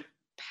such a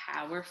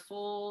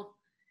powerful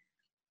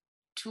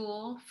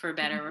tool, for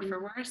better or for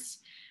worse,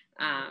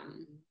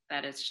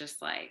 that it's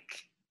just like,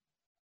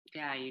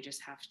 yeah, we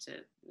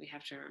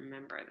have to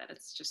remember that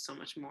it's just so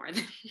much more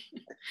than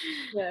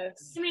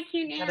yes.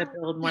 Gotta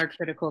build more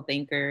critical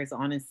thinkers,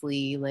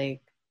 honestly.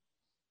 Like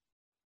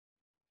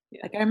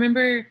I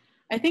remember,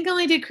 I think I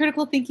only did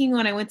critical thinking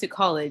when I went to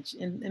college,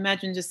 and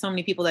imagine just so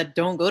many people that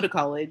don't go to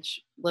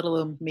college, let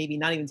alone maybe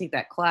not even take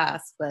that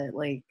class. But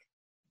like,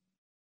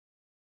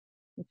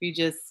 if you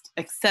just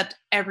accept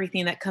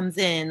everything that comes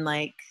in,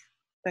 like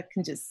that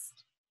can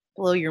just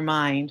blow your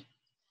mind.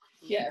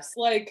 Yes,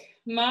 like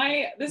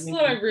this is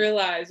what I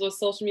realized with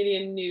social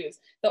media and news.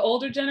 The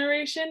older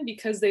generation,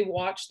 because they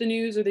watch the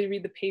news or they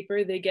read the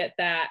paper, they get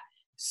that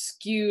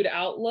skewed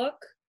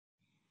outlook.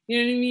 You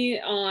know what I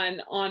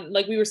mean? On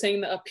like we were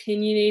saying, the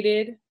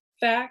opinionated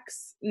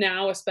facts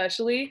now,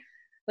 especially.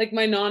 Like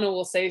my nana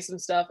will say some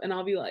stuff and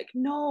I'll be like,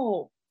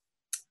 no,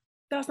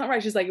 that's not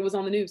right. She's like, it was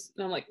on the news.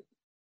 And I'm like,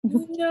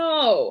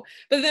 no.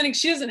 But then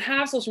she doesn't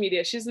have social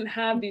media. She doesn't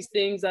have these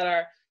things that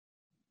are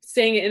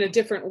saying it in a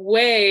different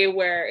way,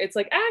 where it's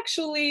like,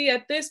 actually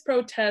at this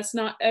protest,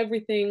 not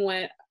everything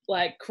went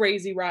like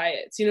crazy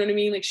riots. You know what I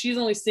mean? Like she's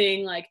only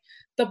seeing like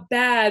the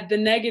bad, the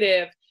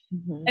negative.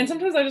 And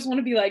sometimes I just want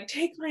to be like,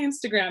 take my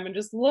Instagram and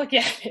just look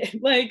at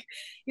it. Like,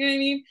 you know what I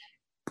mean?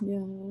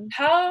 Yeah.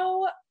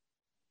 How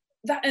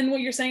that, and what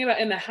you're saying about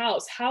in the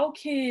house, how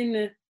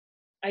can,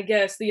 I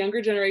guess, the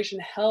younger generation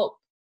help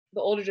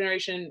the older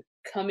generation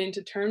come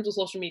into terms with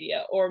social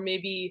media, or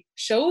maybe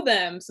show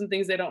them some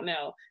things they don't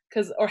know,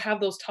 or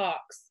have those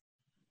talks?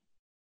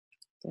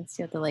 I guess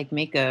you have to like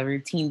make a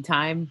routine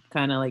time,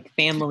 kind of like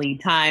family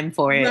time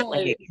for it,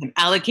 right. Like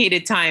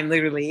allocated time,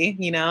 literally,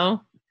 you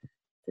know?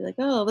 Be like,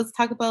 oh, let's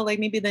talk about like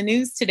maybe the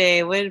news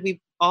today. What did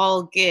we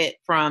all get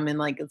from? And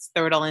like, let's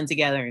throw it all in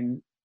together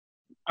and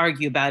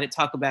argue about it,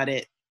 talk about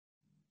it,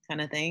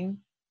 kind of thing.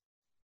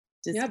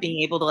 Just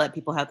being able to let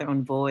people have their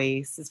own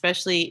voice,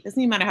 especially, it doesn't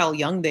even matter how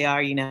young they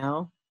are, you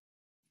know?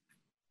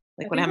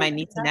 Like when I have my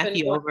niece and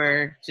nephew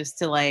over, just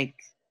to like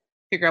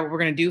figure out what we're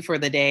going to do for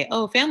the day.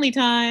 Oh, family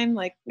time.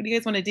 Like, what do you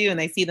guys want to do? And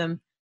I see them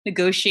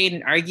negotiate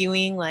and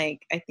arguing.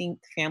 Like, I think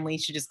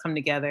families should just come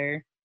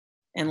together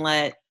and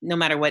let, no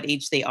matter what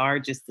age they are,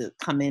 just to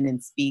come in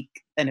and speak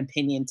an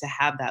opinion, to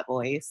have that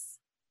voice.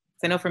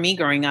 So I know for me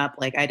growing up,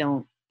 like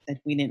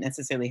we didn't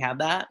necessarily have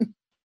that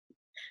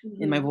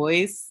in my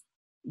voice.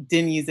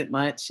 Didn't use it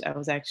much. I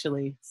was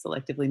actually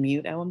selectively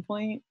mute at one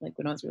point, like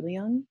when I was really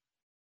young.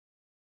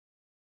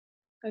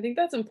 I think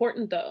that's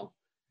important though,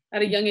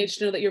 at a young age,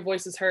 to know that your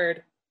voice is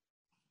heard.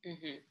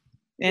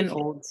 And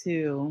old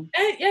too.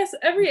 And yes,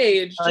 every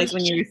age. Like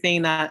when you were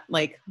saying that,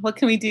 like, what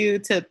can we do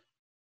to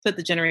put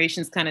the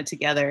generations kind of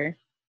together?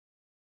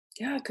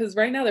 Yeah, because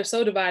right now they're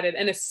so divided,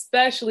 and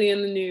especially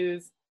in the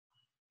news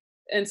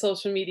and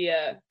social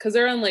media, because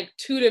they're on like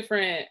two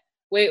different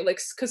ways, like,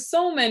 because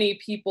so many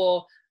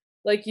people,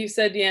 like you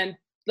said, Deanne,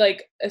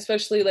 like,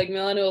 especially like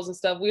millennials and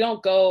stuff, we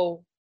don't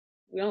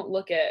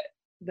look at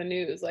the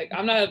news. Like,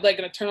 I'm not like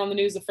gonna turn on the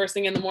news the first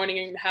thing in the morning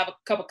and have a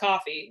cup of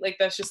coffee. Like,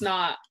 that's just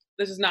not,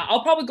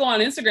 I'll probably go on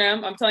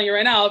Instagram. I'm telling you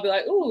right now, I'll be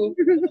like, ooh,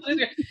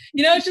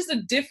 it's just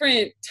a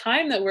different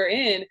time that we're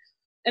in.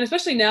 And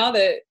especially now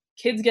that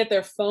kids get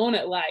their phone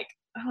at like,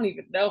 I don't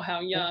even know how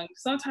young.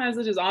 Sometimes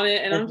they're just on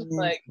it, and I'm just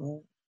like,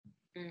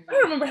 I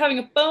don't remember having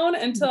a phone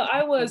until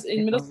I was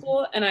in middle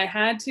school, and I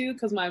had to,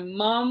 because my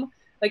mom,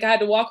 like, I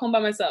had to walk home by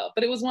myself.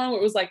 But it was one where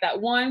it was like that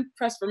one,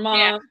 press for mom.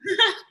 Yeah.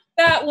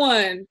 That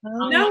one.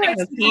 Now I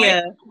see,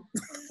 like,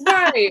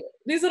 right.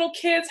 These little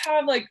kids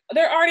have like,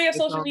 they're already at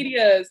social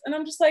medias. And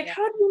I'm just like,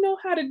 how do you know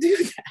how to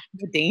do that?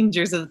 The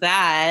dangers of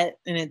that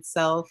in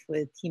itself,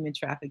 with human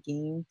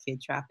trafficking,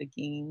 kid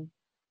trafficking,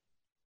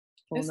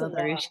 whole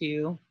nother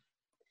issue.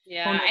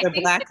 Yeah.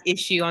 Another Black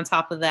issue on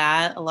top of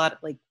that. A lot of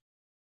like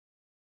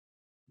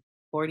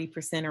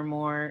 40% or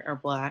more are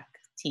Black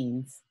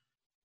teens.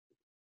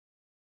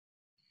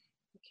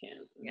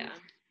 Yeah.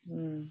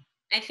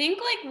 I think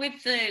like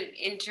with the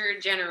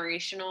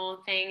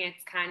intergenerational thing,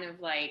 it's kind of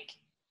like,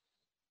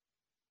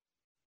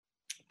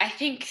 I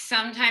think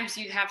sometimes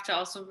you have to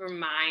also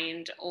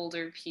remind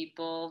older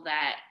people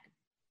that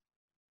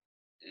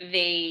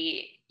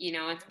they,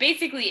 it's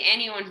basically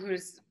anyone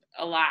who's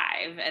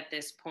alive at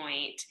this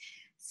point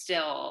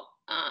still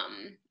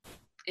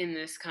in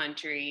this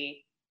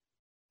country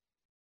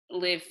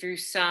live through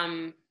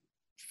some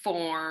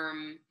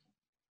forms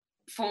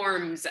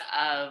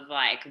of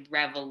like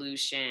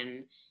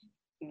revolution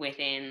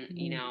within,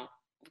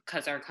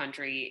 because our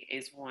country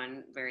is,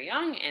 one, very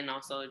young, and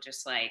also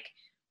just like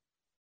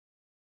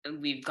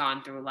we've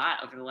gone through a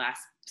lot over the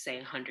last, say,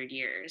 100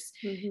 years.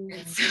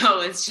 And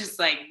so it's just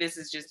like, this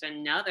is just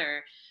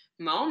another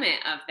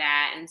moment of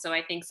that. And so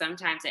I think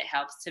sometimes it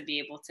helps to be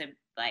able to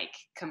like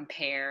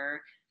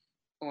compare,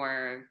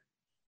 or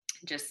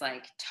just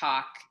like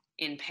talk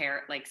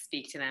like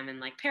speak to them in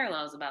like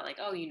parallels about like,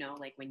 oh,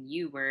 like when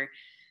you were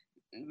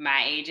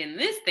my age and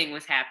this thing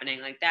was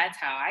happening, like that's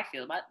how I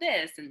feel about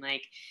this, and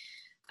like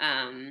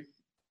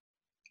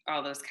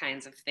all those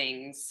kinds of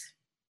things.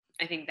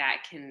 I think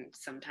that can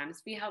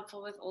sometimes be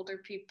helpful with older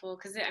people,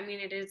 because I mean,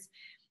 it is,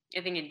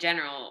 I think in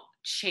general,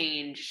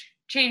 change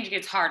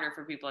gets harder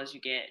for people as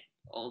you get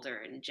older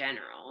in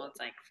general. It's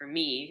like, for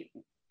me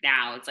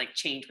now, it's like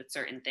change with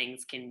certain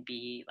things can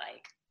be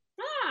like,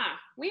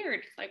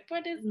 weird, like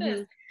what is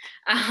this?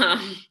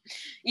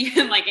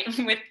 Even like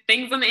with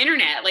things on the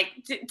internet, like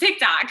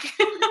TikTok.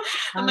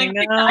 I'm like,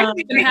 I don't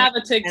even have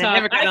a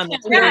TikTok.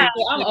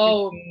 I'm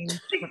old.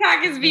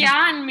 TikTok is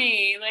beyond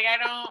me. Like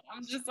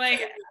I'm just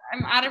like,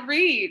 I'm out of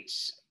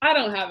reach. I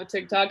don't have a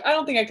TikTok. I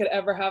don't think I could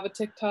ever have a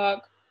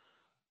TikTok.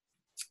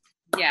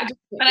 Yeah,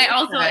 but I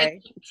also,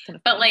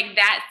 but like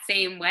that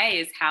same way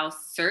is how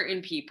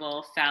certain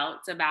people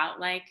felt about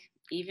like,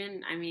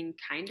 even, I mean,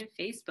 kind of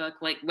Facebook,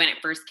 like when it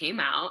first came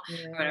out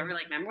or whatever.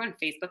 Like, remember when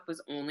Facebook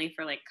was only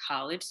for like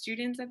college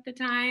students at the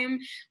time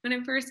when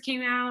it first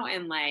came out?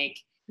 And like,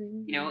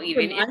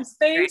 even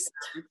MySpace.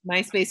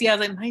 Yeah, I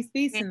was like,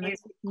 MySpace and MySpace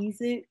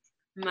Music.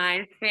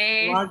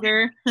 MySpace.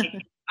 Blogger.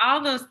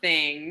 All those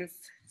things.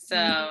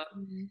 So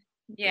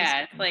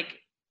yeah, it's like,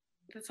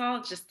 it's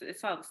all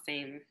the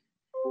same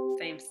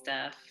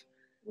stuff.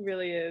 It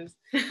really is.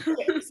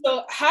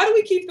 So how do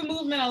we keep the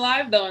movement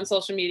alive though on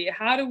social media?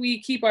 How do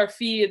we keep our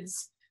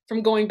feeds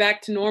from going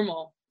back to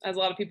normal, as a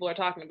lot of people are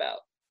talking about?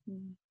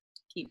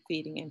 Keep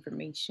feeding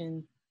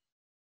information.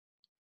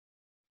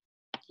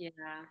 Yeah.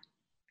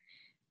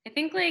 I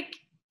think like,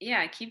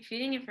 keep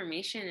feeding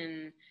information.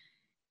 And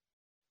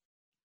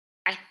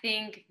I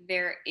think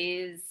there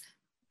is,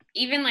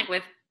 even like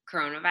with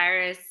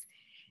coronavirus,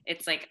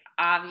 it's like,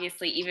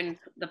 obviously, even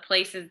the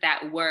places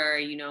that were,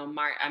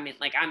 I mean,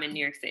 like I'm in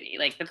New York City,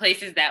 like the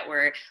places that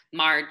were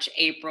March,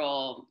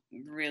 April,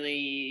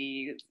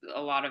 really a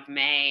lot of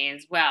May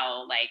as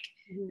well, like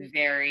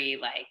very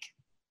like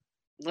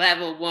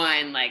level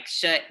 1, like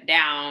shut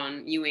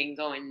down, you ain't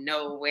going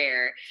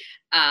nowhere,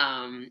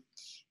 kind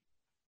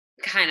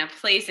of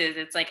places.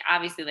 It's like,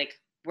 obviously, like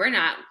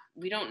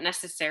we don't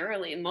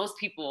necessarily, most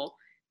people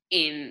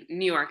in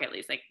New York at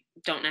least, like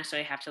don't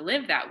necessarily have to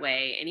live that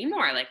way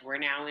anymore. Like we're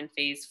now in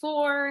phase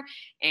 4,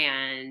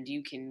 and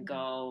you can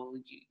go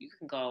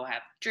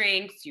have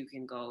drinks, you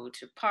can go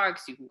to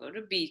parks, you can go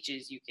to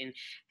beaches, you can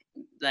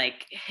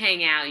like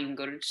hang out, you can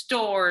go to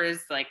stores,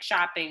 like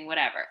shopping,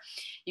 whatever.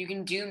 You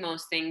can do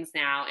most things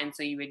now. And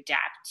so you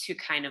adapt to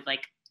kind of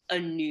like a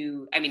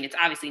new, I mean, it's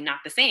obviously not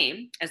the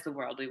same as the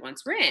world we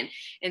once were in.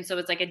 And so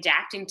it's like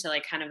adapting to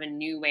like kind of a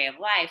new way of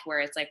life where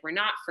it's like we're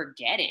not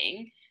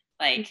forgetting.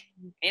 Like,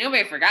 ain't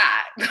nobody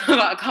forgot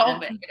about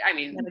COVID. I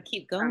mean, gotta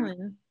keep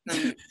going.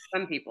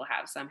 Some people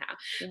have somehow,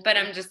 but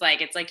I'm just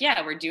like, it's like,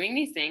 yeah, we're doing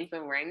these things,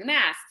 but wearing the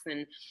masks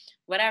and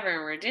whatever,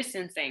 and we're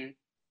distancing.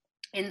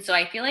 And so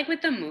I feel like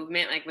with the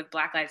movement, like with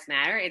Black Lives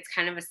Matter, it's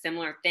kind of a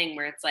similar thing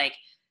where it's like,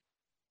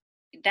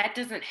 that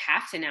doesn't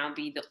have to now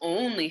be the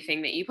only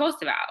thing that you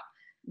post about.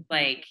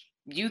 Like,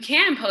 you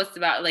can post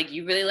about, like,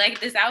 you really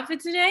like this outfit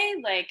today?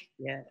 Like,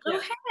 go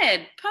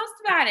ahead, post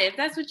about it if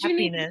that's what you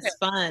need to do.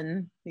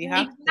 Fun. You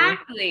have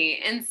exactly.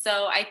 And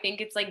so I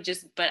think it's like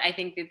but I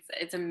think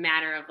it's a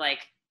matter of like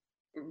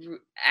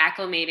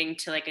acclimating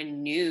to like a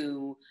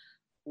new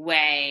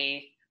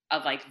way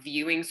of like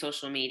viewing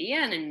social media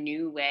and a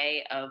new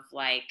way of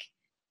like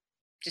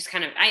just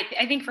kind of,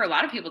 I think for a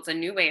lot of people, it's a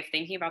new way of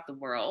thinking about the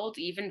world.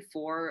 Even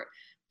for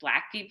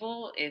Black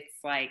people, it's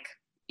like,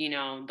 you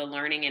know, the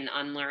learning and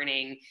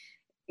unlearning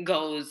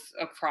goes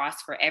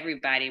across for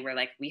everybody, where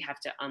like we have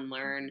to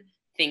unlearn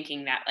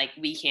thinking that like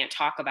we can't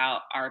talk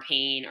about our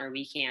pain, or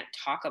we can't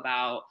talk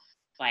about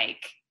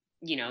like,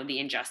 you know, the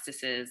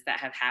injustices that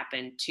have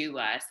happened to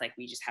us. Like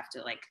we just have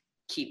to like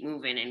keep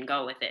moving and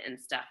go with it and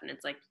stuff. And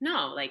it's like,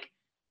 no, like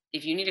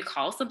if you need to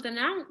call something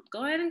out,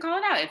 go ahead and call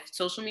it out. If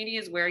social media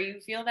is where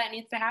you feel that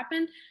needs to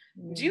happen,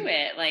 do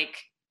it. Like,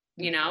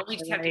 you know, we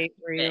just have to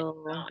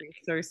real,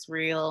 resource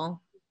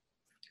real.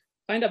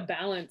 Find a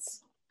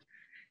balance.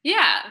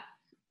 Yeah.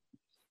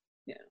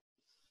 Yeah.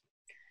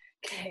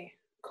 Okay.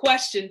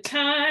 Question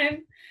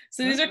time.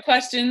 So these are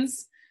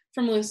questions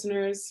from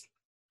listeners.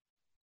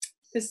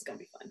 This is going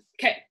to be fun.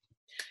 Okay.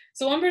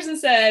 So one person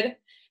said,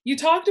 you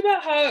talked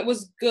about how it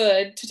was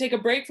good to take a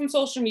break from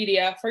social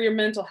media for your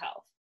mental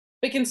health,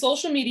 but can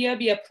social media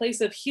be a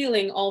place of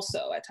healing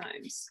also at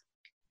times?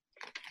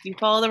 You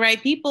follow the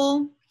right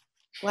people.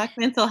 Black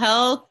mental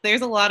health,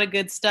 there's a lot of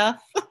good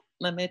stuff.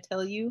 Let me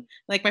tell you.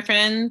 Like my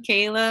friend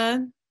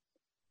Kayla,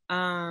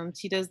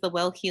 she does the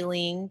well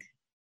healing.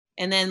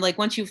 And then like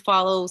once you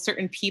follow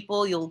certain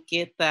people, you'll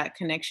get that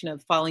connection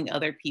of following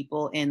other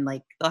people, and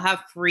like they'll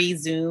have free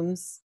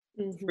Zooms,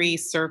 free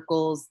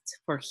circles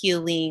for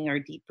healing or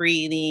deep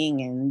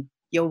breathing and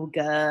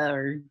yoga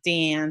or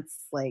dance.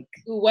 Like,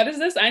 ooh, what is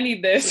this? I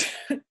need this.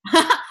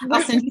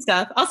 I'll send you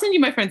stuff. I'll send you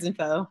my friend's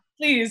info.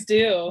 Please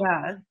do.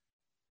 Yeah.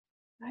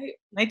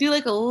 I do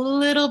like a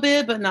little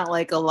bit, but not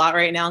like a lot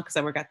right now because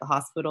I work at the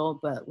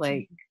hospital, but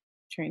like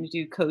trying to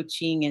do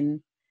coaching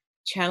and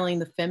channeling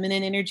the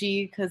feminine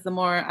energy, because the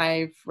more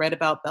I've read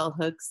about bell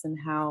hooks and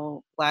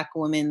how Black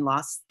women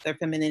lost their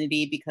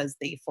femininity because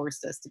they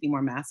forced us to be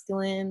more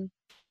masculine.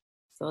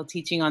 So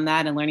teaching on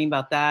that and learning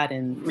about that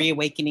and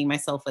reawakening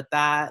myself with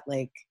that,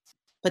 like,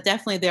 but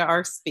definitely there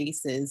are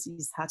spaces. You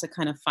just have to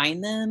kind of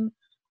find them.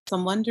 So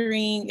I'm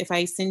wondering if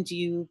I send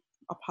you,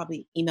 I'll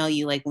probably email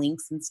you like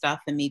links and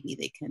stuff, and maybe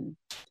they can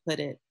put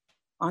it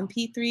on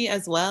P3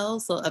 as well.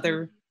 So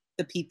the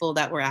people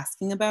that were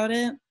asking about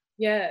it.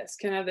 Yes.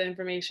 Can I have the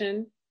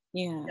information?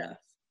 Yeah. Yes.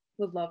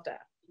 Would love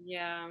that.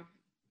 Yeah.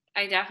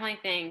 I definitely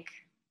think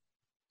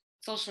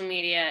social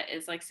media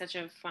is like such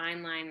a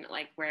fine line,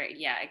 like where,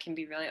 yeah, it can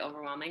be really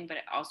overwhelming, but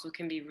it also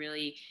can be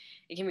really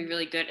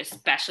good,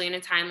 especially in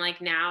a time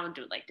like now,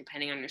 like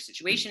depending on your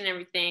situation and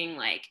everything,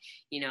 like,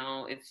 you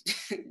know, if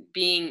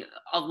being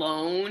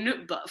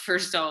alone but for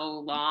so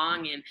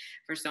long and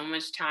for so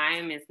much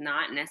time is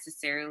not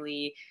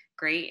necessarily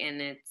great,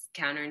 and it's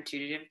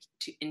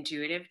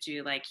counterintuitive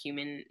to like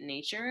human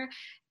nature.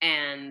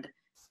 And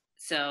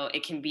so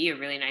it can be a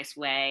really nice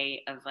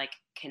way of like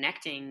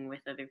connecting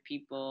with other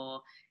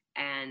people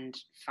and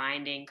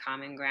finding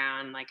common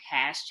ground, like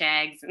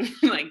hashtags. And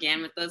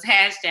again, with those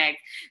hashtags,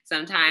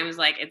 sometimes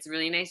like it's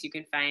really nice. You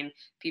can find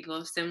people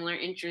of similar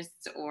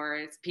interests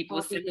or people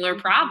with similar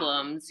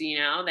problems, you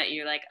know, that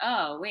you're like,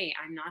 oh, wait,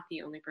 I'm not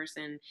the only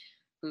person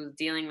who's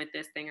dealing with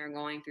this thing or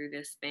going through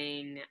this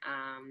thing,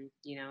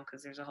 you know,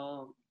 because there's a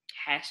whole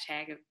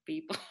hashtag of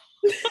people.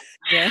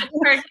 Yeah.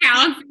 Or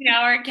accounts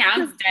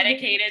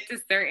dedicated to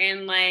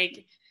certain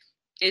like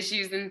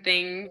issues and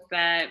things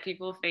that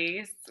people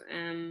face.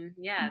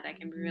 Yeah, that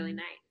can be really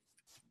nice.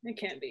 It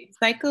can be.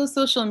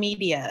 Psychosocial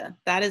media.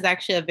 That is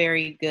actually a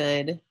very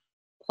good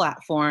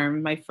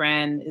platform. My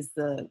friend is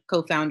the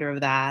co-founder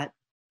of that.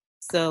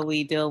 So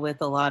we deal with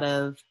a lot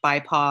of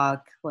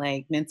BIPOC,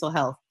 like mental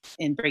health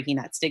and breaking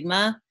that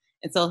stigma.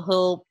 And so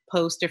he'll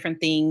post different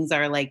things,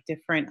 or like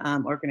different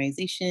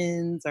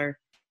organizations or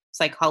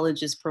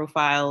psychologist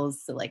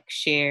profiles to like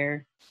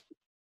share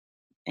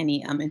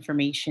any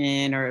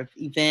information or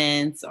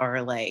events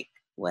or like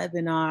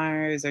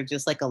webinars, or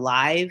just like a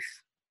live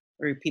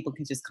where people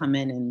can just come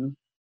in and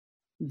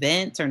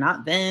vent or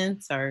not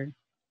vent, or,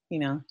 you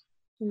know.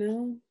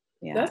 No.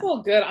 Yeah. That's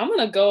all good. I'm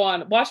gonna go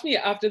on. Watch me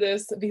after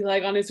this. Be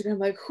like on Instagram,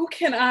 like who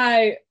can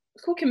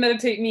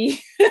meditate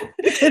me?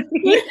 I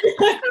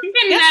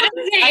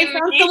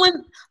found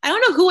someone. I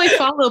don't know who I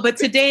follow, but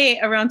today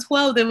around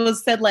 12, it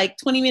was said like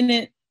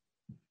 20-minute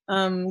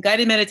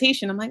guided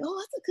meditation. I'm like, oh,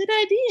 that's a good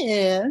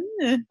idea.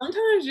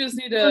 Sometimes you just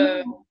need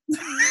to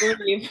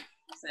breathe.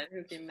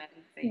 Who can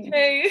meditate?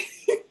 Hey.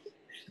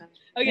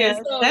 Okay, yeah,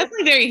 so it's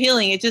definitely very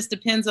healing. It just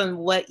depends on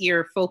what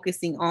you're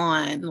focusing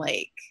on.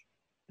 Like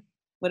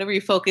whatever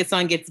you focus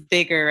on gets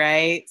bigger,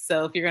 right?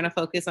 So if you're gonna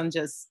focus on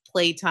just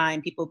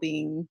playtime, people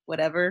being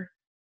whatever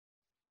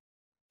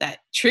that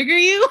trigger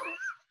you,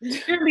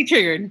 you're gonna be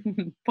triggered,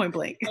 point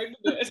blank.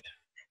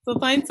 So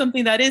find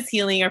something that is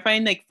healing, or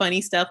find like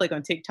funny stuff, like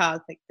on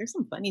TikTok. Like there's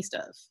some funny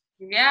stuff.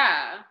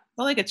 Yeah.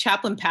 Well, like a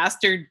chaplain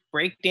pastor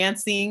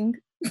breakdancing.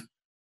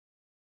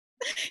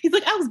 He's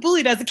like, I was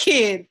bullied as a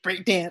kid.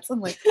 Breakdance. I'm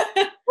like,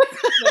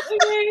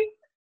 okay.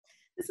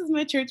 This is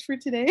my church for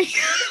today.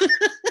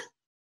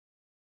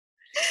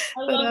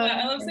 I love that.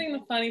 I love seeing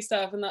the funny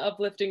stuff and the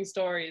uplifting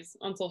stories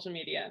on social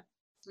media.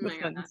 Oh my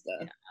God,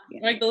 stuff. Yeah.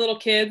 Like the little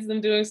kids,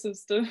 them doing some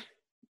stuff.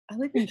 I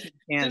like when kids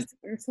dance.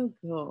 They're so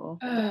cool.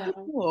 They're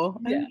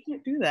cool. Yeah. I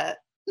can't do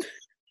that.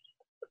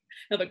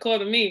 No, they're cooler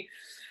than me.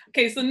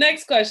 Okay, so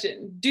next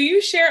question. Do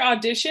you share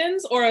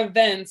auditions or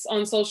events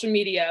on social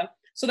media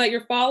so that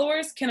your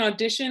followers can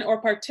audition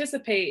or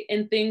participate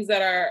in things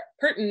that are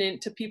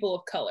pertinent to people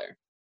of color?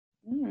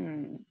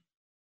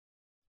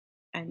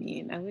 I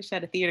mean, I wish I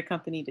had a theater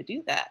company to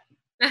do that.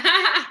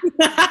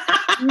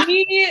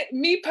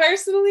 me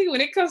personally,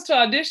 when it comes to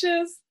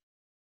auditions,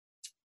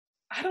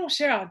 I don't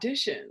share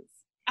auditions.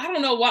 I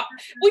don't know why.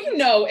 Well, you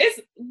know,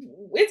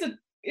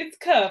 it's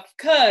tough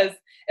because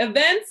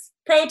events,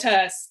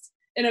 protests,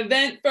 an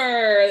event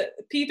for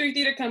P3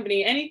 Theater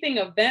Company, anything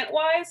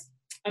event-wise,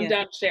 I'm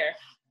down to share.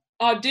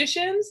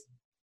 Auditions,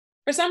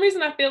 for some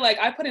reason, I feel like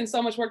I put in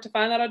so much work to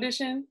find that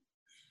audition.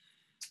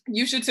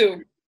 You should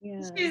too.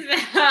 Yeah.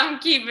 I'm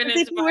keeping it.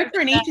 If you work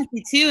for an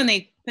agency too, and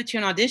they put you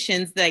on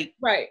auditions, like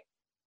right.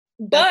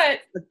 But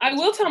I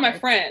will tell my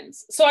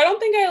friends. So I don't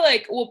think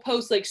I will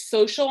post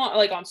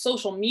on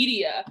social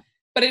media,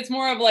 but it's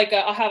more of like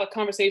I'll have a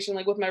conversation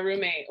like with my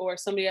roommate or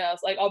somebody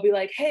else. Like I'll be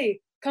like, hey,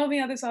 come with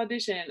me on this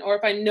audition. Or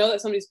if I know that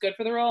somebody's good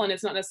for the role and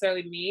it's not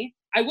necessarily me,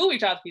 I will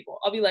reach out to people.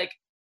 I'll be like,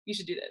 you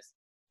should do this.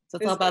 So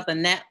it's all about the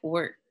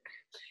network.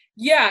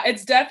 Yeah,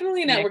 it's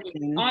definitely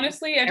networking.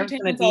 Honestly,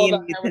 entertainment's all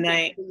about networking.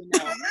 Tonight.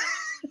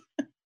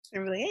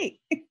 I'm really,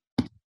 hey.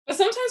 But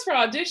sometimes for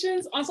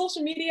auditions on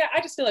social media,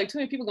 I just feel like too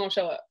many people gonna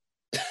show up.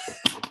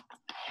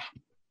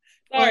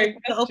 Sorry.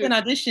 The open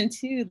audition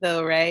too,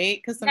 though,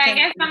 right? Because I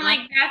guess I'm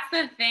like, that's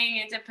the thing.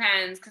 It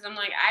depends. Because I'm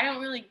like, I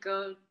don't really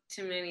go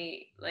to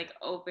many like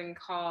open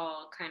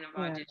call kind of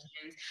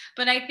auditions.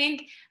 But I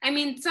think,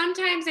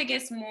 sometimes I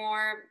guess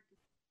more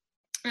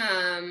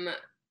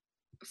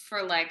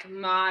for like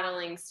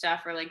modeling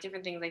stuff or like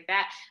different things like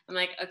that. I'm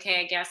like, okay,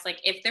 I guess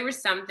like if there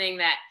was something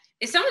that,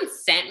 if someone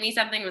sent me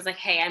something was like,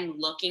 hey, I'm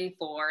looking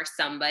for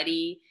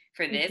somebody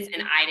for this,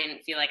 and I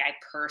didn't feel like I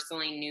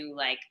personally knew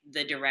like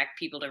the direct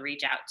people to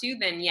reach out to,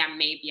 then yeah,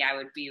 maybe I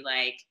would be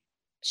like,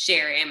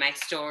 share it in my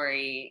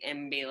story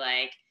and be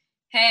like,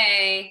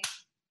 hey,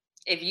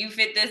 if you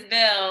fit this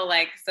bill,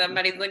 like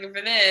somebody's looking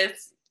for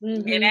this,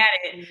 get at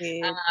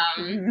it.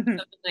 Something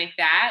like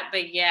that.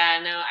 But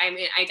yeah, no,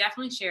 I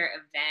definitely share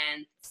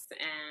events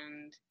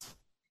and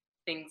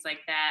things like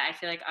that. I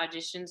feel like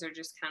auditions are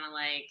just kind of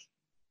like,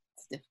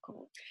 it's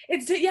difficult.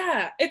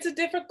 It's a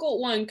difficult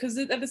one because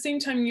at the same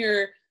time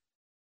you're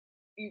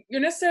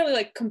necessarily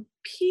like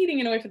competing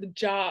in a way for the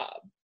job.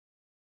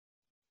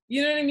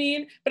 You know what I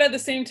mean? But at the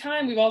same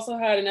time, we've also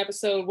had an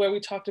episode where we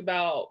talked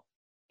about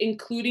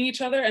including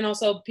each other and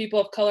also people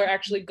of color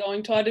actually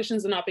going to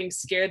auditions and not being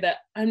scared that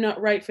I'm not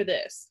right for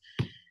this.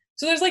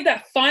 So there's like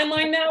that fine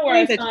line now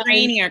where the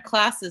training or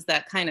classes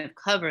that kind of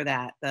cover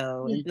that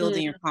though, and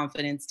building your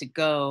confidence to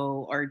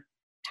go or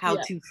how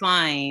to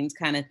find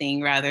kind of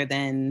thing rather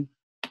than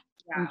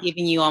I'm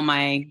giving you all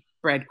my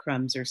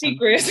breadcrumbs or something.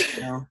 Secrets.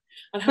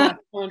 On how I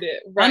found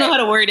it. Right. I don't know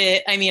how to word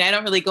it. I mean, I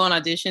don't really go on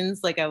auditions.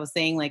 Like I was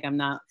saying, like I'm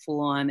not full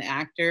on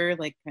actor.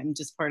 Like I'm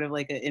just part of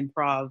like an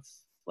improv,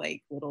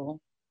 like little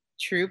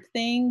troupe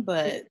thing.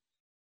 But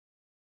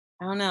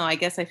I don't know. I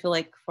guess I feel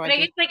like I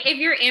guess like if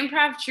your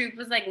improv troupe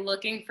was like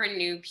looking for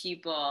new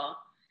people,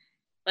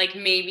 like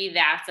maybe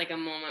that's like a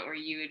moment where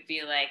you would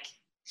be like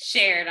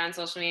shared on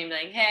social media and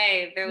be like,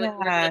 hey, they're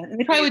looking. And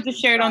they probably would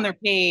just share it on their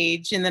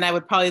page, and then I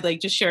would probably like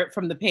just share it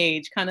from the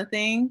page kind of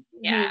thing.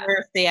 Yeah. Or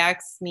if they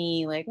asked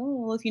me like, oh,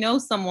 well, if you know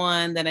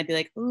someone, then I'd be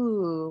like,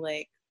 ooh,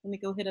 like let me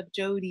go hit up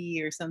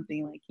Jody or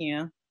something, like, you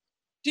know.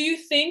 Do you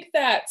think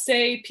that,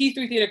 say,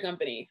 P3 Theater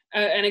Company,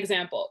 an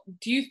example,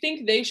 do you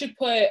think they should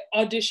put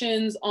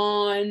auditions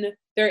on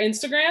their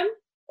Instagram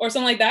or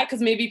something like that?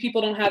 Because maybe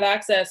people don't have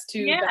access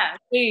to that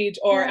page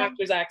or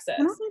actors access.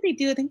 I don't think they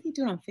do. I think they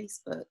do it on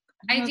Facebook.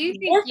 I do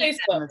think or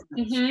Facebook.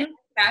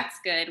 That's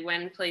good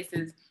when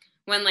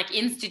like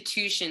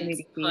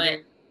institutions put,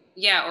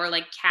 or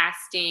like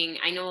casting.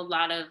 I know a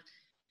lot of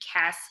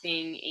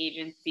casting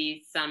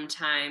agencies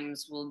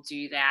sometimes will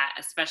do that,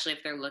 especially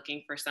if they're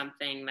looking for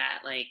something that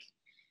like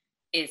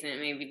isn't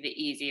maybe the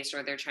easiest,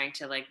 or they're trying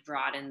to like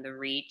broaden the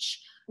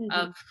reach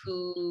of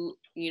who,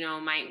 you know,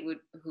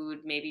 who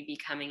would maybe be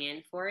coming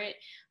in for it.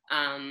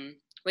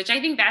 Which I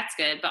think that's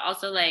good, but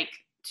also like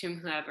to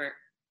whoever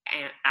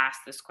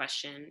asked this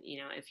question, you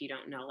know, if you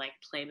don't know, like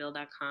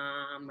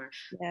playbill.com or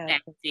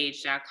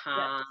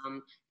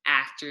backstage.com,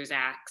 Actors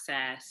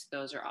Access,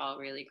 those are all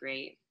really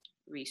great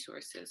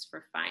resources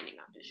for finding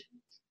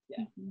auditions.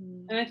 Yeah.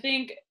 And I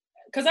think,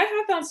 because I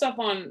have found stuff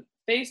on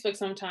Facebook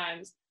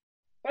sometimes,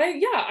 but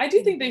I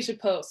do think they should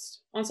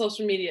post on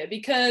social media,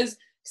 because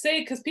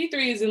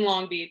P3 is in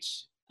Long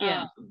Beach,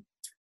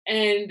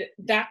 and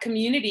that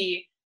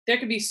community, there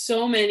could be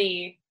so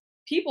many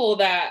people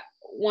that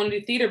want to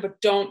do theater but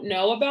don't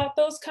know about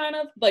those kind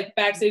of like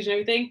backstage and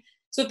everything.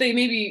 So if they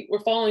maybe were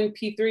following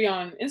P3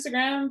 on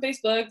Instagram,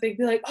 Facebook, they'd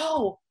be like,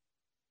 oh,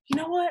 you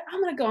know what?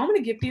 I'm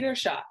gonna give theater a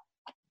shot.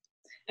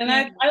 And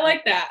I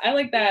like that. I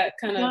like that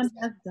kind of. John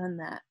has done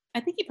that. I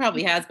think he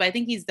probably has, but I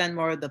think he's done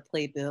more of the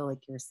playbill, like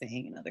you were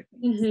saying, and other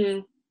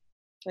things.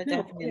 But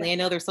definitely, I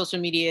know their social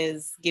media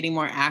is getting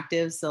more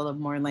active, so they'll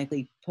more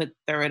likely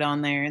throw it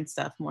on there and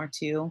stuff more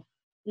too.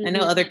 I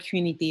know other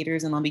community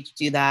theaters in Long Beach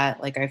do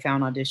that. Like I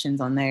found auditions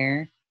on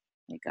there,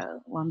 like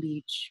Long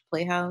Beach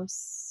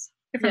Playhouse,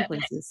 different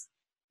places.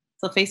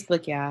 So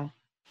Facebook,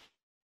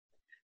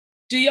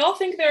 Do y'all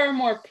think there are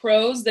more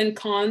pros than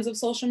cons of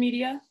social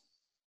media?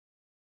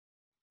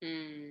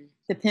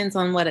 Depends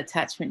on what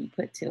attachment you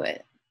put to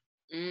it.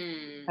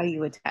 How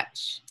you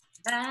attach.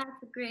 That's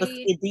great. Let's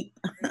get deep.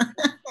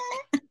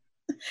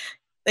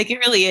 Like it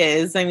really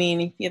is. I mean,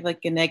 if you have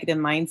like a negative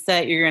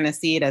mindset, you're gonna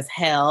see it as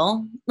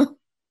hell,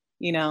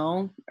 you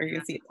know, or you're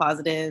gonna see it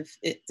positive.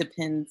 It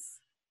depends.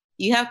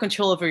 You have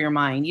control over your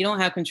mind. You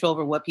don't have control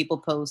over what people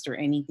post or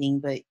anything,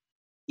 but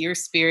your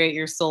spirit,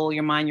 your soul,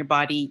 your mind, your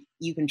body,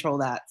 you control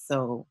that.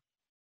 So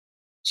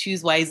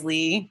choose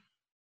wisely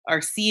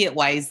or see it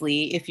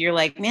wisely. If you're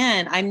like,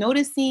 man, I'm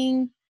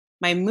noticing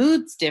my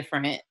mood's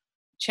different,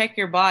 check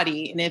your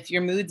body. And if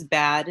your mood's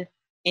bad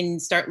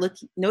and start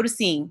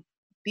noticing,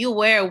 be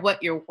aware of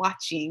what you're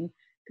watching,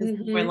 because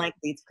more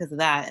likely it's because of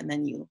that. And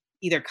then you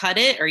either cut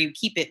it or you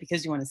keep it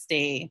because you want to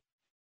stay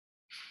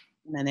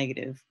in the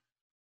negative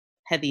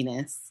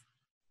heaviness.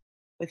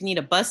 But if you need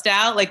to bust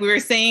out, like we were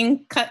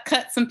saying,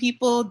 cut some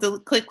people,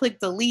 click,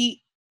 delete,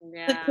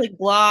 click,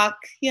 block,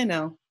 you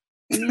know.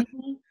 Okay.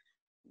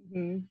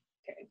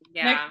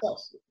 Next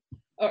question.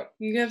 Oh,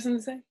 you have something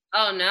to say?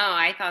 Oh no,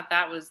 I thought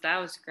that was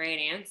a great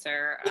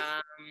answer.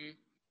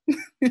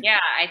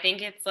 I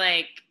think it's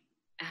like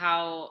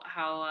how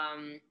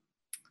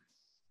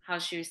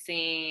she was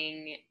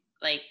saying,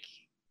 like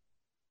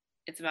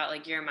it's about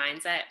like your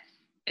mindset.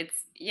 It's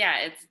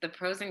the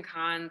pros and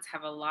cons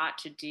have a lot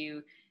to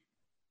do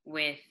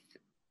with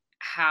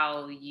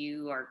how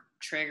you are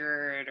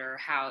triggered, or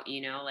how, you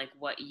know, like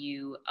what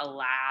you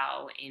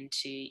allow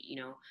into, you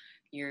know,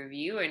 your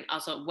view, and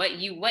also what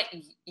you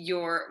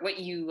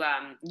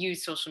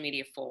use social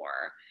media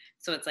for.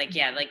 So it's like,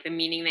 like the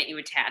meaning that you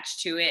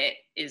attach to it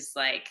is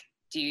like,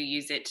 do you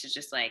use it to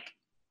just like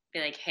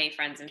be like, hey,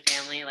 friends and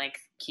family, like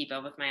keep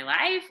up with my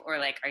life, or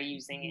like are you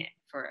using it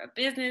for a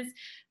business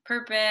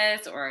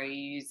purpose, or are you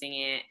using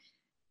it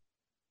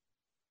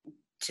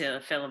to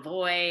fill a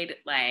void?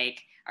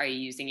 Like, are you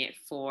using it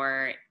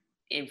for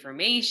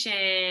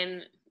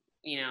information?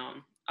 You know,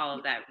 all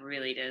of that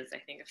really does, I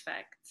think,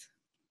 affect.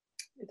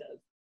 It does.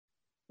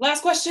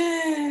 Last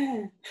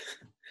question.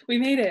 We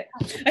made it.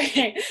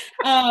 Okay.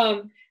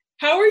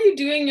 How are you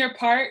doing your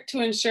part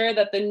to ensure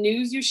that the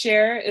news you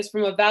share is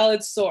from a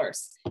valid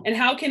source? And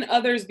how can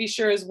others be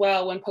sure as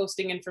well when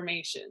posting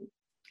information?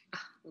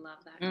 Love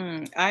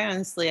that.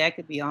 I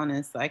could be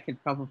honest, I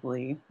could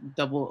probably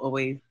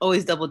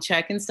always double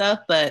check and stuff,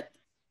 but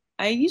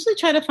I usually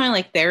try to find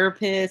like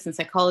therapists and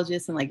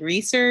psychologists and like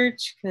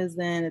research, because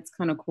then it's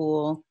kind of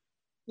cool.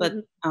 But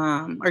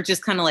or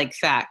just kind of like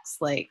facts,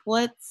 like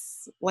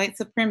what's white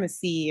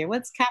supremacy or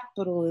what's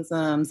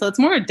capitalism. So it's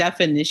more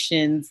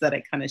definitions that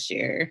I kind of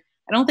share.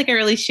 I don't think I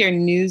really share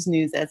news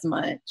as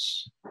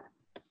much.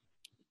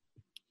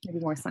 Maybe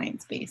more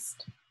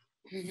science-based.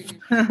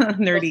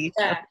 Nerdy.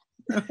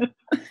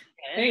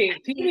 Hey,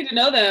 people need to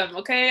know them,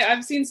 okay?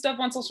 I've seen stuff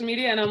on social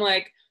media and I'm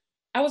like,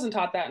 I wasn't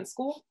taught that in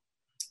school.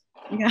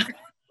 Yeah.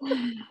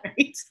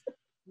 Right.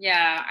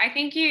 Yeah, I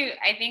think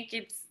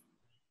it's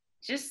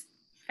just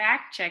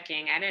fact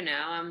checking. I don't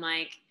know. I'm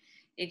like,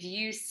 if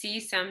you see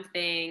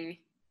something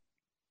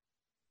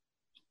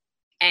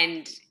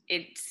and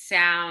it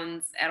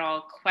sounds at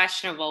all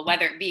questionable,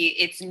 whether it be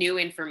it's new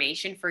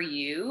information for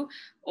you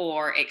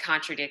or it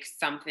contradicts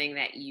something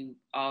that you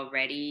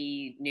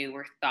already knew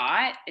or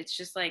thought, it's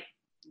just like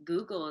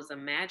Google is a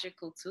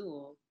magical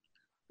tool.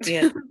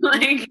 Yeah.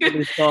 like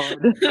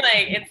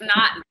it's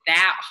not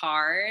that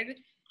hard.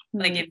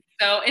 Like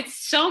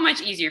it's so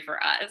much easier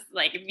for us.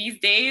 Like these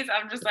days,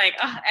 I'm just like,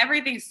 oh,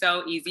 everything's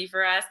so easy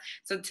for us.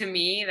 So to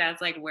me,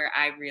 that's like where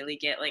I really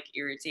get like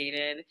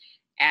irritated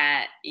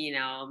at, you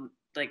know,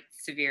 like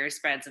severe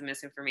spreads of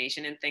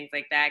misinformation and things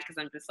like that. Cause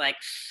I'm just like,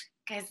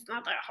 guys, it's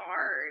not that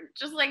hard.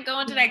 Just like go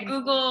into that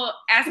Google,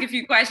 ask a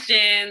few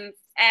questions,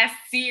 ask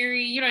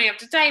Siri. You don't even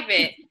have to type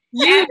it.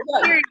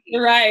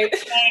 You're right.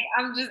 Like,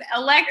 I'm just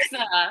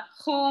Alexa,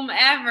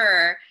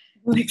 whomever.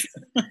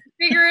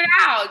 Figure it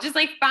out. Just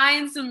like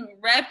find some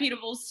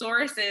reputable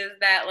sources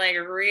that like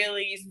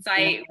really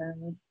cite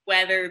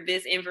whether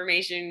this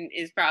information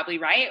is probably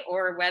right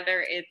or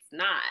whether it's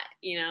not,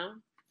 you know?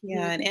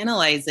 Yeah, and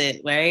analyze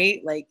it,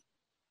 right? Like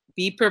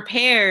be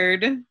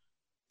prepared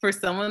for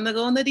someone to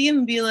go in the DM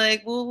and be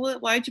like, well,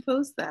 why'd you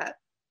post that?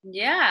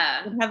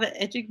 Yeah. Have it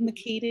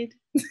educated.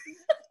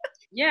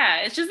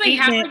 Yeah, it's just like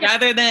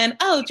rather than,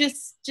 oh,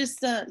 just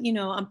you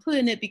know, I'm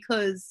putting it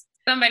because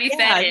somebody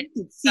said it.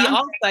 You can see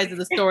all sides of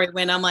the story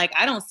when I'm like,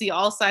 I don't see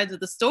all sides of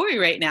the story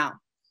right now.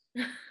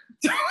 You're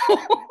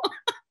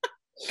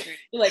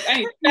like, I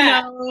need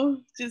that. You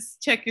know,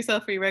 just check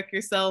yourself, re-wreck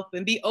yourself,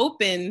 and be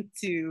open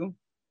to,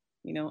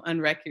 you know,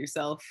 unwreck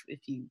yourself if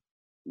you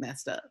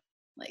messed up.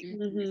 Like,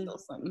 still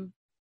some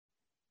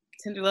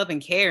tender love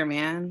and care,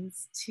 man.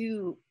 It's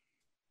too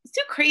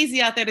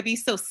crazy out there to be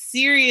so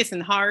serious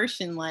and harsh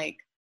and like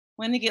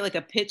want to get like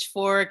a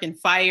pitchfork and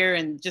fire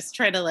and just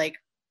try to like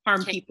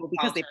harm people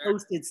because they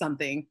posted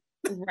something.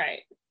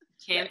 Right.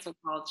 Cancel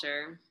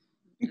culture.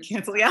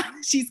 Cancel, yeah,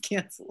 she's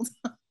canceled.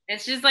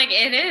 It's just like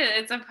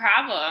it's a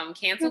problem.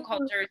 Cancel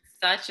culture is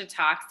such a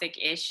toxic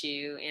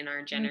issue in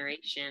our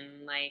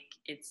generation. Like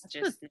it's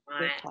just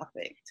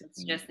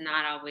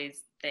not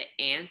always the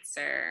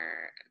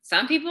answer.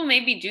 Some people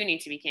maybe do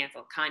need to be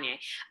canceled, Kanye.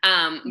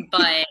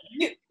 But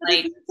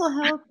like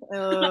mental health.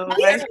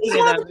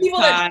 People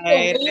that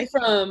get away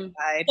from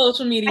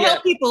social media. I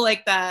help people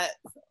like that.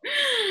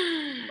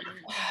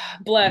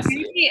 Bless. Some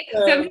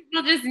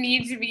people just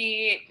need to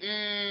be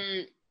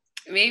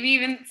maybe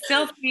even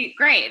still be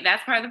great.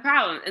 That's part of the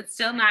problem. It's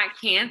still not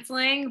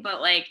canceling, but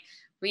like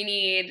we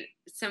need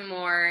some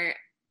more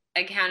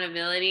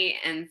accountability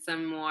and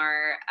some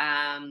more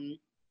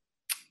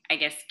I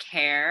guess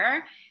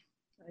care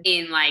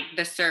in like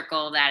the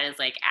circle that is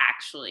like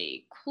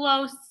actually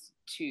close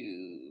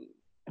to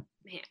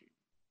him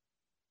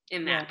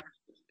in that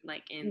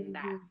like in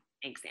that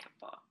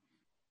example.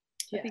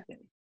 Yeah.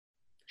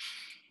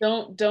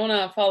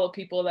 Don't follow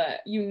people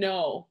that you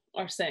know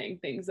are saying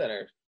things that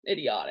are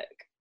idiotic.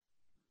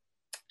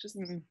 Just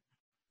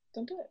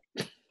don't do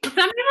it. Some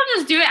people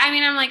just do it. I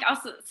mean, I'm like,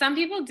 also some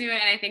people do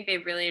it and I think they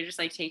really are just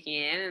like taking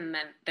it in, and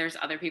then there's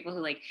other people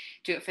who like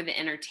do it for the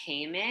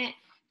entertainment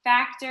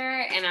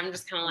factor, and I'm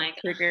just kind of like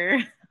trigger.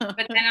 But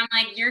then I'm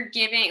like, you're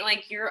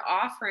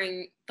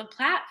offering the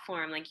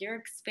platform, like you're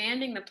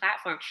expanding the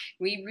platform.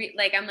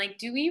 I'm like,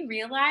 do we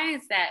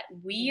realize that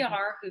we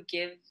are who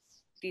give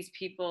these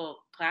people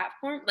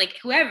platform, like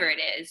whoever it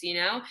is, you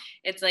know?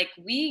 It's like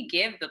we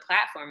give the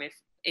platform.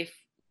 If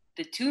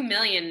the 2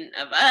 million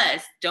of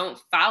us don't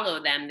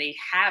follow them, they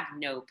have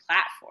no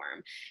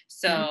platform.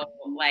 So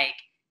like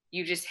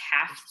you just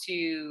have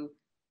to,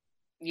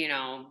 you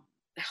know,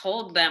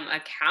 hold them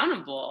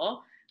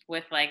accountable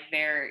with like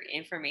their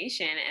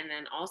information, and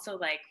then also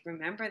like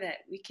remember that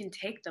we can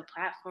take the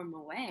platform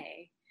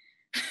away.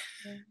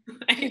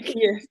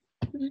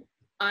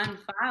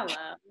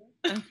 Unfollow.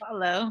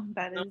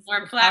 That is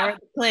more the power of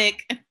the click.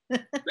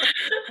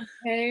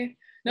 Okay.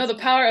 No, the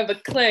power of the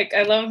click.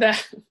 I love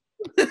that.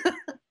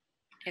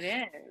 It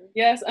is.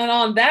 Yes, and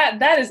on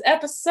that is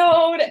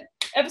episode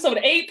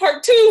 8,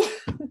 part 2.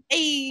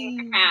 Hey.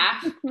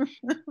 Half.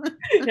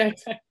 Yeah,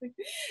 exactly.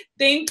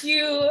 Thank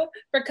you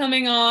for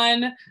coming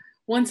on.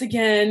 Once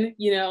again,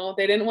 you know,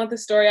 they didn't want the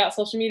story out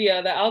social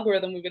media, the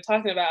algorithm we've been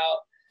talking about.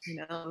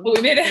 No. But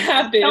we made it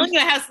happen.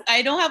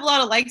 I don't have a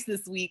lot of likes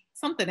this week.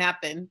 Something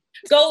happened.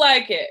 Go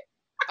like it.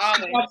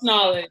 That's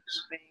knowledge.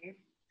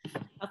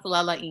 That's a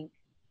lot of ink.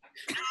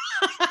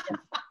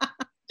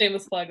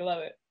 Shameless plug, I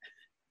love it.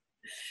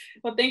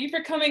 Well, thank you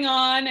for coming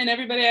on, and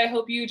everybody, I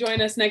hope you join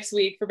us next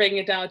week for Breaking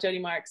It Down with Jody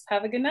Marks.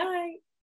 Have a good night.